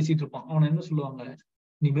சத்தமா பேசிட்டு இருப்பான், அவனை என்ன சொல்லுவாங்க?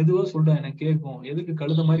 நீ மெதுவா சொல்ற, எனக்கு கேட்கும், எதுக்கு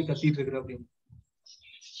கழுத மாதிரி கத்திட்டு இருக்கிற அப்படின்னு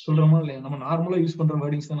சொல்றோமா இல்லையா? நம்ம நார்மலா யூஸ் பண்ற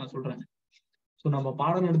வேர்டிங்ஸ் தான் நான் சொல்றேன். ஸோ நம்ம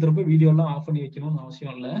பாடம் நடத்துறப்ப வீடியோ எல்லாம் ஆஃப் பண்ணி வைக்கணும்னு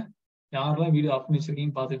அவசியம் இல்லை. யாரெல்லாம் வீடியோ ஆஃப் பண்ணி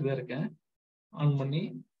வச்சிருக்கீங்கன்னு பார்த்துட்டு தான் இருக்கேன். ஆன் பண்ணி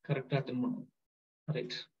கரெக்டா அட்டென்ட் பண்ணுவோம்.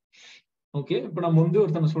 Right, okay. இப்ப நம்ம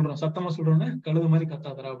ஒருத்தனை சொல்றோம், சத்தமா சொல்றோம்னா கழுத மாதிரி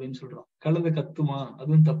கத்தாதரா அப்படின்னு சொல்றோம். கழுதை கத்துமா?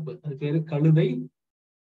 அதுவும் தப்பு. அது பேரு கழுதை.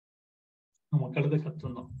 நம்ம கழுதை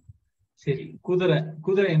கத்துனோம். சரி,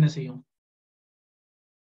 குதிரை என்ன செய்யும்?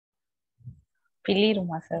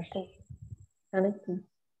 பிளிருமா சார்?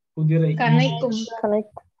 குதிரை கனைக்கும்.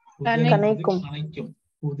 கனைக்கும்.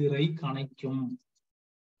 குதிரை கனைக்கும்.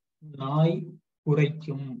 நாய்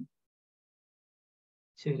குரைக்கும்.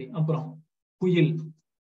 சரி, அப்புறம் குயில்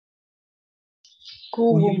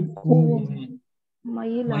கூவும்.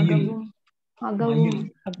 மயில் அகவும்.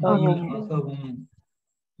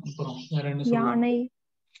 அப்புறம் வேற என்ன சொல்லுவோம்?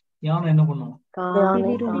 யானை என்ன பண்ணும்?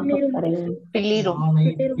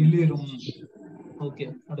 பிளிரும். ஓகே,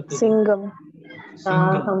 அடுத்து சிங்கம்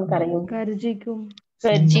கர்ஜிக்கும்.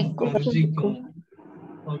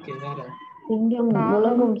 ஓகே, வேற சிங்கம்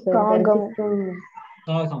முழங்கும்.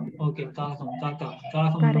 காகம். ஓகே, காகம், காக்கா.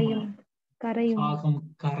 காகம் என்ன கரையும் பண்ணும்? கரையும் காகம்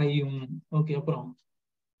கரையும். ஓகே, அப்புறம்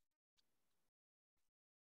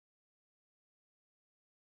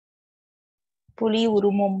புலி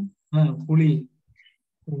உருமும். புலி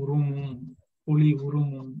உருமும். புலி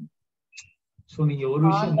உருமும். சோ நீங்க ஒரு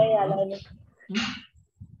விஷயம்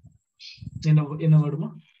என்ன என்ன வேர்டுமா?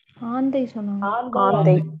 ஆந்தை சொன்னாங்க.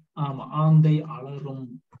 ஆந்தை. ஆமா, ஆந்தை அலறும்.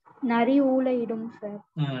 நரி ஊளையிடும் சார்.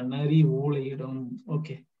 நரி ஊளையிடும்.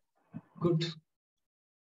 Okay, good.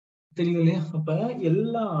 தெரியல இல்லையா? அப்ப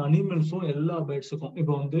எல்லா அனிமல்ஸும் எல்லா பேர்ட்ஸுக்கும்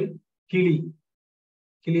இப்ப வந்து கிளி.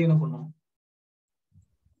 கிளி என்ன பண்ணும்?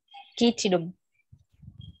 கீச்சிடும்.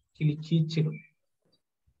 கிளி கீச்சிடும்.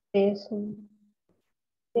 பேசும்.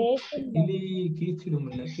 கிளி கீச்சிடும்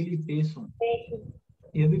இல்ல, கிளி பேசும்.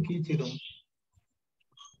 எது கீச்சிடும்?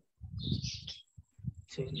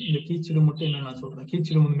 சரி, இந்த கீச்சிடும் மட்டும் என்ன நான் சொல்றேன்.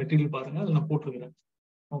 கீச்சிடும் வந்து மெட்டீரியல் பாருங்க, அதை நான் போட்டிருக்கிறேன்.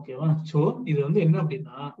 ஓகேவா? சோ இது வந்து என்ன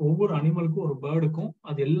அப்படின்னா, ஒவ்வொரு அனிமலுக்கும் ஒரு பேர்டுக்கும்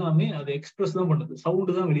அது எல்லாமே அது எக்ஸ்பிரஸ் தான் பண்ணுது,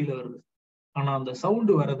 சவுண்டு தான் வெளியில வருது. ஆனா அந்த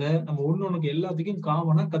சவுண்டு வரத நம்ம ஒன்னொன்னுக்கு எல்லாத்துக்கும்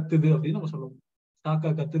காமனா கத்துது அப்படின்னு நம்ம சொல்லுவோம். காக்கா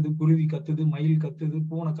கத்துது, குருவி கத்துது, மயில் கத்துது,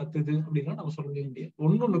 பூனை கத்துது அப்படின்னா நம்ம சொல்லவே முடியாது.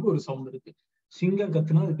 ஒன்னொன்னுக்கு ஒரு சவுண்ட் இருக்கு. சிங்கம்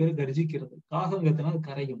கத்துனா அது பேரு கர்ஜிக்கிறது, காகம் கத்துனா அது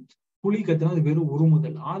கரையும், புலி கத்துனா அது பேரு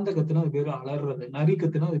உருமுதல், ஆந்த கத்துனா அது பேரு அலறுறது, நரி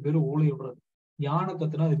கத்துனா அது பேரு ஓலை விடுறது, யானை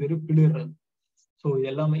கத்துனா அது பேரு பிளிறது. சோ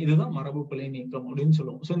எல்லாமே இதுதான் மரபு பிழை நீக்கம் அப்படின்னு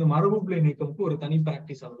சொல்லுவோம். சோ இந்த மரபு பிழை நீக்கம்க்கு ஒரு தனி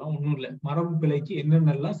பிராக்டிஸ், அதெல்லாம் ஒண்ணும் இல்லை. மரபு பிழைக்கு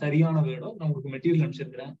என்னென்னலாம் சரியான வேர்டோ நான் உங்களுக்கு மெட்டீரியல்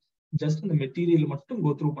அனுப்பிச்சிருக்கிறேன். ஜஸ்ட் இந்த மெட்டீரியல் மட்டும்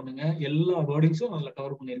கோ த்ரூ பண்ணுங்க. எல்லா வேர்டிங்ஸும் அதில்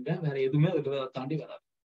கவர் பண்ணியிருக்கேன். வேற எதுவுமே அதுல தாண்டி வராது.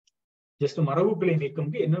 ஜஸ்ட் மரபு பிழை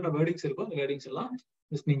நீக்கம்க்கு என்னென்ன வேர்டிங்ஸ் இருக்கோ அந்த வேர்டிங்ஸ் எல்லாம்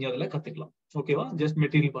ஜஸ்ட் நீங்க அதுல கத்துக்கலாம். ஓகேவா? ஜஸ்ட்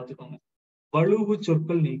மெட்டீரியல் பார்த்துக்கோங்க. வலுவு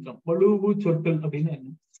சொற்கள் நீக்கம். வலுவு சொற்கள் அப்படின்னா என்ன?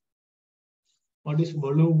 வாட் இஸ்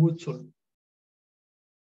வலுவு சொல்?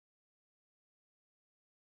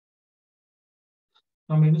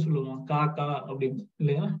 நம்ம என்ன சொல்லுவோம்? காக்கா அப்படின்னு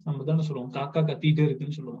இல்லையா? நம்ம தானே சொல்லுவோம் காக்கா கத்திட்டே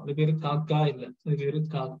இருக்குன்னு சொல்லுவோம். அது பேரு காக்கா இல்ல, அது பேரு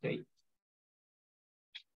காக்கை.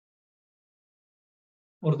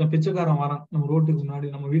 ஒருத்தன் பிச்சைக்காரன் வரான் நம்ம ரோட்டுக்கு முன்னாடி,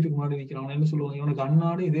 நம்ம வீட்டுக்கு முன்னாடி நிக்கிறான். என்ன சொல்லுவோம்? இவனுக்கு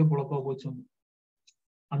அன்னாடு இதே பொழப்பா போச்சு,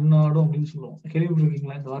 அன்னாடும் அப்படின்னு சொல்லுவோம்.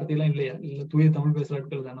 கேள்விப்பட்டிருக்கீங்களா இந்த வார்த்தையெல்லாம்? இல்லையா? இல்ல தூய தமிழ் பேசுற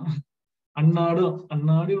ஆட்கள் தானா? அன்னாடும்,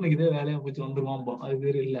 அன்னாடு இவனுக்கு இதே வேலையா போச்சு வந்துருவான். அது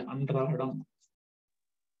பேரு இல்ல, அன்றாடம்.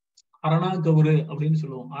 அரணா கவுரு அப்படின்னு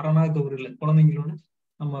சொல்லுவோம். அரணா கவுரு இல்ல, குழந்தைங்களோட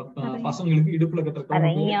நம்ம பசங்களுக்கு இடுப்புல கட்டுற கவுரு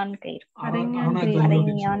அரைஞான் கயிறு. அரணா கவுரு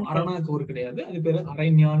அப்படின்னு சொல்லுவோம். அரணா கவுரு கிடையாது, அது பேரு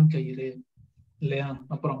அரைஞான் கயிறு இல்லையா?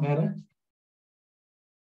 அப்புறம் வேற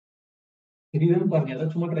தெரியுதுன்னு பாருங்க,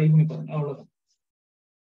 ஏதாவது சும்மா ட்ரை பண்ணி பாருங்க, அவ்வளவுதான்.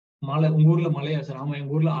 மலை. உங்க ஊர்ல மலையா சார்? ஆமா,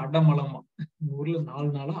 எங்க ஊர்ல அடமலைமா. எங்க ஊர்ல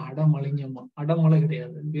 4 நாளா அடமலைங்கம்மா. அடமலை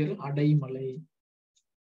கிடையாது, பேரு அடைமலை.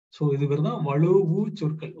 சோ இது பேர் தான் வலுவு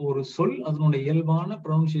சொற்கள். ஒரு சொல் அதனுடைய இயல்பான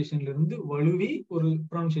ப்ரொனன்சியேஷன்ல இருந்து வலுவி ஒரு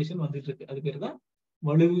ப்ரொனன்சியேஷன் வந்துட்டு இருக்கு, அது பேர் தான்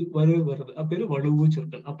வருது. அது பேரு வலுவு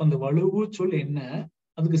சொற்கள். அப்ப அந்த வலுவு சொல் என்ன,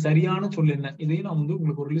 அதுக்கு சரியான சொல் என்ன, இதையும் நான் வந்து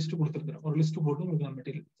உங்களுக்கு ஒரு லிஸ்ட் கொடுத்துருக்கேன். ஒரு லிஸ்ட் போட்டு உங்களுக்கு நான்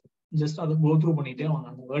மெட்டீரியல் ஜஸ்ட் அதை கோ த்ரூ பண்ணிட்டே வாங்க.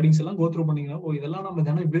 அந்த வேர்டிங்ஸ் எல்லாம் கோ த்ரூ பண்ணீங்கன்னா, ஓ இதெல்லாம் நம்ம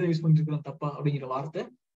தானே இப்படிதான் யூஸ் பண்ணிட்டு இருக்கிறோம் தப்பா அப்படிங்கிற வார்த்தை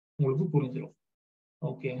உங்களுக்கு புரிஞ்சிடும்.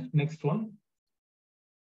 Okay, next one.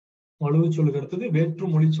 வலுவு சொல்லுக்கு அடுத்தது வேற்று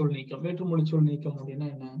மொழி சொல் நீக்கம். வேற்று மொழி சொல் நீக்கம் அப்படின்னா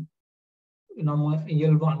என்ன? நம்ம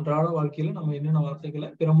இயல்பு அன்றாட வாழ்க்கையில நம்ம என்னென்ன வார்த்தைகளை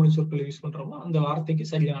பிறமொழி சொற்களை யூஸ் பண்றோமோ அந்த வார்த்தைக்கு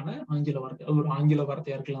சரியான ஆங்கில வார்த்தை, அது ஒரு ஆங்கில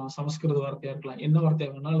வார்த்தையா இருக்கலாம், சமஸ்கிருத வார்த்தையா இருக்கலாம், என்ன வார்த்தையா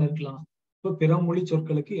வேணாலும் இருக்கலாம். இப்போ பிறமொழி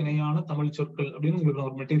சொற்களுக்கு இணையான தமிழ் சொற்கள் அப்படின்னு உங்களுக்கு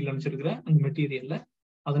ஒரு மெட்டீரியல் அனுப்பிச்சிருக்கிறேன். அந்த மெட்டீரியல்ல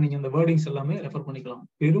அதை நீங்க அந்த வேர்டிங்ஸ் எல்லாமே ரெஃபர் பண்ணிக்கலாம்.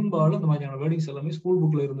 பெரும்பாலும் இந்த மாதிரியான வேர்டிங்ஸ் எல்லாமே ஸ்கூல்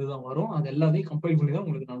புக்ல இருந்துதான் வரும். அது எல்லாத்தையும் கம்பைல் பண்ணி தான்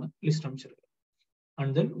உங்களுக்கு நான் லிஸ்ட் அனுப்பிச்சிருக்கேன்.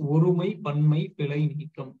 அண்ட் தென் ஒருமை பன்மை பிழை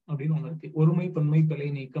நீக்கம் அப்படின்னு ஒண்ணு இருக்கு. ஒருமை பன்மை பிழை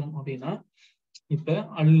நீக்கம் அப்படின்னா, இப்ப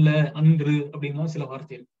அல்ல, அன்று அப்படின்னா சில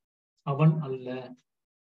வார்த்தை இருக்கு. அவன் அல்ல.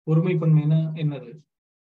 ஒருமை பன்மைனா என்னது?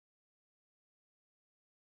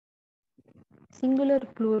 சிங்குலர்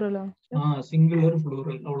ப்ளூரலா? Singular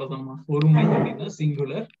plural, அவ்வளவுதான்மா. ஒருமை அப்படின்னா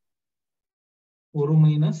சிங்குலர்,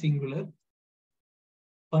 ஒருமைனா சிங்குலர்,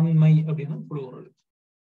 பன்மை அப்படின்னா ப்ளூரல்.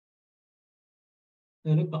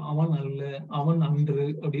 இப்ப அவன் அல்ல, அவன் அன்று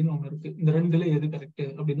அப்படின்னு ஒண்ணு இருக்கு. இந்த ரெண்டுல எது கரெக்ட்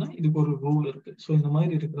அப்படின்னா இதுக்கு ஒரு ரூல் இருக்கு. சோ இந்த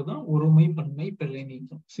மாதிரி இருக்கிறதா ஒருமை பன்மை பிழை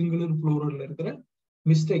நீக்கம். சிங்குலர் ப்ளூரல்ல இருக்கிற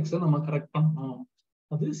மிஸ்டேக்ஸை நம்ம கரெக்ட் பண்ணணும்,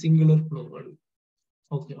 அது சிங்குலர் ப்ளூரல்.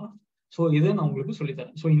 ஓகேவா? சோ இதை நான் உங்களுக்கு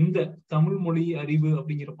சொல்லித்தரேன். சோ இந்த தமிழ் மொழி அறிவு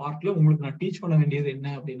அப்படிங்கிற பார்ட்ல உங்களுக்கு நான் டீச் பண்ண வேண்டியது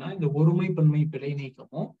என்ன அப்படின்னா, இந்த ஒருமை பன்மை பிழை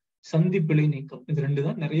நீக்கமும் சந்தி பிழை நீக்கம், இது ரெண்டு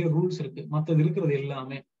தான். நிறைய ரூல்ஸ் இருக்கு, மற்றது இருக்கிறது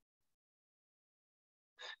எல்லாமே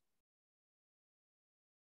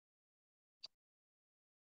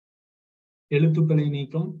எழுத்துப்பிழை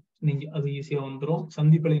நீக்கம். நீங்க அது ஈஸியா வந்துடும்.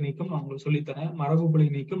 சந்திப்பிழை நீக்கம் நான் உங்களுக்கு சொல்லித்தரேன். மரபு பிழை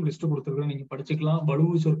நீக்கம் லிஸ்ட் கொடுத்துருக்கேன், நீங்க படிச்சுக்கலாம்.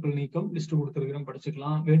 வலுவு சொற்கள் நீக்கம் லிஸ்ட் கொடுத்துருக்கிறேன்,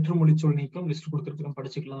 படிச்சுக்கலாம். வேற்றுமொழி சொல் நீக்கம் லிஸ்ட் கொடுத்துருக்கிறேன்,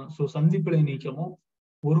 படிச்சுக்கலாம். சோ சந்திப்பிழை நீக்கமும்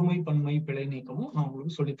ஒருமை பன்மை பிழை நீக்கமும் நான்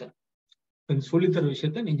உங்களுக்கு சொல்லித்தரேன். சொல்லித்தர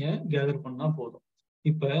விஷயத்த நீங்க கேதர் பண்ணா போதும்.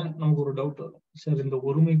 இப்ப நமக்கு ஒரு டவுட் வரும், சார் இந்த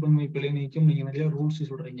ஒருமை பன்மை பிழை நீக்கம் நீங்க நிறைய ரூல்ஸ்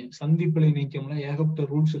சொல்றீங்க, சந்தி பிழை நீக்கம்ல ஏகப்பட்ட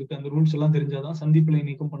ரூல்ஸ் இருக்கு, அந்த ரூல்ஸ் எல்லாம் தெரிஞ்சாதான் சந்தி பிழை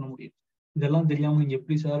நீக்கம் பண்ண முடியும். இதெல்லாம் தெரியாம நீங்க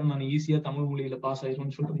எப்படி சார் நான் ஈஸியா தமிழ் மொழியில பாஸ்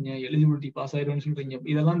ஆயிரும்னு சொல்றீங்க, எலிஜிபிலிட்டி பாஸ் ஆயிரும்னு சொல்றீங்க.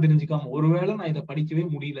 இதெல்லாம் தெரிஞ்சுக்காம ஒருவேளை நான் இதை படிக்கவே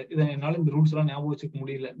முடியல, இதை என்னால இந்த ரூல்ஸ் எல்லாம் ஞாபகம் வச்சுக்க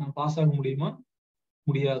முடியல, நான் பாஸ் ஆக முடியுமா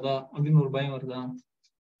முடியாதா அப்படின்னு ஒரு பயம் வருதா?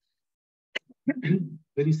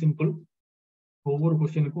 Very simple. ஒவ்வொரு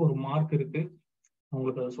கொஸ்டினுக்கும் ஒரு மார்க் இருக்கு,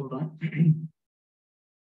 உங்களுக்கு அதை சொல்றேன்.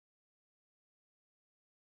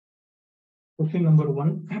 கொஸ்டின் நம்பர்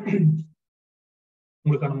 1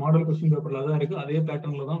 உங்களுக்கான மாடல் கொஸ்டின் பேப்பர்ல தான் இருக்கு, அதே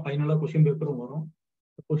பேட்டர்ன்ல தான் ஃபைனலா கொஸ்டின் பேப்பரும் வரும்.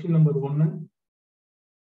 கொஸ்டின் நம்பர் 1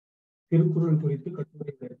 திருக்குறள் குறித்து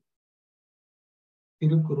கட்டுரை.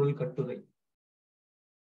 திருக்குறள் கட்டுரை.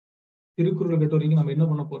 திருக்குறள் கட்டுரைக்கு நம்ம என்ன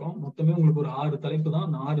பண்ண போறோம், மொத்தமே உங்களுக்கு ஒரு 6 தலைப்பு தான்.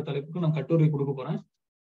 அந்த 6 தலைப்புக்கு நான் கட்டுரை கொடுக்க போறேன்,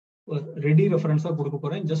 ரெடி ரெஃபரன்ஸா கொடுக்க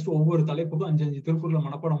போறேன். ஜஸ்ட் ஒவ்வொரு தலைப்புக்கும் 5 திருக்குறளை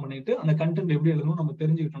மனப்பாடம் பண்ணிட்டு அந்த கண்டென்ட் எப்படி எழுதணும் நம்ம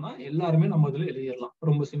தெரிஞ்சுக்கிட்டோம்னா எல்லாருமே நம்ம இதுல எழுதிடலாம்.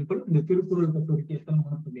 ரொம்ப சிம்பிள். இந்த திருக்குறள் கட்டுரைக்கு எத்தனை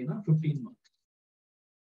மார்க் அப்படின்னா 15 மார்க்.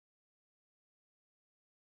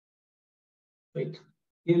 ரைட்.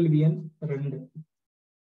 கேள்வி எண் 2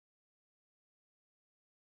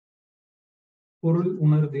 பொருள்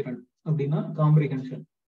உணர்திறன் அப்படின்னா காம்ப்ரிஹென்ஷன்.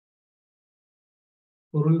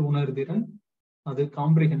 பொருள் உணர்திறன் அது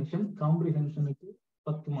காம்ப்ரிஹென்ஷன். காம்ப்ரிஹென்ஷனுக்கு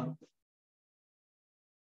 10 மார்க்.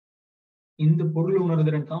 இந்த பொருள்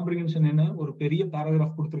உணர்திறன் காம்ப்ரிஹென்ஷன் என்ன, ஒரு பெரிய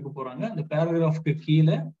பேராகிராஃப் கொடுத்துருக்க போறாங்க, அந்த பேராகிராஃப்க்கு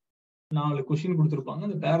கீழே 4 கொஸ்டின் கொடுத்துருப்பாங்க.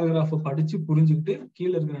 அந்த பேராகிராஃபை படிச்சு புரிஞ்சுக்கிட்டு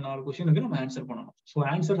கீழே இருக்கிற 4 கொஸ்டினுக்கு நம்ம ஆன்சர் பண்ணணும். ஸோ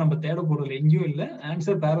ஆன்சர் நம்ம தேட போறதுல எங்கேயும் இல்லை,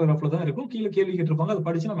 ஆன்சர் பேராகிராஃப்ல தான் இருக்கும். கீழே கேள்வி கேட்டிருப்பாங்க, அதை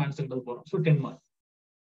படிச்சு நம்ம ஆன்சர் எழுத போறோம். So 10 mark.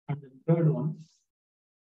 And third one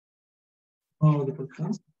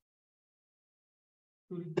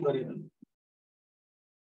சுருக்கி வரைதல்.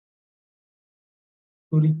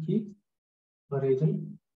 சுருக்கி வரைதல்.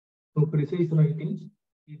 ஸோ ப்ரிசைஸ் ரைட்டிங்,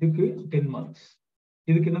 இதுக்கு 10 மார்க்ஸ்.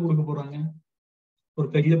 இதுக்கு என்ன கொடுக்க போறாங்க, ஒரு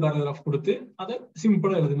பெரிய பேராகிராஃப் கொடுத்து அதை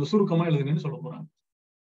சிம்பிளா எழுதுங்க, சுருக்கமா எழுதுங்கன்னு சொல்ல போறாங்க.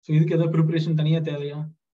 ஸோ இதுக்கு ஏதாவது ப்ரிப்பரேஷன் தனியா தேவையா?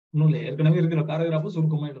 ஒன்றும் இல்லை, ஏற்கனவே இருக்கிற பேராகிராஃபை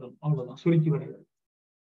சுருக்கமா எழுதணும், அவ்வளவுதான். சுருக்கி வரைதல்.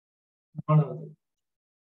 4வது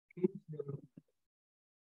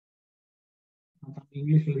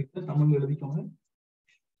இங்கிலீஷ்ல இருக்க தமிழ் எழுதிக்கோங்க.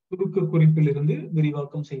 சுருக்க குறிப்பில் இருந்து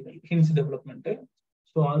விரிவாக்கம் செய்தல், ஹின்ஸ் டெவலப்மெண்ட்.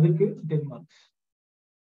 ஸோ அதுக்கு 10 மார்க்ஸ்.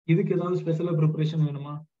 இதுக்கு ஏதாவது ஸ்பெஷலா ப்ரிப்பரேஷன்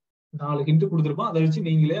வேணுமா? 4 ஹிண்ட் கொடுத்துருப்போம், அதை வச்சு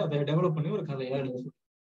நீங்களே அதை டெவலப் பண்ணி ஒரு கதையா எழுதணும்,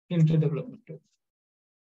 hint development.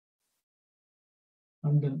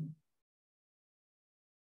 And then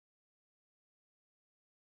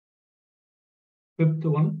fifth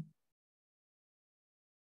one,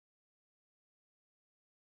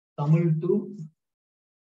 Tamil to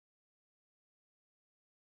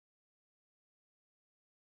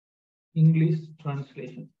English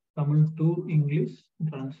translation. Tamil to English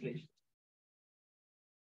translation.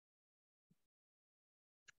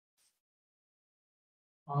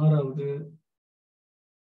 ஆறாவது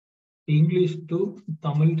English to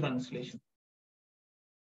Tamil translation.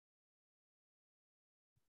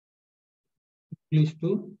 English to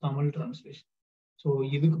Tamil translation. So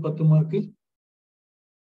இதுக்கு 10 மார்க்,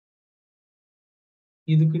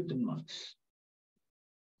 இதுக்கு 10 மார்க்ஸ்.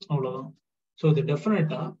 அவ்வளவுதான். ஸோ இது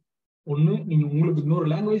டெஃபினட்டா ஒண்ணு, நீங்க உங்களுக்கு இன்னொரு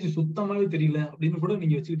லாங்குவேஜ் சுத்தமாவே தெரியல அப்படின்னு கூட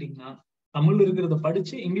நீங்க வச்சுக்கிட்டீங்கன்னா தமிழ்ல இருக்கிறத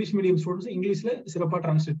படிச்சு இங்கிலீஷ் மீடியம் ஸ்டூடெண்ட்ஸ் இங்கிலீஷ்ல சிறப்பா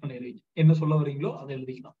டிரான்ஸ்லேட் பண்ணிடுவீங்க. என்ன சொல்ல வரீங்களோ அதை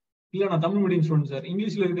எழுதிக்கலாம். இல்ல நான் தமிழ் மீடியம் ஸ்டூடெண்ட் சார்,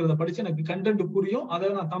 இங்கிலீஷ்ல இருக்கிறத படிச்சு எனக்கு கண்டென்ட் புரியும், அதை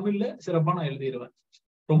நான் தமிழ்ல சிறப்பா நான் எழுதிடுவேன்.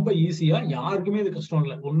 ரொம்ப ஈஸியா, யாருக்குமே இது கஷ்டம்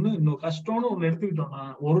இல்லை. இன்னொரு கஷ்டம்னு ஒண்ணு எடுத்துக்கிட்டோம்னா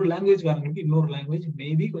ஒரு லாங்குவேஜ்காரங்களுக்கு இன்னொரு லாங்குவேஜ்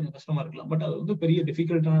மேபி கொஞ்சம் கஷ்டமா இருக்கலாம், பட் அது வந்து பெரிய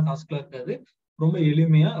டிஃபிகல்ட்டான டாஸ்க்ல இருக்காது. ரொம்ப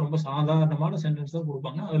எளிமையா ரொம்ப சாதாரணமான சென்டென்ஸ் தான்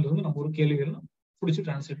கொடுப்பாங்க. அதுல இருந்து நம்ம ஒரு கேள்விகள் பிடிச்சி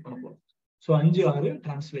டிரான்ஸ்லேட் பண்ண போறோம். So 5, 6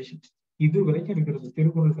 translation. இது வரைக்கும் இருக்கிறது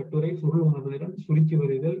திருக்குறள் கட்டுரை, பொருள் உணர்திறன், சுருக்கி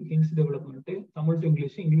வரைதல், hints development, Tamil to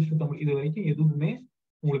English, English to Tamil. இது வரைக்கும் எதுவுமே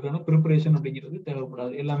உங்களுக்கான ப்ரிப்பரேஷன் அப்படிங்கிறது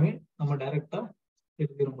தேவைப்படாது. எல்லாமே நம்ம டைரக்டா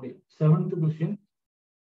எழுதிட முடியும். 7th கொஸ்டின்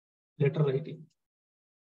லெட்டர் ரைட்டிங்,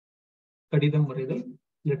 கடிதம் வரைதல்,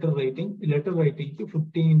 letter writing. Letter ரைட்டிங்க்கு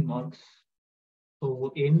 15 marks. So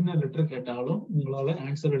என்ன லெட்டர் கேட்டாலும் உங்களால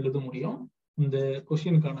ஆன்சர் எழுத முடியும். இந்த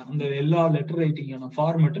கொஸ்டினுக்கான அந்த எல்லா லெட்டர் ரைட்டிங்கான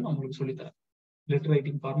ஃபார்மேட்டும் நான் உங்களுக்கு சொல்லித்தரேன். லெட்டர்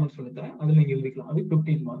ரைட்டிங் ஃபார்மேட் சொல்லித்தரேன், அதுல நீங்க எழுதிக்கலாம். அது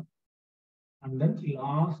 15 mark. And then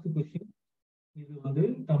last question, இது வந்து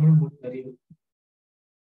தமிழ் மொழி அறிவு.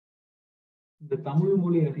 இந்த தமிழ்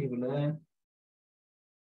மொழி அறிவுல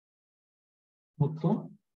மொத்தம்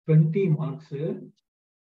 20 மார்க்ஸ்,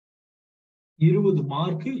 20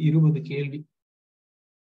 மார்க் 20 கேள்வி.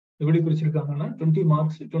 எப்படி பிரிச்சிருக்காங்கன்னா 20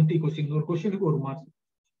 மார்க்ஸ் 20 கொஸ்டின், ஒரு கொஸ்டினுக்கு ஒரு மார்க்.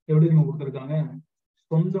 எப்படி நம்ம கொடுத்துருக்காங்க,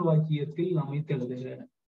 சொந்த வாக்கியத்தில் அமைத்து எழுதுக.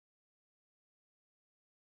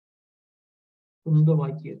 சொந்த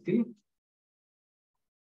வாக்கியத்தில்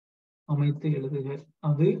அமைத்து எழுதுக.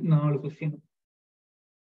 அது 4 கொஸ்டின்.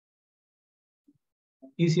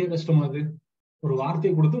 ஈஸியா கஷ்டமா? அது ஒரு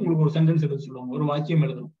வார்த்தையை கொடுத்து உங்களுக்கு ஒரு சென்டென்ஸ் எழுத சொல்லுவாங்க, ஒரு வாக்கியம்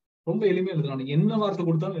எழுதணும். ரொம்ப எளிமையா எழுதலாம். என்ன வார்த்தை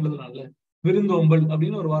கொடுத்தாலும் எழுதலாம்ல. விருந்தோம்பல்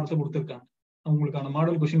அப்படின்னு ஒரு வார்த்தை கொடுத்திருக்காங்க, உங்களுக்கான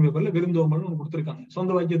மாடல் கொஸ்டின் பேப்பர்ல விருந்தோம்பல் ஒன்று கொடுத்திருக்காங்க.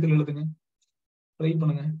 சொந்த வாக்கியத்தில் எழுதுங்க, ட்ரை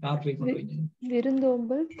பண்ணுங்க. யார் ட்ரை பண்றீங்க?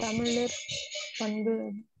 விருந்தோம்பல் தமிழர் பண்பு.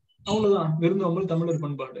 அவ்வளவுதான், விருந்தோம்பல் தமிழர்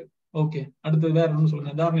பண்பாடு. ஓகே, அடுத்தது வேற ஒண்ணு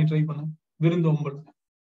சொல்லுங்க. தாரணி ட்ரை பண்ண. விருந்தோம்பல்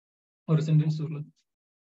ஒரு சென்டென்ஸ் சொல்லு.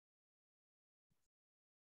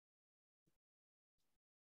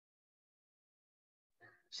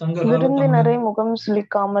 விருந்தினரை முகம்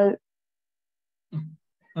சுளிக்காமல்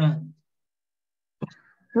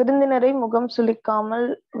விருந்தினரை முகம் சுளிக்காமல்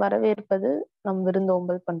வரவேற்பது நம்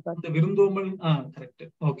விருந்தோம்பல் பண்பாடு. விருந்தோம்பல் கரெக்ட்.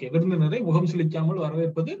 ஓகே, விருந்தினரை முகம் சுளிக்காமல்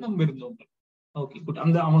வரவேற்பது நம் விருந்தோம்பல். Okay good.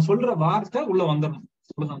 அந்த அவன் சொல்ற வார்த்தை உள்ள வந்துடணும்.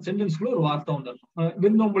 சென்டென்ஸ்க்குள்ள ஒரு வார்த்தை வந்துடணும்.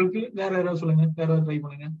 விருந்தோம்பலுக்கு வேற யாராவது சொல்லுங்க, வேற ஏதாவது ட்ரை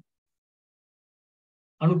பண்ணுங்க.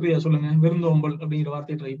 அனுப்பிரியா சொல்லுங்க. விருந்தோம்பல் அப்படிங்கிற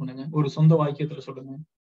வார்த்தையை ட்ரை பண்ணுங்க, ஒரு சொந்த வாக்கியத்துல சொல்லுங்க.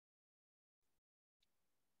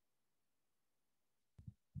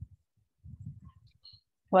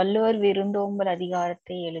 வள்ளுவர் விருந்தோம்பல்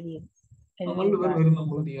அதிகாரத்தை எழுதியது. வள்ளுவர்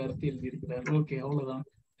விருந்தோம்பல் அதிகாரத்தை எழுதியிருக்கிறார். ஓகே, அவ்வளவுதான்.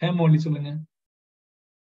 ஹேமோலி சொல்லுங்க.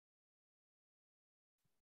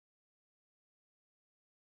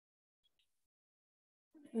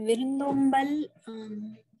 விருந்தோம்பல்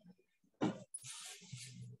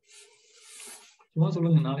சும்மா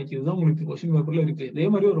சொல்லுங்க. நாளைக்கு இதுதான் உங்களுக்கு கொஸ்டின் பேப்பர்ல இருக்கு. இதே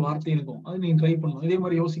மாதிரி ஒரு வார்த்தை இருக்கும், அது நீங்க ட்ரை பண்ணணும். இதே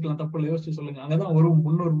மாதிரி யோசிக்கலாம், தப்பு இல்லை. யோசிச்சு சொல்லுங்க. அங்கதான் ஒரு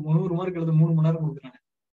 300 மார்க் எழுத 3 மணி நேரம் கொடுக்குறாங்க.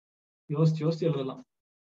 யோசிச்சு யோசிச்சு எழுதலாம்.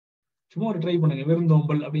 சும்மா ஒரு ட்ரை பண்ணுங்க.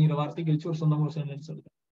 விருந்தோம்பல் அப்படிங்கிற வார்த்தைக்கு வச்சு ஒரு சொந்தமா ஒரு சென்டென்ஸ்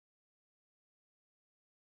எழுதுங்க.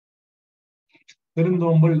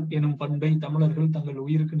 விருந்தோம்பல் எனும் பண்பை தமிழர்கள் தங்கள்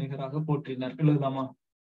உயிருக்கு நிகராக போற்றினர். எழுதலாமா?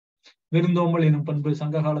 விருந்தோம்பல் எனும் பண்பு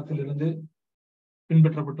சங்க காலத்திலிருந்து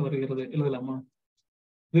பின்பற்றப்பட்டு வருகிறது. எழுதலாமா?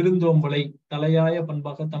 விருந்தோம்பலை தலையாய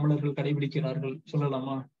பண்பாக தமிழர்கள் கடைபிடிக்கிறார்கள்.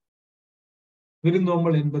 சொல்லலாமா?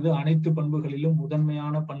 விருந்தோம்பல் என்பது அனைத்து பண்புகளிலும்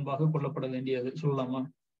முதன்மையான பண்பாக கொள்ளப்பட வேண்டியது. சொல்லலாமா?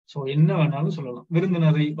 சோ என்ன வேணாலும் சொல்லலாம்.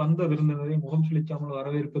 வந்த விருந்தினரை முகம் சுளிக்காமல்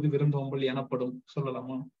வரவேற்பது விருந்தோம்பல் எனப்படும்.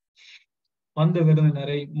 சொல்லலாமா? வந்த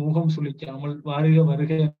விருந்தினரை முகம் சுளிக்காமல் வருக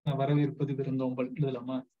வருக என வரவேற்பது விருந்தோம்பல்.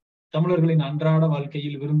 எழுதலாமா? தமிழர்களின் அன்றாட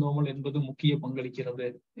வாழ்க்கையில் விருந்தோம்பல் என்பது முக்கிய பங்களிக்கிறது.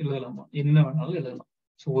 எழுதலாமா? என்ன வேணாலும் எழுதலாம்.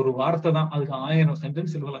 சோ ஒரு வார்த்தை தான், அதுக்கு 1000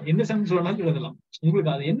 சென்டென்ஸ் எழுதலாம். என்ன சென்டென்ஸ் வேணாலும் எழுதலாம்.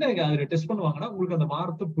 உங்களுக்கு அது என்ன அதுல டெஸ்ட் பண்ணுவாங்கன்னா, உங்களுக்கு அந்த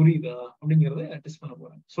வார்த்தை புரியுதா அப்படிங்கிறத டெஸ்ட் பண்ண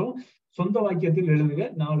போறேன். சோ சொந்த வாக்கியத்தில் எழுதுக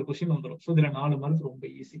 4 கொஸ்டின் வந்துடும். சோ இதுல 4 மார்க் ரொம்ப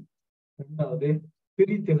ஈஸி. 2வது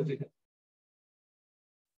பிரித்தெழுதுக.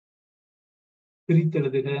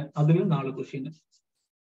 பிரித்தெழுதுக அதுல 4 கொஸ்டின்.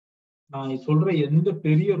 நான் சொல்ற எந்த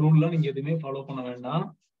பெரிய ரூல்லாம் நீங்க எதுவுமே ஃபாலோ பண்ண வேண்டாம்.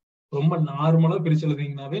 ரொம்ப நார்மலா பிரிச்சு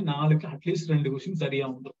எழுதுனீங்கன்னாவே 4க்கு அட்லீஸ்ட் 2 கொஸ்டின் சரியா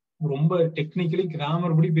வந்துடும். ரொம்ப டெக்னிக்கலி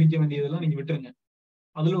கிராமர் படி பிரிக்க வேண்டியதெல்லாம் நீங்க விட்டுருங்க.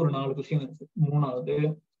 அதுல ஒரு 4 கொஸ்டின் இருக்கு. 3வது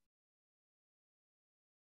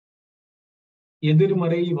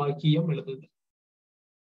எதிர்மறை வாக்கியம் எழுதுது.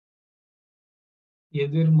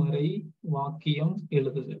 எதிர்மறை வாக்கியம்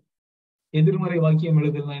எழுதுது. எதிர்மறை வாக்கியம்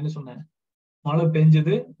எழுதுனா என்ன சொன்னேன்? மழை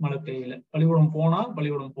பெஞ்சது, மழை பெய்யல. பள்ளிக்கூடம் போனா,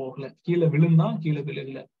 பள்ளிக்கூடம் போகல. கீழே விழுந்தா, கீழே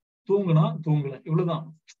விழுகல. தூங்குனா, தூங்கல. இவ்வளவுதான்.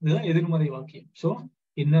 இதுதான் எதிர்மறை வாக்கியம். சோ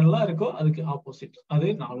என்னெல்லாம் இருக்கோ அதுக்கு ஆப்போசிட். அது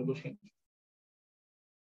 4 கொஸ்டின்.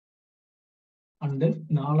 அண்ட் தென்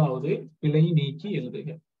 4வது பிழை நீக்கி எழுதுக.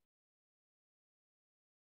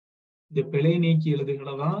 இந்த பிழை நீக்கி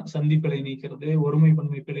எழுதுகளதான் சந்தி பிழை நீக்கிறது, ஒருமை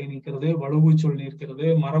பன்மை பிழை நீக்கிறது, வலுவு சொல் நீக்கிறது,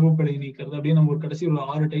 மரபு பிழை நீக்கிறது, அப்படியே நம்ம ஒரு கடைசி ஒரு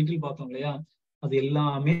 6 டைட்டில் பார்த்தோம் இல்லையா? அது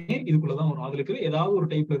எல்லாமே இதுக்குள்ளதான் வரும். அதுல இருக்கிற ஏதாவது ஒரு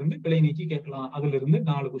டைப்ல இருந்து பிழை நீக்கி கேட்கலாம். அதுல இருந்து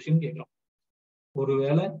 4 கொஸ்டின் கேட்கலாம்.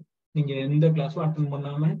 ஒருவேளை நீங்க எந்த கிளாஸும் அட்டன்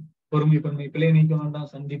பண்ணாம ஒருமை பன்மை பிழை நீக்க வேண்டாம்,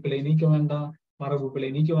 சந்தி பிழை நீக்க வேண்டாம், மரபு பிழை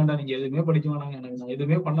நீக்க வேண்டாம், நீங்க எதுவுமே படிக்க வேணாங்க, எனக்கு நான்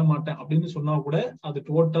எதுவுமே பண்ண மாட்டேன் அப்படின்னு சொன்னா கூட அது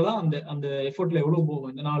டோட்டலா அந்த எஃபர்ட்ல எவ்வளவு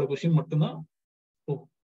போகும்? இந்த 4 கொஸ்டின் மட்டும்தான் போகும்.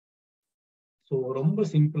 ஸோ ரொம்ப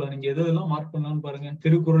சிம்பிளா நீங்க எதெல்லாம் மார்க் பண்ணலாம்னு பாருங்க.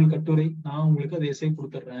 திருக்குறள் கட்டுரை நான் உங்களுக்கு அது எஸ்ஏ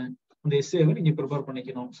கொடுத்துட்றேன். அந்த எஸ்ஏவை நீங்க ப்ரிப்பேர்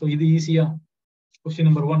பண்ணிக்கணும். ஸோ இது ஈஸியா கொஸ்டின்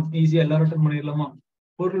நம்பர் 1 ஈஸியா எல்லாரும் அட்டன் பண்ணிடலாமா?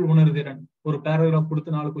 பொருள் உணர்திறன் ஒரு பேராகிராஃப்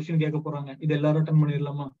கொடுத்து 4 கொஸ்டின் கேட்க போறாங்க. இது எல்லாரும் அட்டன்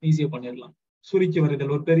பண்ணிடலாமா? ஈஸியா பண்ணிடலாம். சுருக்கி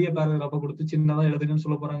வருதல் ஒரு பெரிய பேராகிராஃபை கொடுத்து சின்னதா எழுதுங்கன்னு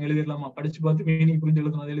சொல்ல போறாங்க. எழுதிடலாமா? படிச்சு பார்த்து மீனிங் புரிஞ்சு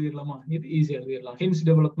எழுதணும், அது எழுதிடலாமா? இது ஈஸியா எழுதிடலாம். ஹின்ஸ்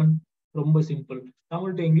டெவலப்மெண்ட் ரொம்ப simple.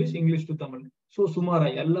 Tamil to English, English to Tamil. So சுமாரா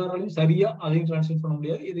எல்லாராலையும் சரியா அதையும் டிரான்ஸ்லேட் பண்ண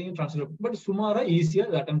முடியாது, இதையும் டிரான்ஸ்லேட், பட் சுமாரா ஈஸியா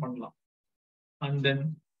இதை அட்டன் பண்ணலாம். அண்ட் தென்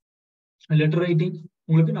லெட்டர் ரைட்டிங்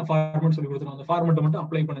உங்களுக்கு நான் ஃபார்மட் சொல்லி கொடுத்துருவேன். அந்த ஃபார்மட்டை மட்டும்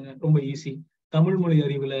அப்ளை பண்ணுங்க, ரொம்ப ஈஸி. தமிழ் மொழி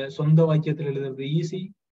அறிவுல சொந்த வாக்கியத்தில் எழுதுறது ஈஸி,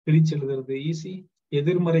 பிரிச்சு எழுதுறது ஈஸி,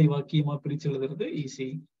 எதிர்மறை வாக்கியமா பிரிச்சு எழுதுறது ஈஸி.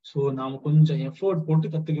 ஸோ நாம கொஞ்சம் எஃபோர்ட் போட்டு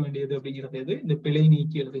கத்துக்க வேண்டியது அப்படிங்கிறது எது? இந்த பிழை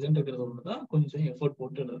நீக்கி எழுதுகின்றது ஒண்ணுதான் கொஞ்சம் எஃபோர்ட்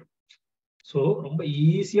போட்டு எழுதுறது. ஸோ ரொம்ப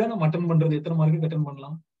ஈஸியா நம்ம அட்டன் பண்றது எத்தனை மார்க்கு அட்டன்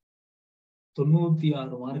பண்ணலாம்?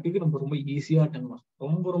 96 மார்க்குக்கு நம்ம ரொம்ப ஈஸியா அட்டன் பண்ணலாம்.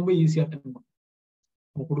 ரொம்ப ரொம்ப ஈஸியா அட்டன் பண்ணலாம்.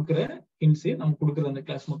 நம்ம கொடுக்குற ஹிண்ட்ஸ், நம்ம கொடுக்குற அந்த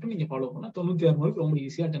கிளாஸ் மட்டும் நீங்க ஃபாலோ பண்ணா 96 மார்க் ரொம்ப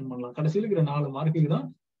ஈஸியா அட்டன் பண்ணலாம். கடைசியில் இருக்கிற 4 மார்க்குக்கு தான்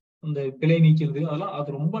அந்த பிழை நீக்கிறது, அதெல்லாம் அது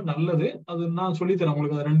ரொம்ப நல்லது. அது நான் சொல்லித்தரேன்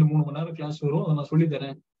உங்களுக்கு. 2-3 மணி நேரம் கிளாஸ் வரும், அதை நான்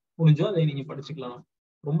சொல்லித்தரேன். முடிஞ்சா அதை நீங்க படிச்சுக்கலாம்.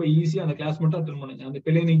 ரொம்ப ஈஸியா அந்த கிளாஸ் மட்டும் அட்டன் பண்ணுங்க. அந்த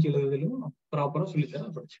பிழை நீக்கி எழுதுறதுலையும் ப்ராப்பரா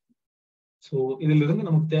சொல்லித்தரேன், படிச்சுக்கலாம். ஸோ இதுல இருந்து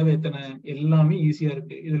நமக்கு தேவை எத்தனை? எல்லாமே ஈஸியா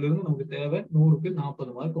இருக்கு. இதுல இருந்து நமக்கு தேவை 100க்கு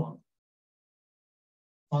 40 மார்க்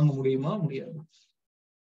வாங்க முடியுமா? முடியாது.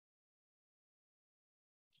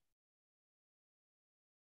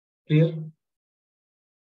 கிளியர்?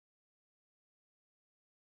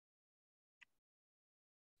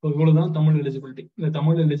 இவ்வளவுதான் தமிழ் எலிஜிபிலிட்டி. இந்த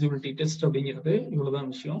தமிழ் எலிஜிபிலிட்டி டெஸ்ட் அப்படிங்கிறது இவ்வளவுதான்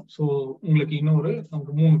விஷயம். ஸோ உங்களுக்கு இன்னொரு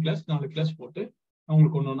நமக்கு 3 கிளாஸ் 4 கிளாஸ் போட்டு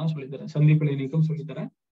உங்களுக்கு ஒன்னொன்னா சொல்லித்தரேன். சந்தி பிழை நீக்கம் சொல்லித்தரேன்,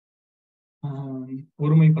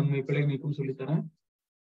 ஒருமை பன்மை பிழை நீக்கம் சொல்லித்தரேன்.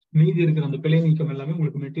 மீதி இருக்கிற அந்த பிழை நீக்கம் எல்லாமே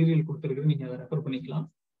உங்களுக்கு மெட்டீரியல் கொடுத்துருக்கு, நீங்க அதை ரெஃபர் பண்ணிக்கலாம்.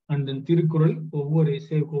 அண்ட் தென் திருக்குறள் ஒவ்வொரு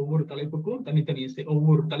எஸ்ஏக்கும், ஒவ்வொரு தலைப்புக்கும் தனித்தனி எஸ்ஏ,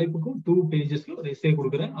 ஒவ்வொரு தலைப்புக்கும் 2 பேஜஸ்ல ஒரு எஸ்ஏ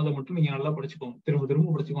கொடுக்குறேன். அதை மட்டும் நீங்க நல்லா படிச்சுக்கோங்க, திரும்ப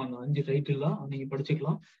திரும்ப படிச்சுக்கோங்க. 5 டைட்டில் தான் நீங்க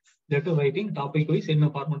படிச்சுக்கலாம். லெட்டர் ரைட்டிங் டாபிக் வைஸ் என்ன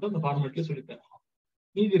ஃபார்மெட்டோ அந்த ஃபார்மெட்ல சொல்லித்தரேன்.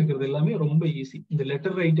 மீதி இருக்கிறது எல்லாமே ரொம்ப ஈஸி. இந்த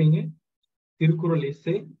letter writing, Thirukkural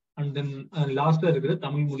S A, and then லாஸ்டா இருக்கிற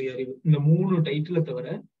தமிழ் மொழி அறிவு, இந்த 3 டைட்டில தவிர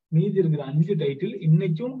மீதி இருக்கிற 5 டைட்டில்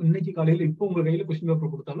இன்னைக்கு காலையில இப்போ உங்க கையில கொஸ்டின்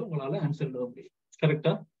பேப்பர் கொடுத்தாலும் உங்களால ஆன்சர் எழுத முடியும்.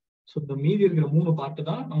 கரெக்டா? ஸோ இந்த மீதி இருக்கிற 3 பார்ட்டு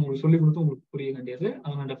தான் நான் உங்களுக்கு சொல்லி கொடுத்து உங்களுக்கு புரிய வேண்டியது.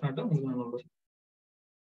 அதை நான் டெஃபினட்டா உங்களுக்கு நான் சொல்றேன்.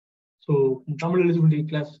 ஸோ தமிழ் எலிஜிபிலிட்டி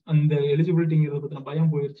கிளாஸ், அந்த எலிஜிபிலிட்டிங்கிறத பத்தின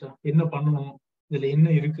பயம் போயிருச்சா? என்ன பண்ணணும், இதுல என்ன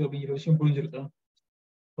இருக்கு அப்படிங்கிற விஷயம் புரிஞ்சிருக்கா?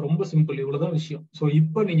 ரொம்ப சிம்பிள், இவ்வளவுதான் விஷயம். ஸோ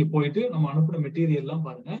இப்போ நீங்க போயிட்டு நம்ம அனுப்புற மெட்டீரியல் எல்லாம்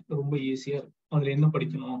பாருங்க, ரொம்ப ஈஸியா இருக்கும். அதுல என்ன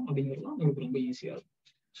படிக்கணும் அப்படிங்கிறதுலாம் உங்களுக்கு ரொம்ப ஈஸியா இருக்கும்.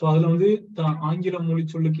 ஸோ அதுல வந்து ஆங்கில மொழி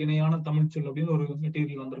சொல்லுக்கு இணையான தமிழ் சொல் அப்படின்னு ஒரு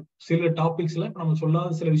மெட்டீரியல் வந்துருக்கும். சில டாபிக்ஸ்ல இப்ப நம்ம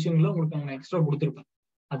சொல்லாத சில விஷயங்கள்லாம் உங்களுக்கு நான் எக்ஸ்ட்ரா கொடுத்துருப்பேன்.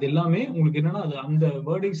 அது எல்லாமே உங்களுக்கு என்னன்னா, அது அந்த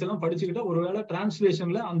வேர்டிங்ஸ் எல்லாம் படிச்சுக்கிட்டா ஒருவேளை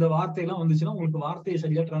டிரான்ஸ்லேஷன்ல அந்த வார்த்தையெல்லாம் வந்துச்சுன்னா உங்களுக்கு வார்த்தையை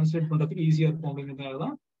சரியா டிரான்ஸ்லேட் பண்றதுக்கு ஈஸியா இருக்கும். அப்படிங்கிறதுனால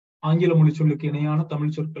தான் ஆங்கில மொழி சொல்லுக்கு இணையான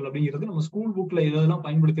தமிழ் சொற்கள் அப்படிங்கிறது நம்ம ஸ்கூல் புக்ல எதெல்லாம்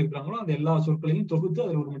பயன்படுத்தி இருக்காங்களோ அந்த எல்லா சொற்களையும் தொகுத்து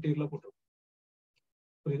அது ஒரு மெட்டீரியலா போட்டுருக்கும்.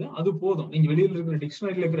 புரியுதா? அது போதும். நீங்க வெளியில இருக்கிற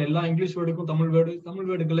டிக்ஷனரியில இருக்கிற எல்லா இங்கிலீஷ் வேர்டுக்கும் தமிழ்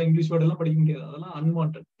வேர்டுக்கெல்லாம் இங்கிலீஷ் வேர்டு எல்லாம் படிக்க முடியாது. அதெல்லாம்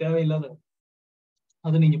அன்வான்டட், தேவையில்லாத.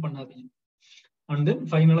 அதை நீங்க பண்ணாதீங்க. அண்ட் தென்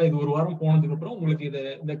ஃபைனலா இது ஒரு வாரம் போனதுக்கு அப்புறம் உங்களுக்கு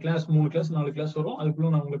இந்த கிளாஸ் 3 கிளாஸ் 4 கிளாஸ் வரும். அதுக்குள்ள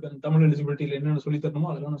நான் உங்களுக்கு அந்த தமிழ் எலிஜிபிலிட்டியில என்னென்ன சொல்லி தரணுமோ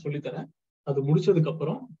அதெல்லாம் நான் சொல்லித்தரேன். அது முடிச்சதுக்கு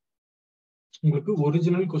அப்புறம் உங்களுக்கு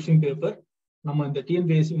ஒரிஜினல் கொஸ்டின் பேப்பர், நம்ம இந்த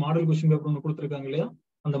டிஎன்பிஎஸ்சி மாடல் கொஸ்டின் பேப்பர் ஒன்று கொடுத்துருக்காங்க இல்லையா,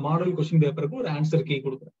 அந்த மாடல் கொஸ்டின் பேப்பருக்கு ஒரு ஆன்சர் கீ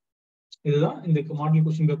கொடுக்குறேன். இதுதான் இந்த மாடல்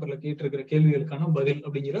கொஸ்டின் பேப்பர்ல கேட்டிருக்கிற கேள்விகளுக்கான பதில்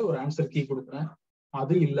அப்படிங்கிற ஒரு ஆன்சர் கீ கொடுக்குறேன்.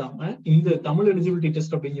 அது இல்லாம இந்த தமிழ் எலிஜிபிலிட்டி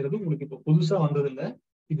டெஸ்ட் அப்படிங்கிறது உங்களுக்கு இப்போ புதுசா வந்தது இல்லை.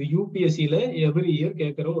 இது யூபிஎஸ்சியில எவ்ரி இயர்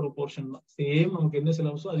கேட்கிற ஒரு போர்ஷன் தான். சேம் நமக்கு என்ன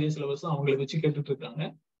சிலபஸோ அதே சிலபஸ் அவங்களுக்கு வச்சு கேட்டுட்டு இருக்காங்க.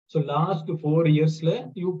 ஸோ லாஸ்ட் 4 இயர்ஸ்ல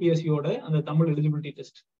யூபிஎஸ்சியோட அந்த தமிழ் எலிஜிபிலிட்டி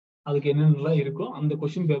டெஸ்ட் அதுக்கு என்னென்னலாம் இருக்கும் அந்த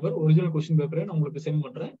கொஸ்டின் பேப்பர், ஒரிஜினல் கொஸ்டின் பேப்பரை நான் உங்களுக்கு சென்ட்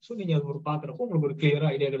பண்றேன். ஸோ நீங்க அது ஒரு பாக்குறப்போ உங்களுக்கு ஒரு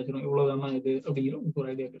கிளியரா ஐடியா கிடைச்சிடும், இவ்வளவுதான் இது அப்படிங்கிற உங்களுக்கு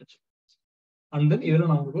ஒரு ஐடியா கிடைச்சிடும். அண்ட் தென் இதுல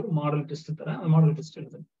நான் உங்களுக்கு ஒரு மாடல் டெஸ்ட் தரேன், அந்த மாடல் டெஸ்ட்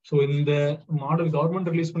எழுதுறேன். ஸோ இந்த மாடல்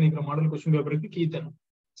கவர்மெண்ட் ரிலீஸ் பண்ணிக்கிற மாடல் கொஸ்டின் பேப்பருக்கு கீ தரேன்.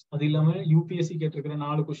 அது இல்லாம யூபிஎஸ்சி கேட்டிருக்கிற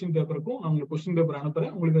 4 கொஸ்டின் பேப்பருக்கும் நான் உங்களுக்கு கொஸ்டின் பேப்பர்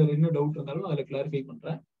அனுப்புறேன். உங்களுக்கு அதுல என்ன டவுட் இருந்தாலும் அதில் கிளாரிஃபை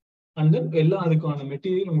பண்றேன். அண்ட் தென் எல்லாம் அதுக்கான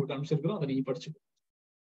மெட்டீரியல் உங்களுக்கு அனுப்பிச்சிருக்கிறோம், அதை நீங்க படிச்சுக்கணும்.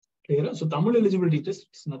 கிளியரா? So Tamil eligibility test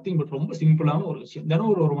is nothing but ரொம்ப சிம்பிளான ஒரு விஷயம்.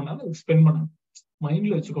 தினம் ஒரு மணி நேரம் ஸ்பெண்ட் பண்ணணும்,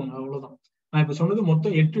 மைண்ட்ல வச்சுக்கோங்க, அவ்வளவுதான். நான் இப்ப சொன்னது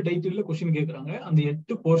மொத்தம் 8 டைட்டில்ல கொஸ்டின் கேட்கறாங்க. அந்த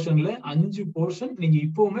 8 போர்ஷன்ல 5 போர்ஷன் நீங்க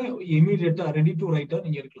இப்பவுமே இமீடியட்டா ரெடி டு ரைட்டா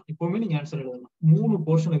நீங்க இருக்கலாம், இப்பவுமே நீங்க ஆன்சர் எழுதலாம். 3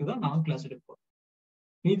 போர்ஷனுக்கு தான் நான் கிளாஸ் எடுப்போம்.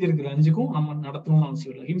 மீதி இருக்கிற 5க்கும் நம்ம நடத்தணும்னு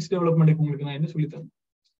அவசியம் இல்லை. ஹின்ஸ் டெவலப்மெண்ட்டுக்கு உங்களுக்கு நான் என்ன சொல்லித்தரேன்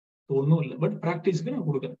ஒன்றும் இல்லை, பட் ப்ராக்டிஸ்க்கு நான்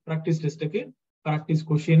கொடுக்குறேன். ப்ராக்டிஸ் டெஸ்ட்டுக்கு ப்ராக்டிஸ்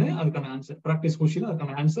கொஸ்டின் அதுக்கான ஆன்சர், ப்ராக்டிஸ் கொஸ்டின்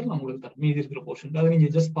அதுக்கான ஆன்சர் நான் உங்களுக்கு தரேன். மீதி இருக்கிற போர்ஷன் அதை நீங்க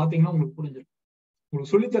ஜஸ்ட் பாத்தீங்கன்னா உங்களுக்கு புரிஞ்சிடும்.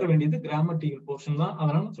 உங்களுக்கு சொல்லித்தர வேண்டியது கிராமட்டிக்கல் போர்ஷன் தான்,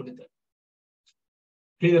 அதனால நான் சொல்லித்தரேன்.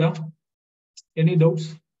 கிளியரா? Any doubts?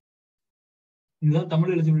 இதுதான்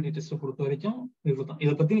தமிழ் எலிஜிபிலிட்டி டெஸ்ட்டை பொறுத்த வரைக்கும் இதுதான்.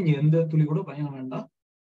 இதை பத்தி நீங்க எந்த துளி கூட பயம் வேண்டாம்.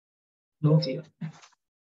 No fear.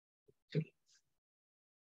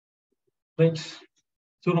 ரைட்.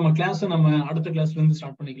 ஸோ நம்ம கிளாஸை நம்ம அடுத்த கிளாஸ்ல இருந்து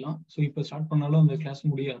ஸ்டார்ட் பண்ணிக்கலாம். ஸோ இப்போ ஸ்டார்ட் பண்ணாலும் அந்த கிளாஸ்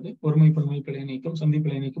முடியாது. ஒருமை பன்மை பிழை நீக்கம், சந்தி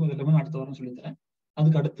பிழை நீக்கம், இதெல்லாமே அடுத்த வாரம் சொல்லித்தரேன்.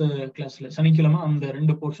 அதுக்கு அடுத்த கிளாஸ்ல சனிக்கிழமை அந்த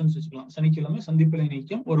 2 போர்ஷன்ஸ் வச்சுக்கலாம். சனிக்கிழமை சந்தி பிழை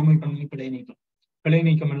நீக்கம், ஒருமை பன்மை பிழை நீக்கம், பிழை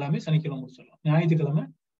நீக்கம் எல்லாமே சனிக்கிழமை முடிச்சிடலாம். ஞாயிற்றுக்கிழமை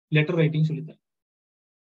லெட்டர் ரைட்டிங் சொல்லித்தரேன்.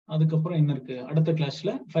 அதுக்கப்புறம் என்ன இருக்கு அடுத்த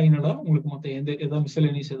கிளாஸ்ல ஃபைனலா உங்களுக்கு மொத்த ஏதாவது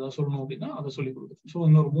மிஸ்செலேனியஸ் ஏதாவது சொல்லணும் அப்படின்னா அதை சொல்லி கொடுக்குறேன். ஸோ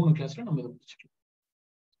இன்னொரு 3 கிளாஸ்ல நம்ம இதை முடிச்சுக்கலாம்.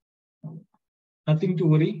 Nothing to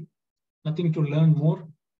worry, nothing to learn more,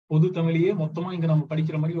 பொது தமிழையே மொத்தமா இங்க நம்ம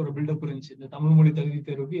படிக்கிற மாதிரி ஒரு பில்டப் இருந்துச்சு. இந்த தமிழ் மொழி தகுதி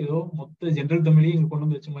தேர்வுக்கு ஏதோ மொத்த ஜென்ரல் தமிழையே இங்க கொண்டு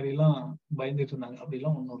வந்து வச்ச மாதிரி எல்லாம் பயந்துட்டு இருந்தாங்க.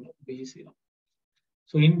 அப்படிலாம் ஒன்றும் இல்லை, ஈஸி தான்.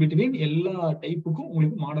 ஸோ இன் பிட்வீன் எல்லா டைப்புக்கும்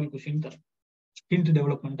உங்களுக்கு மாடல் கொஸ்டின் தரும். ஹிண்ட்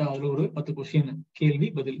டெவலப்மெண்ட்டா அதுல ஒரு 10 கொஸ்டின், கேள்வி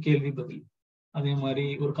பதில். அதே மாதிரி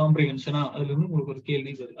ஒரு காம்ப்ரிஹென்ஷனா அதுல இருந்து உங்களுக்கு ஒரு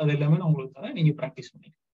கேள்வி பதில், அது எல்லாமே நான் உங்களுக்கு தரேன், நீங்க ப்ராக்டிஸ்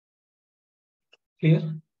பண்ணி. கிளியர்?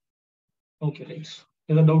 Okay, right.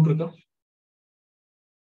 ஏதாவது டவுட் இருக்கா?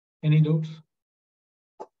 Any doubts?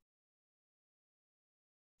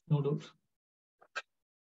 No doubt.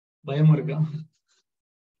 பயமா இருக்கா?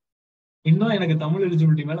 இன்னும் எனக்கு தமிழ்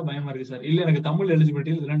எலிஜிபிலிட்டி மேல பயமா இருக்கு சார். இல்ல எனக்கு தமிழ்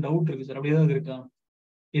எலிஜிபிலிட்டி இதெல்லாம் டவுட் இருக்கு சார், அப்படி ஏதாவது இருக்கா?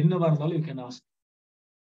 என்னவா இருந்தாலும் யூ கேன் ஆஸ்க்.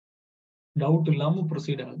 டவுட் இல்லாம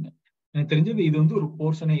ப்ரொசீட் ஆகுங்க. எனக்கு தெரிஞ்சது இது வந்து ஒரு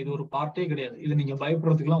போர்ஷனே, இது ஒரு பார்ட்டே கிடையாது. இது நீங்க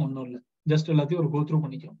பயப்படுறதுக்குலாம் ஒன்றும் இல்லை. ஜஸ்ட் எல்லாத்தையும் ஒரு கோ த்ரூ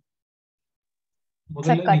பண்ணிக்கலாம்.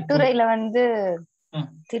 முதல்ல கட்டுரையில வந்து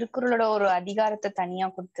திருக்குறளோட ஒரு அதிகாரத்தை தனியா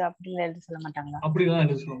கொடுத்து அப்படி எழுத சொல்ல மாட்டாங்களா? அப்படிலாம்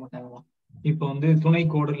எழுத சொல்ல மாட்டாங்களா? இப்ப வந்து துணை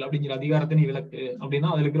கோடல் அப்படிங்கிற அதிகாரத்தை நீ விளக்கு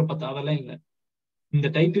அப்படின்னா அதுல இருக்கிற 10 அதெல்லாம் இல்லை. இந்த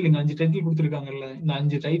டைட்டில் இங்க 5 டைட்டில் கொடுத்துருக்காங்கல்ல, இந்த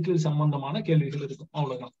 5 டைட்டில் சம்பந்தமான கேள்விகள் இருக்கும்,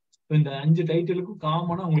 அவ்வளவுதான். இந்த 5 டைட்டிலுக்கும்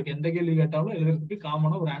காமனா உங்களுக்கு எந்த கேள்வி கேட்டாலும் எழுதுறதுக்கு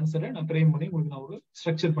காமனா ஒரு ஆன்சரை நான் ஃப்ரேம் பண்ணி உங்களுக்கு நான் ஒரு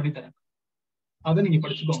ஸ்ட்ரக்சர் பண்ணி தரேன். அதை நீங்க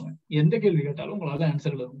படிச்சுக்கோங்க. எந்த கேள்வி கேட்டாலும் உங்களால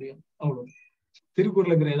ஆன்சர் எழுத முடியும், அவ்வளவு.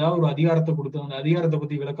 திருக்குறள் இருக்கிற ஏதாவது ஒரு அதிகாரத்தை கொடுத்து அந்த அதிகாரத்தை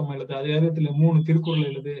பத்தி விளக்கமா எழுது. அதிகாரத்துல 3 திருக்குறள்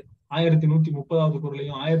எழுது, 1130வது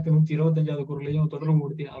குறளையும் 1125வது குறளையும் தொடர்பு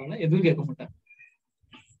கொடுத்தி, அதெல்லாம் எதுவும் கேட்க மாட்டேன்.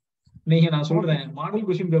 நீங்க நான் சொல்றேன், மாடல்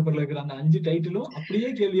கொஸ்டின் பேப்பர்ல இருக்கிற அந்த 5 டைட்டிலும்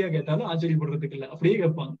அப்படியே கேள்வியா கேட்டாலும் ஆச்சரியப்படுறதுக்கு இல்லை, அப்படியே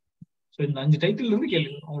கேட்பாங்க. ஸோ இந்த 5 டைட்டில் இருந்து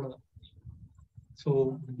கேள்வி வரும், அவ்வளவுதான். ஸோ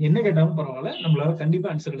என்ன கேட்டாலும் பரவாயில்ல, நம்மளால கண்டிப்பா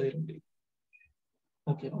ஆன்சர் எழுத முடியும்.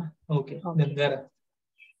 ஓகேவா? ஓகே, வேற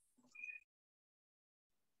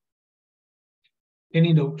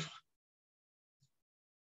எனி டவுட்?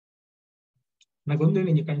 எனக்கு வந்து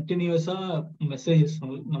நீங்க கண்டினியூஸா மெசேஜஸ்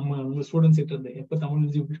நம்ம உங்க ஸ்டூடெண்ட்ஸ் கிட்ட இருந்து எப்ப தமிழ்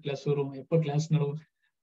எலிஜிபிலிட்டி கிளாஸ் வரும், எப்ப கிளாஸ் நடக்கும்,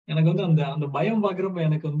 எனக்கு வந்து அந்த பயம் பாக்குறப்ப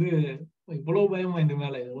எனக்கு வந்து இவ்வளவு பயமா இந்த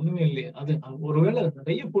மேல ஒண்ணுமே இல்லையே. அது ஒருவேளை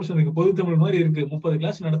நிறைய போர்ஷன் இருக்கு, பொது தமிழ் மாதிரி இருக்கு, 30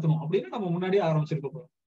 கிளாஸ் நடத்தணும் அப்படின்னா நம்ம முன்னாடியே ஆரம்பிச்சிருக்க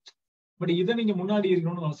போறோம். பட் இதை நீங்க முன்னாடி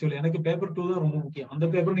இருக்கணும்னு அவசியம் இல்லை. எனக்கு பேப்பர் 2 தான் ரொம்ப முக்கியம். அந்த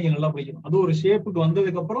பேப்பர் நீங்க நல்லா படிக்கணும். அது ஒரு ஷேப்புக்கு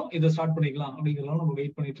வந்ததுக்கு அப்புறம் இதை ஸ்டார்ட் பண்ணிக்கலாம் அப்படிங்கிறதெல்லாம் நம்ம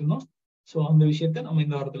வெயிட் பண்ணிட்டு இருந்தோம். ஸோ அந்த விஷயத்த நம்ம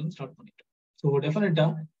இந்த வாரத்துல இருந்து ஸ்டார்ட் பண்ணிட்டோம். ஸோ டெஃபினட்டா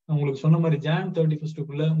உங்களுக்கு சொன்ன மாதிரி Jan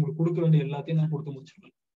 31 உங்களுக்கு கொடுக்க வேண்டிய எல்லாத்தையும் நான் கொடுத்து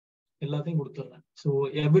முடிச்சிருக்கேன், எல்லாத்தையும் கொடுத்துட்றேன். ஸோ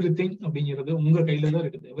எவ்ரிதிங் அப்படிங்கிறது உங்க கையில தான்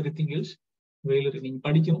இருக்குது. எவ்ரிதிங் எல்ஸ் வெயில இருக்கு. நீங்க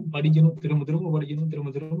படிக்கணும், திரும்ப திரும்ப படிக்கணும்,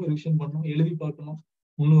 திரும்ப திரும்ப ரிவிஷன் பண்ணணும், எழுதி பார்க்கணும்.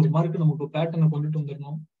 300 மார்க் நமக்கு பேட்டர்னை கொண்டுட்டு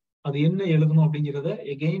வந்துடணும். அது என்ன எழுதணும் அப்படிங்கிறத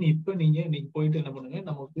எகெயின் இப்ப நீங்க போயிட்டு என்ன பண்ணுங்க,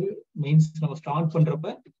 நமக்கு மெயின்ஸ் நம்ம ஸ்டார்ட்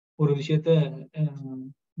பண்றப்ப ஒரு விஷயத்த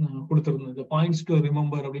கொடுத்துருந்தோம். இந்த பாயிண்ட்ஸ் டு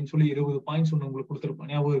ரிமெம்பர் அப்படின்னு சொல்லி 20 பாயிண்ட்ஸ் ஒன்று உங்களுக்கு கொடுத்துருப்போம்,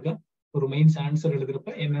 ஞாபகம் இருக்கா? ஒரு மெயின்ஸ் ஆன்சர்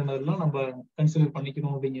எழுதுறப்ப என்னென்னலாம் நம்ம கன்சிடர்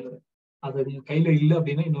பண்ணிக்கணும் அப்படிங்கிறது. அது உங்க கையில இல்லை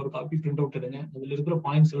அப்படின்னா இன்னொரு காப்பி பிரிண்ட் அவுட் எடுங்க. அதுல இருக்கிற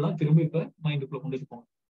பாயிண்ட்ஸ் எல்லாம் திரும்ப இப்ப மைண்டுக்குள்ள கொண்டு போங்க.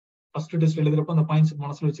 ஃபர்ஸ்ட் டெஸ்ட் எழுதுறப்ப அந்த பாயிண்ட்ஸ்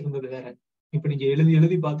மனசுல வச்சிருந்தது வேற. இப்ப நீங்க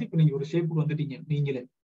எழுதி பார்த்து இப்ப நீங்க ஒரு ஷேப்புக்கு வந்துட்டீங்க நீங்களே.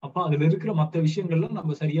 அப்ப அதுல இருக்கிற மற்ற விஷயங்கள்லாம்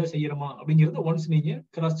நம்ம சரியா செய்யறோமா அப்படிங்கறத ஒன்ஸ் நீங்க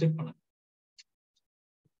கிராஸ் செக் பண்ண.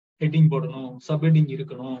 ஹெட்டிங் போடணும், சப் ஹெட்டிங்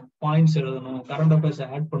இருக்கணும், பாயிண்ட்ஸ் எழுதணும், கரண்ட் அஃபேர்ஸ்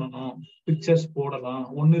ஆட் பண்ணணும், பிக்சர்ஸ் போடலாம்,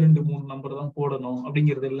 1 2 3 நம்பர் தான் போடணும்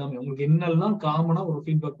அப்படிங்கிறது எல்லாமே உங்களுக்கு என்னெல்லாம் காமனா ஒரு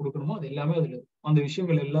ஃபீட்பேக் கொடுக்கணுமோ அது எல்லாமே அதுல அந்த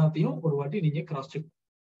விஷயங்கள் எல்லாத்தையும் ஒரு வாட்டி நீங்க கிராஸ் செக்.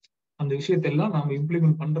 அந்த விஷயத்தெல்லாம் நம்ம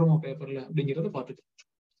இம்ப்ளிமெண்ட் பண்றோமா பேப்பர்ல அப்படிங்கிறத பார்த்துக்கலாம்.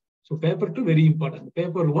 So paper 2 very important.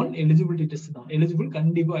 Paper 1 eligibility test தான். எலிஜிபிள்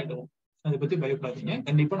கண்டிப்பா ஆயிடுவோம், அதை பத்தி பயப்படாதீங்க.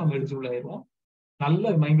 கண்டிப்பா நம்ம எலிஜிபிள் ஆயிடுவோம். நல்ல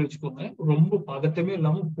மைண்ட் வச்சுக்கோங்க. ரொம்ப பதட்டமே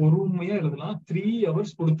இல்லாம பொறுமையா எழுதலாம். 3 hours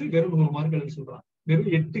கொடுத்து வெறும் 100 மார்க் எழுத சொல்றாங்க. வெறும்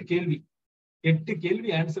 8 கேள்வி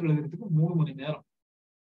ஆன்சர் எழுதுறதுக்கு 3 மணி நேரம்.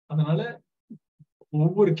 அதனால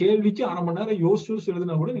ஒவ்வொரு கேள்விக்கும் 1/2 மணி நேரம் யோசிச்சு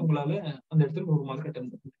எழுதினா கூட உங்களால அந்த இடத்துல 100 மார்க்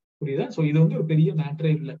அட்டன் பண்ண புரியுதா? ஸோ இது வந்து ஒரு பெரிய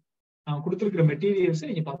மேட்டரே இல்லை. நான் கொடுத்துருக்கிற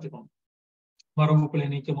மெட்டீரியல்ஸை நீங்க பார்த்துக்கோங்க. மரபுக்களை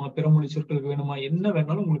நீக்கமா, பிறமொழி சொற்களுக்கு வேணுமா, என்ன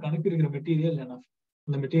வேணாலும் உங்களுக்கு அனுப்பியிருக்கிற மெட்டீரியல் என்ன,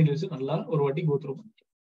 அந்த மெட்டீரியல்ஸ் நல்லா ஒரு வாட்டி கோ த்ரூ பண்ணிக்கலாம்.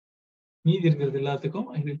 மீதி இருக்கிறது எல்லாத்துக்கும்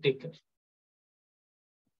I will take care.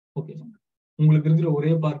 Okay, உங்களுக்கு இருக்கிற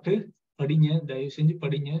ஒரே பார்ட்டு படிங்க, தயவு செஞ்சு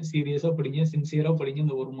படிங்க, சீரியஸா படிங்க, சின்சியரா படிங்க.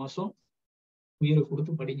 இந்த 1 மாசம் உயிரை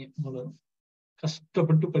கொடுத்து படிங்க. அவ்வளவுதான்.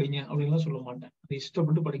 கஷ்டப்பட்டு படிங்க அப்படின்லாம் சொல்ல மாட்டேன், அது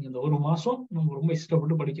இஷ்டப்பட்டு படிங்க. இந்த 1 மாசம் நம்ம ரொம்ப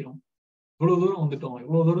இஷ்டப்பட்டு படிக்கிறோம். இவ்வளவு தூரம் வந்துட்டோம்,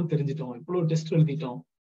 இவ்வளவு தூரம் தெரிஞ்சிட்டோம், இவ்வளவு டெஸ்ட் எழுதிட்டோம்,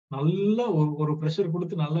 நல்லா ஒரு ப்ரெஷர்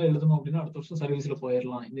கொடுத்து நல்லா எழுதணும் அப்படின்னா அடுத்த வருஷம் சர்வீஸ்ல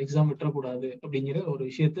போயிடலாம், இந்த எக்ஸாம் விட்டுறக்கூடாது அப்படிங்கிற ஒரு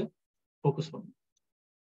விஷயத்த ஃபோக்கஸ் பண்ணுங்க.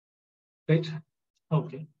 ரைட்?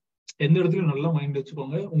 ஓகே, எந்த இடத்துலயும் நல்லா மைண்ட்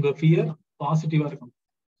வச்சுக்கோங்க. உங்க ஃபியர் பாசிட்டிவா இருக்கணும்.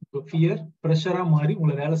 உங்க ஃபியர் ப்ரெஷரா மாறி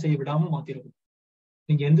உங்களை வேலை செய்ய விடாம மாத்திருக்கும்.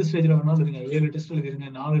 நீங்க எந்த ஸ்டேஜ்ல வேணாலும் இருங்க, 7 test எழுதிருங்க,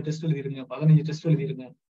 4 test எழுதிருங்க, 15 test எழுதிருங்க,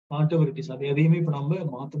 what ever it is. அது எதையுமே இப்ப நம்ம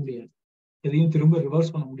மாற்ற முடியாது, எதையும் திரும்ப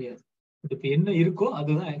ரிவர்ஸ் பண்ண முடியாது. பட் இப்ப என்ன இருக்கோ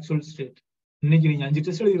அதுதான் ஆக்சுவல் ஸ்டேட். இன்னைக்கு நீங்க 5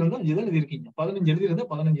 டெஸ்ட் எழுதிருந்தா 5 தான் எழுதிருக்கீங்க, 15 எழுதிருந்தா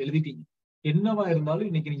 15 எழுதிட்டீங்க. என்னவா இருந்தாலும்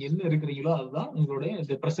இன்னைக்கு நீங்க என்ன இருக்கிறீங்களோ அதுதான்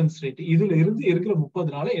உங்களுடைய பிரசன்ட் ஸ்டேட். இதுல இருந்து இருக்கிற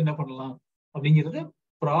 30 நாளை என்ன பண்ணலாம் அப்படிங்கறத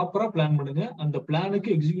ப்ராப்பரா பிளான் பண்ணுங்க. அந்த பிளானுக்கு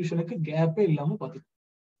எக்ஸிகியூஷனுக்கு கேப்பே இல்லாம பாத்துக்கோங்க.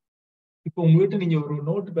 இப்போ உங்ககிட்ட நீங்க ஒரு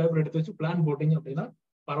நோட் பேப்பர் எடுத்து வச்சு பிளான் போட்டீங்க அப்படின்னா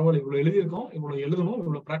பரவாயில்ல, இவ்வளவு எழுதியிருக்கோம், இவ்வளவு எழுதணும்,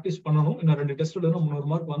 இவ்வளவு பிராக்டிஸ் பண்ணணும், இன்னும் 2 டெஸ்ட் எழுதணும், 300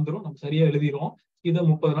 மார்க் வந்துடும், நம்ம சரியா எழுதிரும், இதை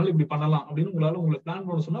 30 நாள் இப்படி பண்ணலாம் அப்படின்னு உங்களை பிளான்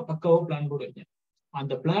பண்ண சொன்னா பக்காவா பிளான் போடுவீங்க.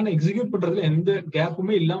 அந்த பிளானை எக்ஸிக்யூட் பண்றதுல எந்த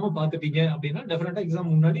கேப்புமே இல்லாம பாத்துட்டீங்க அப்படின்னா டெஃபினட்டா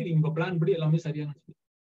எக்ஸாம் முன்னாடி நீங்க பிளான் படி எல்லாமே சரியா நடக்கும்.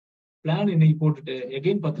 பிளான் இன்னைக்கு போட்டுட்டு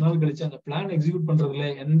எகைன் 10 நாள் கழிச்சு அந்த பிளான் எக்ஸிக்யூட் பண்றதுல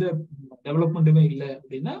எந்த டெவலப்மெண்ட்டுமே இல்லை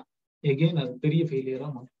அப்படின்னா எகைன் அது பெரிய ஃபெயிலியரா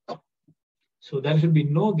மாறும். So there should be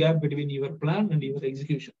no gap between your plan and your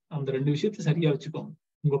execution. அந்த 2 விஷயத்தை சரியா வச்சுக்கோங்க.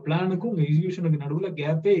 உங்க பிளானுக்கும் உங்க எக்ஸிகியூஷனுக்கு நடுவுல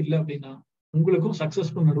கேப்பே இல்லை அப்படின்னா உங்களுக்கும்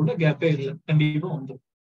சக்சஸ்க்கும் நடுவுல கேப்பே இல்லை, கண்டிப்பா வந்துடும்.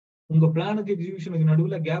 உங்க பிளானுக்கு எக்ஸிகியூஷனுக்கு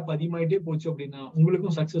நடுவுல கேப் அதிகமாயிட்டே போச்சு அப்படின்னா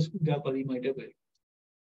உங்களுக்கும் சக்சஸ்க்கும் கேப் அதிகமாயிட்டே போயிடும்.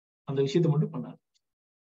 அந்த விஷயத்த மட்டும் பண்ணாது.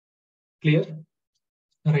 Clear?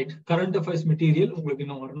 Right. Current affairs material உங்களுக்கு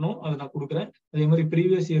இன்னும் வரணும், அதை நான் கொடுக்குறேன். அதே மாதிரி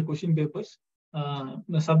previous year question papers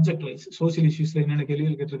subject wise social இஷ்யூஸ்ல என்னென்ன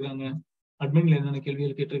கேள்விகள் கேட்டிருக்காங்க, அட்மின்ல என்னென்ன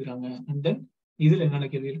கேள்விகள் கேட்டிருக்காங்க, அண்ட் தென் இதுல என்னென்ன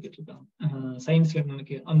கேள்விகள் கேட்டிருக்காங்க, சயின்ஸ்ல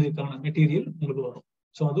என்னென்ன அதுக்கான மெட்டீரியல் உங்களுக்கு வரும்.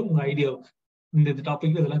 ஸோ அது உங்க ஐடியாவுக்கு இந்த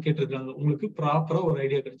டாபிக்ல இதெல்லாம் கேட்டிருக்காங்க, உங்களுக்கு ப்ராப்பரா ஒரு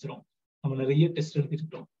ஐடியா கிடைச்சிரும். நம்ம நிறைய டெஸ்ட்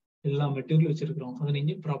எடுத்துருக்கோம், எல்லா மெட்டீரியல் வச்சிருக்கிறோம், அதை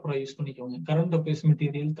நீங்க ப்ராப்பரா யூஸ் பண்ணிக்கோங்க. கரண்ட் அஃபேர்ஸ்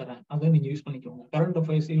மெட்டீரியல் தரேன், அதை நீங்க யூஸ் பண்ணிக்கோங்க. கரண்ட்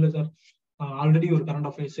அஃபேர்ஸ் இல்ல சார் ஆல்ரெடி ஒரு கரண்ட்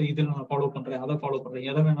அஃபேர்ஸ் இதில் நான் ஃபாலோ பண்றேன், அதை ஃபாலோ பண்றேன்,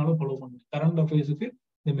 எதை வேணாலும் ஃபாலோ பண்ணுறேன். கரண்ட் அஃபேர்ஸுக்கு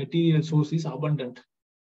இந்த மெட்டீரியல் சோர்ஸ் இஸ் அபண்டன்ட்.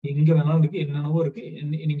 எங்க வேணாலும் இருக்கு, என்னென்னவோ இருக்கு.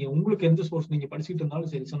 நீங்க உங்களுக்கு எந்த சோர்ஸ் நீங்க படிச்சுட்டு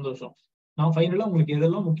இருந்தாலும் சரி, சந்தோஷம். நான் ஃபைனலா உங்களுக்கு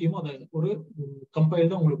எதெல்லாம் முக்கியமோ அதை ஒரு கம்பைல்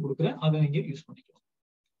தான் உங்களுக்கு கொடுக்குறேன், அதை நீங்க யூஸ் பண்ணிக்கோங்க.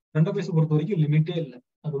 கரண்ட் அஃபேர்ஸ் பொறுத்த வரைக்கும் லிமிட்டே இல்லை,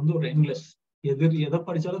 அது வந்து ஒரு எண்ட்லெஸ். எதை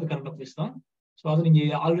படிச்சாலும் அது கரண்ட் அஃபேர்ஸ் தான். ஸோ அதை நீங்க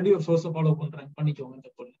ஆல்ரெடி ஒரு சோர்ஸை ஃபாலோ பண்றேன் பண்ணிக்கோங்க,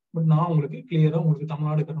 தப்பு இல்லை. பட் நான் உங்களுக்கு கிளியரா உங்களுக்கு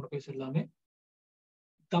தமிழ்நாடு கரண்ட் அஃபேர்ஸ் எல்லாமே,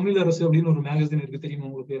 தமிழ் அரசு அப்படின்னு ஒரு மேகசின் இருக்கு, தெரியுமா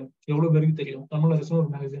உங்களுக்கு? எவ்வளவு பேருக்கு தெரியும் தமிழ் அரசுன்னு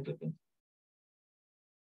ஒரு மேகசின் இருக்கு?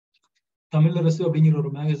 தமிழ் அரசு அப்படிங்கிற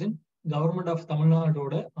ஒரு magazine government of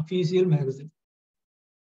தமிழ்நாடோட official magazine.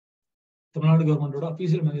 Tamil Nadu கவர்மெண்டோட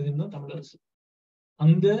அபிஷியல் மேகசின் தான் தமிழ் அரசு.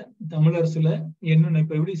 அந்த தமிழ் அரசுல என்னென்ன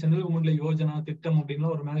இப்ப எப்படி சென்ட்ரல் கவர்மெண்ட்ல யோஜனா திட்டம் அப்படின்னா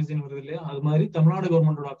ஒரு மேகசின் வருது இல்லையா, அது மாதிரி தமிழ்நாடு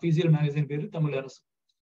கவர்மெண்டோட அபிஷியல் மேகசின் பேரு தமிழ் அரசு.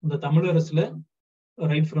 அந்த தமிழ் அரசுல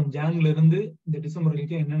ரைட் ஃப்ரம் ஜான்ல இருந்து இந்த டிசம்பர்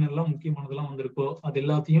வரைக்கும் என்னென்னலாம் முக்கியமானதெல்லாம் வந்திருக்கோ அது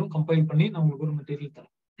எல்லாத்தையும் கம்பைல் பண்ணி நான் உங்களுக்கு ஒரு மெட்டீரியல்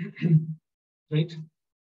தரேன். ரைட்.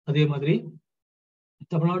 அதே மாதிரி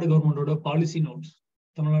தமிழ்நாடு கவர்மெண்டோட பாலிசி நோட்ஸ்,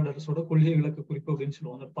 தமிழ்நாடு அரசோட கொள்கை விளக்க குறிப்பு அப்படின்னு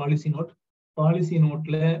சொல்லுவாங்க, பாலிசி நோட். பாலிசி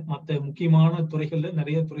நோட்ல மற்ற முக்கியமான துறைகள்ல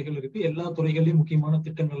நிறைய துறைகள் இருக்கு, எல்லா துறைகள்லயும் முக்கியமான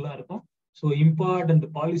திட்டங்கள்லாம் இருக்கும். ஸோ இம்பார்ட்டன்ட்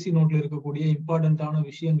பாலிசி நோட்ல இருக்கக்கூடிய இம்பார்ட்டன்டான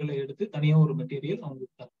விஷயங்களை எடுத்து தனியா ஒரு மெட்டீரியல்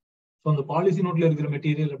அவங்களுக்கு தரேன். ஸோ அந்த பாலிசி நோட்ல இருக்கிற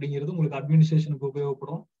மெட்டீரியல் அப்படிங்கிறது உங்களுக்கு அட்மினிஸ்ட்ரேஷனுக்கு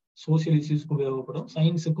உபயோகப்படும், சோசியல் இஷ்யூஸ்க்கு உபயோகப்படும்,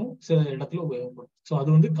 சயின்ஸுக்கும் சில இடத்துல உபயோகப்படும். ஸோ அது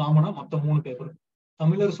வந்து காமனா மற்ற 3 பேப்பர்.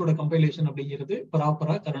 தமிழரசோட கம்பைலேஷன் அப்படிங்கிறது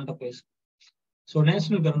ப்ராப்பரா current affairs. So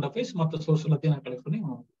national current affairs மற்ற சோர்ஸ் எல்லாத்தையும் நான் கலெக்ட் பண்ணி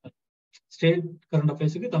state current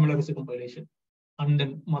அஃபேர்ஸுக்கு Tamilarasu compilation, and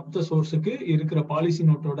then மற்ற சோர்ஸுக்கு இருக்கிற பாலிசி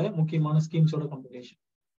நோட்டோட முக்கியமான ஸ்கீம்ஸோட கம்பைலேஷன்.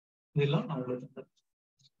 இதெல்லாம் நான் உங்களுக்கு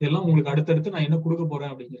இதெல்லாம் உங்களுக்கு அடுத்தடுத்து நான் என்ன கொடுக்க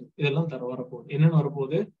போறேன் அப்படிங்கிறது இதெல்லாம் வரப்போகுது. என்னென்ன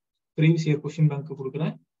வரப்போகுது? ப்ரீவியஸ் இயர் கொஸ்டின் பேங்க்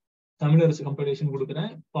கொடுக்குறேன், தமிழரசு கம்பைலேஷன்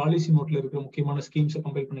கொடுக்குறேன், பாலிசி நோட்ல இருக்கிற முக்கியமான ஸ்கீம்ஸை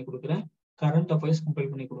கம்பைல் பண்ணி கொடுக்குறேன், கரண்ட் அஃபேர்ஸ்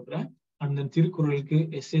கம்பைல் பண்ணி கொடுக்குறேன், அண்ட் தென் திருக்குறளுக்கு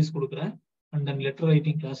எஸ்ஏஸ் கொடுக்குறேன், and then letter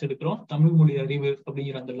writing class எடுக்கிறோம், தமிழ் மொழி அறிவு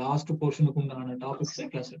அப்படிங்கிற அந்த லாஸ்ட் போர்ஷனுக்கு உண்டான டாபிக்ஸை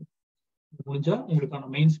கிளாஸ் எடுக்கிறோம். முடிஞ்சா உங்களுக்கான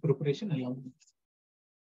மெயின்ஸ் ப்ரிப்பரேஷன் எல்லாம்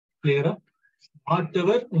கிளியரா. வாட்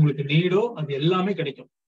எவர் உங்களுக்கு நீடோ அது எல்லாமே கிடைக்கும்.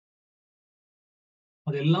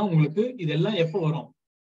 அதெல்லாம் உங்களுக்கு இதெல்லாம் எப்போ வரும்?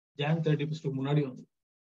 Jan 31 முன்னாடி வந்து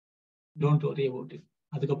டோன்ட் வரி அபவுட் இட்.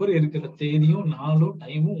 அதுக்கப்புறம் இருக்கிற தேதியும் நாளும்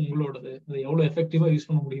டைமும் உங்களோடது. அதை எவ்வளவு எஃபெக்டிவா யூஸ்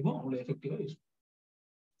பண்ண முடியுமோ அவ்வளவு எஃபெக்டிவா யூஸ் பண்ண.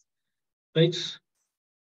 ரைட்.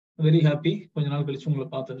 வெரி ஹாப்பி கொஞ்ச நாள் கழிச்சு உங்களை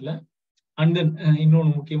பார்த்ததுல. அண்ட் தென்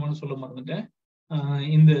இன்னொன்னு முக்கியமான சொல்ல மறந்துட்டேன்,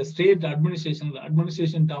 இந்த ஸ்டேட்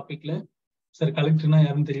அட்மினிஸ்ட்ரேஷன் டாபிக்ல சார் கலெக்டர்னா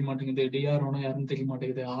யாருன்னு தெரிய மாட்டேங்குது, டிஆர்ஓனா யாருன்னு தெரிய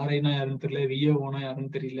மாட்டேங்குது, ஆர்ஐனா யாருன்னு தெரியல, விஏஓனா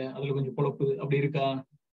யாருன்னு தெரியல, அதுல கொஞ்சம் குழப்புது, அப்படி இருக்கா?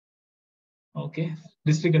 ஓகே.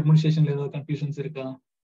 டிஸ்ட்ரிக்ட் அட்மினிஸ்ட்ரேஷன்ல ஏதாவது கன்ஃபியூஷன்ஸ் இருக்கா?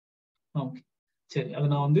 ஓகே சரி, அதை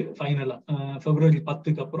நான் வந்து ஃபைனலா February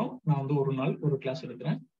 10க்கு அப்புறம் நான் வந்து ஒரு நாள் ஒரு கிளாஸ்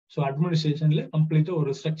எடுக்கிறேன். ஸோ அட்மினிஸ்ட்ரேஷன்ல கம்ப்ளீட்டா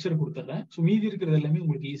ஒரு ஸ்ட்ரக்சர் கொடுத்துட்றேன். ஸோ மீதி இருக்கிறது எல்லாமே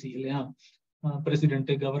உங்களுக்கு ஈஸி இல்லையா? பிரசிடென்ட்,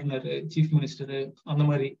 கவர்னர், சீஃப் மினிஸ்டர், அந்த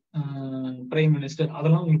மாதிரி பிரைம் மினிஸ்டர்,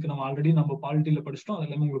 அதெல்லாம் உங்களுக்கு நம்ம ஆல்ரெடி நம்ம பாலிட்டியில படிச்சிட்டோம், அது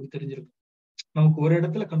எல்லாமே உங்களுக்கு தெரிஞ்சிருக்கும். நமக்கு ஒரு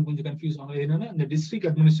இடத்துல கொஞ்சம் கன்ஃபியூஸ் ஆகும், என்னன்னா இந்த டிஸ்ட்ரிக்ட்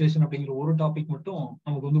அட்மினிஸ்ட்ரேஷன் அப்படிங்கிற ஒரு டாபிக் மட்டும்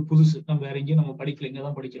நமக்கு வந்து புதுசு, நம்ம வேற எங்கேயும் நம்ம படிக்கல, இங்க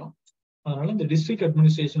தான் படிக்கிறோம். அதனால இந்த டிஸ்ட்ரிக்ட்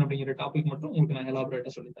அட்மினிஸ்ட்ரேஷன் அப்படிங்கிற டாபிக் மட்டும் உங்களுக்கு நான்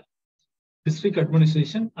எலாபரேட்டா சொல்லித்தரேன். டிஸ்ட்ரிக்ட்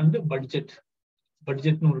அட்மினிஸ்ட்ரேஷன் அண்ட்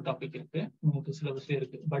பட்ஜெட்னு ஒரு டாபிக் இருக்கு. இருக்கு, சிலபஸ்லேயே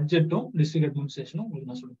இருக்கு. பட்ஜெட்டும் டிஸ்ட்ரிக்ட் அட்மினிஸ்ட்ரேஷனும் உங்களுக்கு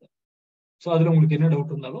நான் சொல்லித்தரேன். ஸோ அதுல உங்களுக்கு என்ன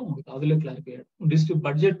டவுட் இருந்தாலும் உங்களுக்கு அதுல கிளாரிஃபை ஆகும். டிஸ்ட்ரிக்ட்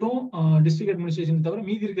பட்ஜெட்டும் டிஸ்ட்ரிக்ட் அட்மினிஸ்ட்ரேஷன் தவிர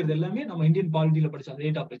மீதி இருக்கிறது எல்லாமே நம்ம இந்தியன் பாலிட்டியில படிச்ச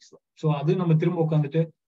அதே டாபிக்ஸ் தான். ஸோ அது நம்ம திரும்ப உட்காந்துட்டு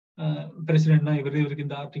பிரசிடென்ட்னா இவருக்கு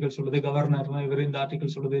இந்த ஆர்டிகல் சொல்லுது, கவர்னர்னா இவரு இந்த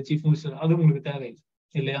ஆர்டிகல் சொல்லுது, சீஃப் மினிஸ்டர், அது உங்களுக்கு தேவையில்லை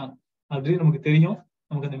இல்லையா? அதுலேயே நமக்கு தெரியும்.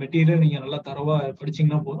 நமக்கு அந்த மெட்டீரியல் நீங்க நல்லா தரவா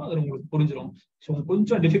படிச்சீங்கன்னா போதும், அது உங்களுக்கு புரிஞ்சிடும். ஸோ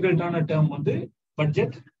கொஞ்சம் டிஃபிகல்ட்டான டேர்ம் வந்து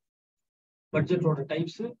பட்ஜெட், பட்ஜெட்டோட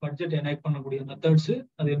டைப்ஸ், பட்ஜெட் எனாக்ட் பண்ணக்கூடிய மெத்தட்ஸ்,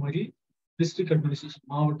 அதே மாதிரி டிஸ்ட்ரிக்ட் அட்மினிஸ்ட்ரேஷன்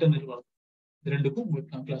மாவட்ட நிர்வாகம், இது ரெண்டுக்கும்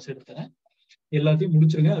உங்களுக்கு நான் கிளாஸ் எடுத்துறேன். எல்லாத்தையும்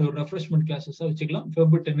முடிச்சிருங்க. அது ஒரு ரெஃப்ரெஷ்மெண்ட் கிளாஸஸா வச்சுக்கலாம்.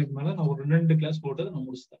 Feb 10க்கு மேல நான் ஒரு 2 கிளாஸ் போட்டு நான்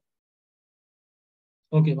முடிச்சுட்டேன்.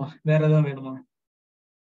 ஓகேவா? வேற ஏதாவது வேணுமா?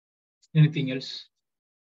 Anything else?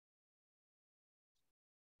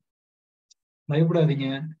 பயப்படாதீங்க,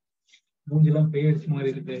 மூஞ்செல்லாம் பேய் அடிச்ச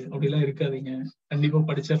மாதிரி இருக்கு அப்படிலாம் இருக்காதீங்க. கண்டிப்பா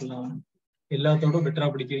படிச்சிடலாம். எல்லாத்தோட பெட்டரா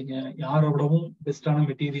படிக்கிறீங்க. யாரோடவும் பெஸ்டான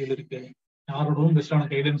மெட்டீரியல் இருக்கு, யாரோடவும் பெஸ்டான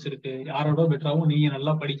கைடன்ஸ் இருக்கு, யாரோட பெட்டராவும் நீங்க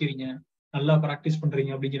நல்லா படிக்கிறீங்க, நல்லா ப்ராக்டிஸ்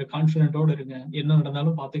பண்றீங்க அப்படிங்கிற கான்ஃபிடென்ட்டோட இருங்க. என்ன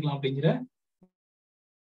நடந்தாலும் பாத்துக்கலாம் அப்படிங்கிற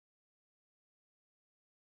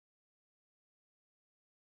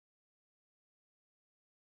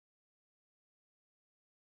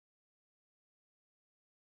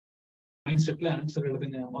மைண்ட் செட்ல ஆன்சர்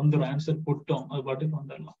எழுதுங்க. வந்துடும், ஆன்சர் போட்டோம், அது பாட்டுக்கு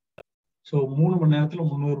வந்துடலாம். ஸோ 3 மணி நேரத்துல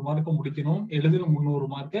 300 மார்க்கை முடிக்கணும். எழுதுன 300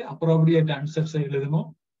 மார்க்கை அப்ராப்ரியேட் ஆன்சர்ஸ் எழுதணும்.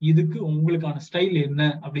 இதுக்கு உங்களுக்கான ஸ்டைல் என்ன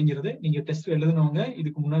அப்படிங்கறத நீங்க டெஸ்ட் எழுதுனவங்க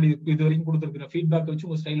இதுக்கு முன்னாடி இது வரைக்கும் கொடுத்துருக்கிற ஃபீட்பேக் வச்சு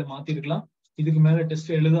உங்க ஸ்டைல மாத்திருக்கலாம். இதுக்கு மேல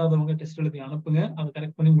டெஸ்ட் எழுதாதவங்க டெஸ்ட் எழுதி அனுப்புங்க, அதை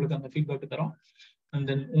கரெக்ட் பண்ணி உங்களுக்கு அந்த ஃபீட்பேக் தரோம். அண்ட்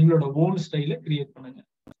தென் உங்களோட ஓன் ஸ்டைல கிரியேட் பண்ணுங்க.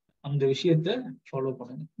 அந்த விஷயத்த ஃபாலோ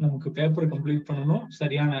பண்ணுங்க. நமக்கு பேப்பர் கம்ப்ளீட் பண்ணணும்,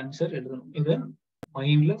 சரியான ஆன்சர் எழுதணும். இதை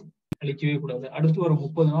மைண்ட்ல அழிக்கவே கூடாது. அடுத்து வர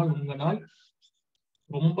 30 நாள் உங்க நாள்.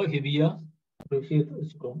 ரொம்ப ஹெவியா ஒரு விஷயத்த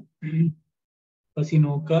வச்சுக்கோங்க. பசி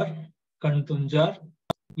நோக்கார் கண் துஞ்சார்,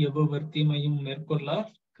 எவ்வவர் தீமையும் மேற்கொள்ளார்,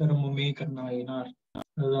 கருமமே கண்ணாயினார்.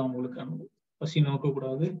 அதுதான் உங்களுக்கான. பசி நோக்க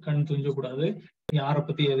கூடாது, கண் துஞ்ச கூடாது, யாரை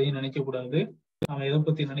பத்தி எதையும் நினைக்க கூடாது. அவன் எதை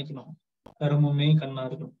பத்தி நினைக்கணும்? கருமமே கண்ணா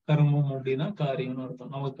இருக்கணும். கருமம் அப்படின்னா காரியம்னு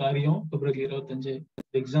அர்த்தம். நம்ம காரியம் February 25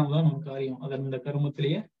 எக்ஸாம் தான் நம்ம காரியம். அதை இந்த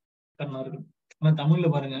கருமத்திலேயே கண்ணா இருக்கணும். ஆனா தமிழ்ல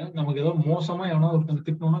பாருங்க, நமக்கு ஏதோ மோசமா எவனா ஒருத்தன்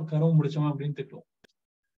திட்டணும்னா கருமம் முடிச்சவன் அப்படின்னு திட்டுவோம்.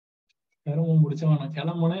 கருமம் முடிச்சவன் நான்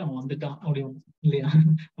கிளம்புனேன், அவன் வந்துட்டான் அப்படின்னு இல்லையா?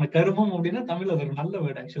 ஆனா கருமம் அப்படின்னா தமிழ்ல ஒரு நல்ல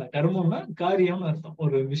வேர்டு. ஆக்சுவலா கருமம்னா காரியம்னு அர்த்தம்.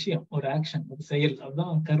 ஒரு விஷயம், ஒரு ஆக்ஷன், ஒரு செயல்,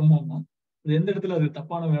 அதுதான் கருமம்னா. அது எந்த இடத்துல அது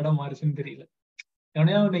தப்பான வேர்டா மாறிச்சுன்னு தெரியல.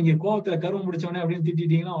 எவனையா நீங்க கோவத்துல கருமம் முடிச்சவனே அப்படின்னு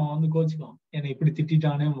திட்டிட்டீங்கன்னா அவன் வந்து கோச்சுக்குவான், என்னை இப்படி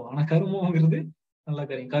திட்டானே. ஆனா கருமம்ங்கிறது நல்ல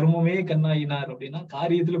காரியம். கருமமே கண்ணாயினார் அப்படின்னா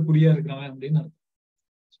காரியத்துல புரியா இருக்கிறவன் அப்படின்னு அர்த்தம்.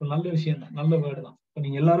 ஸோ நல்ல விஷயம் தான், நல்ல வேர்டு தான். இப்போ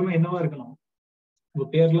நீங்க எல்லாருமே என்னவா இருக்கணும்? உங்க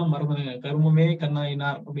பேர்லாம் மறந்துடுங்க, கருமமே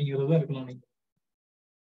கண்ணாயினார் அப்படிங்கிறதா இருக்கணும். நீங்க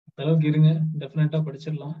அளவுக்கு இருங்க, டெஃபினட்டா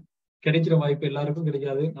படிச்சிடலாம். கிடைக்கிற வாய்ப்பு எல்லாருக்கும்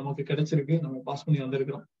கிடைக்காது, நமக்கு கிடைச்சிருக்கு, நம்ம பாஸ் பண்ணி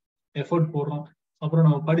வந்திருக்கிறோம், எஃபோர்ட் போடுறோம். அப்புறம்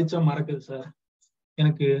நம்ம படிச்சா மறக்குது சார்.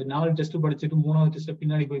 எனக்கு 4 டெஸ்ட் படிச்சுட்டு 3வது டெஸ்ட்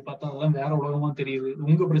பின்னாடி போய் பார்த்தா அதெல்லாம் வேற உலகமா தெரியுது.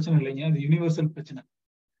 உங்க பிரச்சனை இல்லைங்க, அது யூனிவர்சல் பிரச்சனை.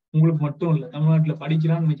 உங்களுக்கு மட்டும் இல்லை, தமிழ்நாட்டுல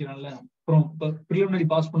படிக்கிறான்னு நினைக்கிறான்ல, அப்புறம் ப்ரிலிமினரி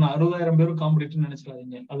பாஸ் பண்ண 60,000 பேரும் காம்படிட்டர்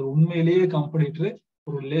நினைச்சிடாதீங்க. அது உண்மையிலேயே காம்படிட்டர்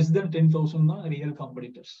ஒரு லெஸ் தென் 10,000 தான் ரியல்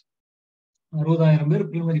காம்படிட்டர்ஸ். 60,000 பேர்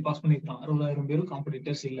ப்ரிலிமினரி பாஸ் பண்ணிருக்கான், 60,000 பேரும்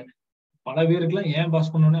காம்படிட்டர்ஸ் இல்லை. பல பேருக்குலாம் ஏன்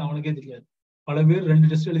பாஸ் பண்ணோன்னே அவனுக்கே தெரியாது. பல பேர் 2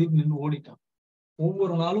 டெஸ்ட் எழுதிட்டு நின்று ஓடிட்டான்.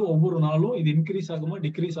 ஒவ்வொரு நாளும் இது இன்க்ரீஸ் ஆகுமா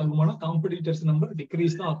டிக்ரீஸ் ஆகுமானா காம்படிட்டர்ஸ் நம்பர்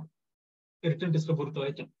டிக்ரீஸ் தான் ஆகும் ரிட்டன் டெஸ்ட்டை பொறுத்த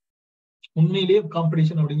வரைக்கும். உண்மையிலேயே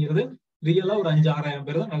காம்படிஷன் அப்படிங்கிறது ரியலா ஒரு 5,000-6,000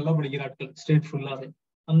 பேர் தான் நல்லா படிக்கிற ஆட்கள் ஸ்டேட் ஃபுல்லாவே.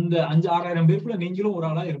 அந்த 5,000-6,000 பேருக்குள்ள நீங்களும் ஒரு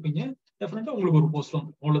ஆளா இருப்பீங்க. டெஃபினட்டா உங்களுக்கு ஒரு போஸ்ட்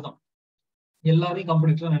வந்து அவ்வளவுதான். எல்லாரையும்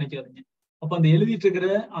காம்படிட்டரா நினைக்காதீங்க. அப்ப அந்த எழுதிட்டு இருக்கிற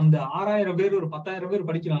அந்த 6,000 பேர் ஒரு 10,000 பேர்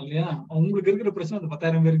படிக்கிறான் இல்லையா, உங்களுக்கு இருக்கிற பிரச்சனை அந்த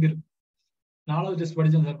 10,000 பேருக்கு இருக்கு. 4வது டெஸ்ட்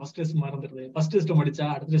படிச்சேன் sir, first test மறந்துடுது, first test படிச்சா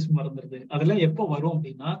அடுத்த டெஸ்ட் மறந்துடுது. அதெல்லாம் எப்போ வரும்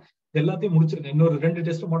அப்படின்னா, எல்லாத்தையும் முடிச்சிருங்க. இன்னொரு 2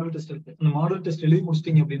 டெஸ்ட் மாடல் டெஸ்ட் இருக்கு. அந்த மாடல் டெஸ்ட் எழுதி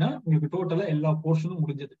முடிச்சிட்டீங்க அப்படின்னா உங்களுக்கு டோட்டலா எல்லா போர்ஷனும்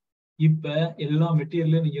முடிஞ்சது. இப்ப எல்லா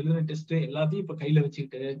மெட்டீரியல் நீங்க எழுதின டெஸ்ட் எல்லாத்தையும் இப்ப கையில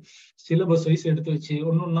வச்சுக்கிட்டு சிலபஸ் வைஸ் எடுத்து வச்சு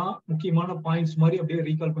ஒன்னொன்னா முக்கியமான பாயிண்ட்ஸ் மாதிரி அப்படியே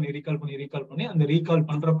ரீகால் பண்ணி அந்த ரீகால்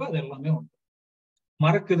பண்றப்ப அது எல்லாமே வந்து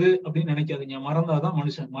மறக்குது அப்படின்னு நினைக்காதீங்க. மறந்தாதான்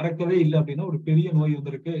மனுஷன். மறக்கவே இல்லை அப்படின்னா ஒரு பெரிய நோய்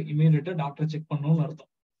வந்திருக்கு, இமீடியட்டா டாக்டர் செக் பண்ணணும்னு அர்த்தம்.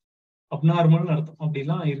 அப்நார்மல்னு அர்த்தம்.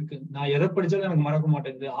 அப்படிலாம் இருக்கு. நான் எதை படிச்சாலும் எனக்கு மறக்க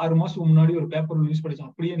மாட்டேங்குது, 6 மாசத்துக்கு முன்னாடி ஒரு பேப்பர் நியூஸ் படிச்சோம்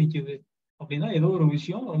அப்படியே நிக்குது அப்படின்னா ஏதோ ஒரு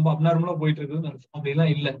விஷயம் ரொம்ப அப்நார்மலா போயிட்டு இருக்குதுன்னு அர்த்தம்.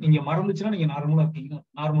 அப்படிலாம் இல்லை. நீங்க மறந்துச்சுன்னா நீங்க நார்மலா இருக்கீங்க.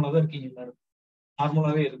 நார்மலா தான் இருக்கீங்க, எல்லாரும்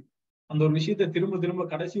நார்மலாவே இருக்கு. அந்த ஒரு விஷயத்த திரும்ப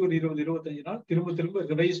கடைசி ஒரு 20-25 நாள் திரும்ப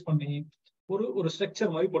ரிவைஸ் பண்ணி ஒரு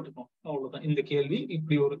ஸ்ட்ரக்சர் மாதிரி போட்டுக்கோம். அவ்வளவுதான். இந்த கேள்வி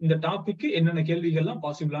இப்படி இந்த டாபிக் என்னென்ன கேள்விகள்லாம்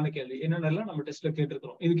பாசிபிளான கேள்வி என்னென்னலாம் நம்ம டெஸ்ட்ல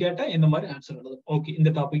கேட்டிருக்கிறோம், இது கேட்டா என்ன மாதிரி ஆன்சர் எழுதும். ஓகே, இந்த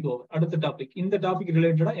டாபிக் ஓவர். அடுத்த டாபிக், இந்த டாபிக்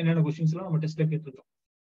ரிலேட்டடா என்னென்ன கொஸ்டின்ஸ் எல்லாம் நம்ம டெஸ்ட்ல கேட்டிருக்கோம்,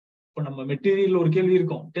 இப்ப நம்ம மெட்டீரியல் ஒரு கேள்வி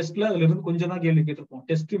இருக்கும், டெஸ்ட்ல அதுல இருந்து கொஞ்சம் தான் கேள்வி கேட்டிருப்போம்.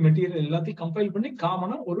 டெஸ்ட் மெட்டீரியல் எல்லாத்தையும் கம்பைல் பண்ணி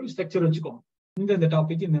காமனா ஒரு ஸ்ட்ரக்சர் வச்சுக்கோங்க. இந்த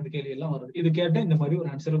டாபிக் இந்த கேள்வி எல்லாம் வருது, இது கேட்ட இந்த மாதிரி ஒரு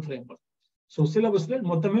ஆன்சர் ஃப்ரேம் பண்ணும். ஸோ சிலபஸ்ல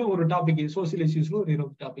மொத்தமே ஒரு டாபிக், சோசியல் இஷ்யூஸ்ல ஒரு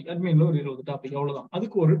 20 டாபிக், அட்மின்ல ஒரு 20 டாபிக், அவ்வளவுதான்.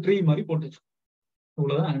 அதுக்கு ஒரு ட்ரீ மாதிரி போட்டு வச்சுக்கோங்க.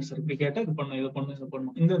 இவ்வளவுதான் ஆன்சர். இப்படி கேட்டா இது பண்ணும், இதை பண்ணும், இதை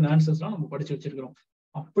பண்ணும். இந்த ஆன்சர்ஸ் எல்லாம் நம்ம படிச்சு வச்சிருக்கிறோம்.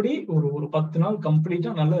 அப்படி ஒரு 10 நாள்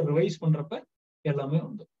கம்ப்ளீட்டா நல்லா ரிவைஸ் பண்றப்ப எல்லாமே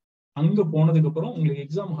வந்து அங்க போனதுக்கு அப்புறம் உங்களுக்கு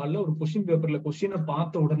எக்ஸாம் ஹால்ல ஒரு கொஸ்டின் பேப்பர்ல கொஸ்டினை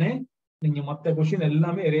பார்த்த உடனே நீங்க மத்த கொஸ்டின்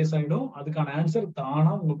எல்லாமே எரேஸ் ஆயிடும். அதுக்கான ஆன்சர்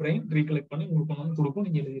தானா உங்க பிரெயின் ரீகலெக்ட் பண்ணி உங்களுக்கு கொண்டு வந்து கொடுக்கும்,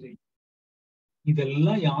 நீங்க எழுதுறீங்க.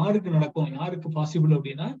 இதெல்லாம் யாருக்கு நடக்கும், யாருக்கு பாசிபிள்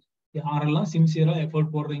அப்படின்னா, யாரெல்லாம் சின்சியரா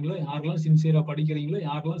எஃபர்ட் போடுறீங்களோ, யாரெல்லாம் சின்சியரா படிக்கிறீங்களோ,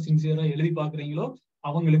 யாரெல்லாம் சின்சியரா எழுதி பாக்குறீங்களோ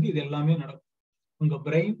அவங்களுக்கு இது எல்லாமே நடக்கும். உங்க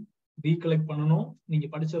பிரெயின் ரீகலெக்ட் பண்ணணும், நீங்க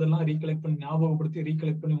படிச்சதெல்லாம் ரீகலெக்ட் பண்ணி ஞாபகப்படுத்தி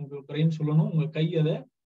ரீகலெக்ட் பண்ணி உங்க பிரெயின் சொல்லணும், உங்க கை அதை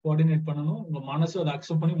கோஆர்டினேட் பண்ணணும், உங்க மனசு அதை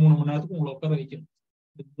அக்செப்ட் பண்ணி 3 மணி நேரத்துக்கு உங்களை உட்கார வைக்கணும்.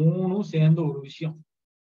 இது 3ம் சேர்ந்த ஒரு விஷயம்,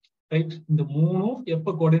 ரைட்? இந்த 3ம்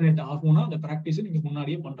எப்ப கோஆர்டினேட் ஆகும்னா அந்த பிராக்டிஸ் நீங்க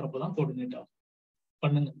முன்னாடியே பண்றப்பதான் கோஆர்டினேட் ஆகும்.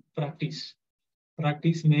 பண்ணுங்க பிராக்டிஸ்.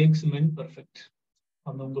 பிராக்டிஸ் மேக்ஸ் மென் பெர்ஃபெக்ட்.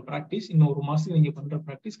 அந்த உங்க பிராக்டிஸ் இன்னும் 1 மாசத்துக்கு நீங்க பண்ற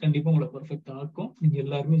பிராக்டிஸ் கண்டிப்பா உங்களை பெர்ஃபெக்ட் ஆக்கும். நீங்க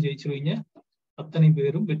எல்லாருமே ஜெயிச்சிருவீங்க. அத்தனை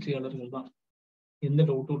பேரும் வெற்றியாளர்கள் தான், எந்த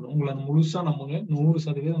டவுட்டும் இல்லை. உங்களை முழுசா நம்புங்க,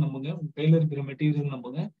 100% நம்புங்க. உங்க கையில இருக்கிற மெட்டீரியல்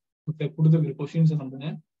நம்புங்க, உங்க கொடுத்துருக்கிற கொஸ்டின்ஸை நம்புங்க.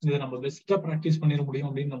 இதை நம்ம பெஸ்டா ப்ராக்டிஸ் பண்ணிட முடியும்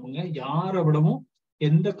அப்படின்னு நம்புங்க. யாரை விடவும்,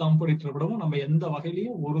 எந்த காம்படிட்டரை விடவும் நம்ம எந்த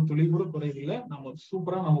வகையிலையும் ஒரு துளி கூட குறையில்லை. நம்ம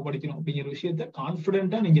சூப்பரா நம்ம படிக்கிறோம் அப்படிங்கிற விஷயத்த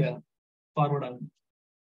கான்பிடென்ட்டா நீங்க ஃபார்வர்ட் ஆகணும்,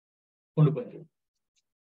 கொண்டு போயிடலாம்.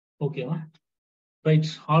 ஓகேவா? Right,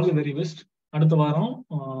 all the very best. அடுத்த வாரம்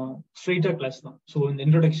ஸ்ட்ரெயிட்டா கிளாஸ் தான். ஸோ இந்த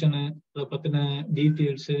இன்ட்ரடக்ஷனு, அதை பத்தின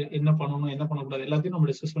டீட்டெயில்ஸ், என்ன பண்ணணும் என்ன பண்ணக்கூடாது எல்லாத்தையும் நம்ம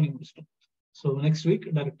டிஸ்கஸ் பண்ணி முடிச்சிட்டோம். ஸோ நெக்ஸ்ட் வீக்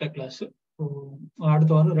டைரக்டா கிளாஸ்.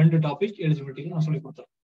 அடுத்த வாரம் 2 டாபிக் எலிஜிபிலிட்டிக்கு நான் சொல்லி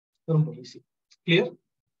கொடுத்துறேன். ரொம்ப ஈஸி. கிளியர்?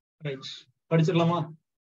 ரைட், படிச்சிடலாமா?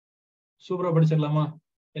 சூப்பரா படிச்சிடலாமா?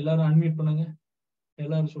 எல்லாரும் அன்மியூட் பண்ணுங்க,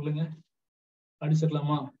 எல்லாரும் சொல்லுங்க.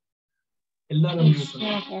 படிச்சிடலாமா? எல்லாரும் அன்மியூட்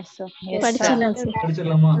பண்ணுங்க.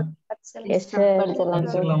 படிச்சிடலாமா?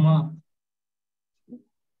 படிச்சிடலாமா?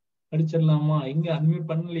 படிச்சிடலாமா? எங்க அன்மியூட்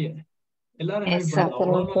பண்ணலையே? எல்லாரும் அன்மியூட்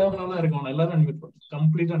பண்ணுங்க. அவ்வளவு இருக்கும், எல்லாரும் அன்மியூட் பண்ணுங்க,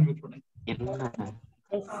 கம்ப்ளீட்டா அன்மியூட் பண்ணுங்க.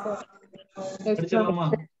 படிச்சிடலாமா?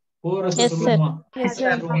 சொல்லுமா? தீக்ஷா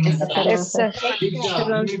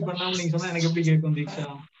அன்மியூட் பண்ணாம நீங்க சொன்னா எனக்கு எப்படி கேட்கும்? தீக்ஷா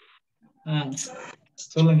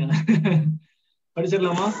சொல்லுங்க.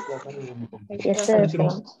 படிச்சிடலாமா?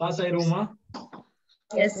 பாஸ் ஆயிருவோமா?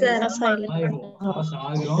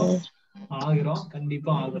 ஆகிறோம்,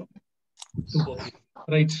 கண்டிப்பா ஆகிறோம். Super.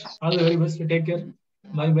 Right, all the very best. Take care.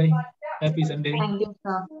 By by. Happy Sunday.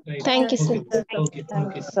 Thank you, sir. Okay,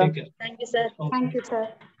 take care. Thank you, sir.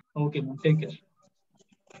 Okay, take care.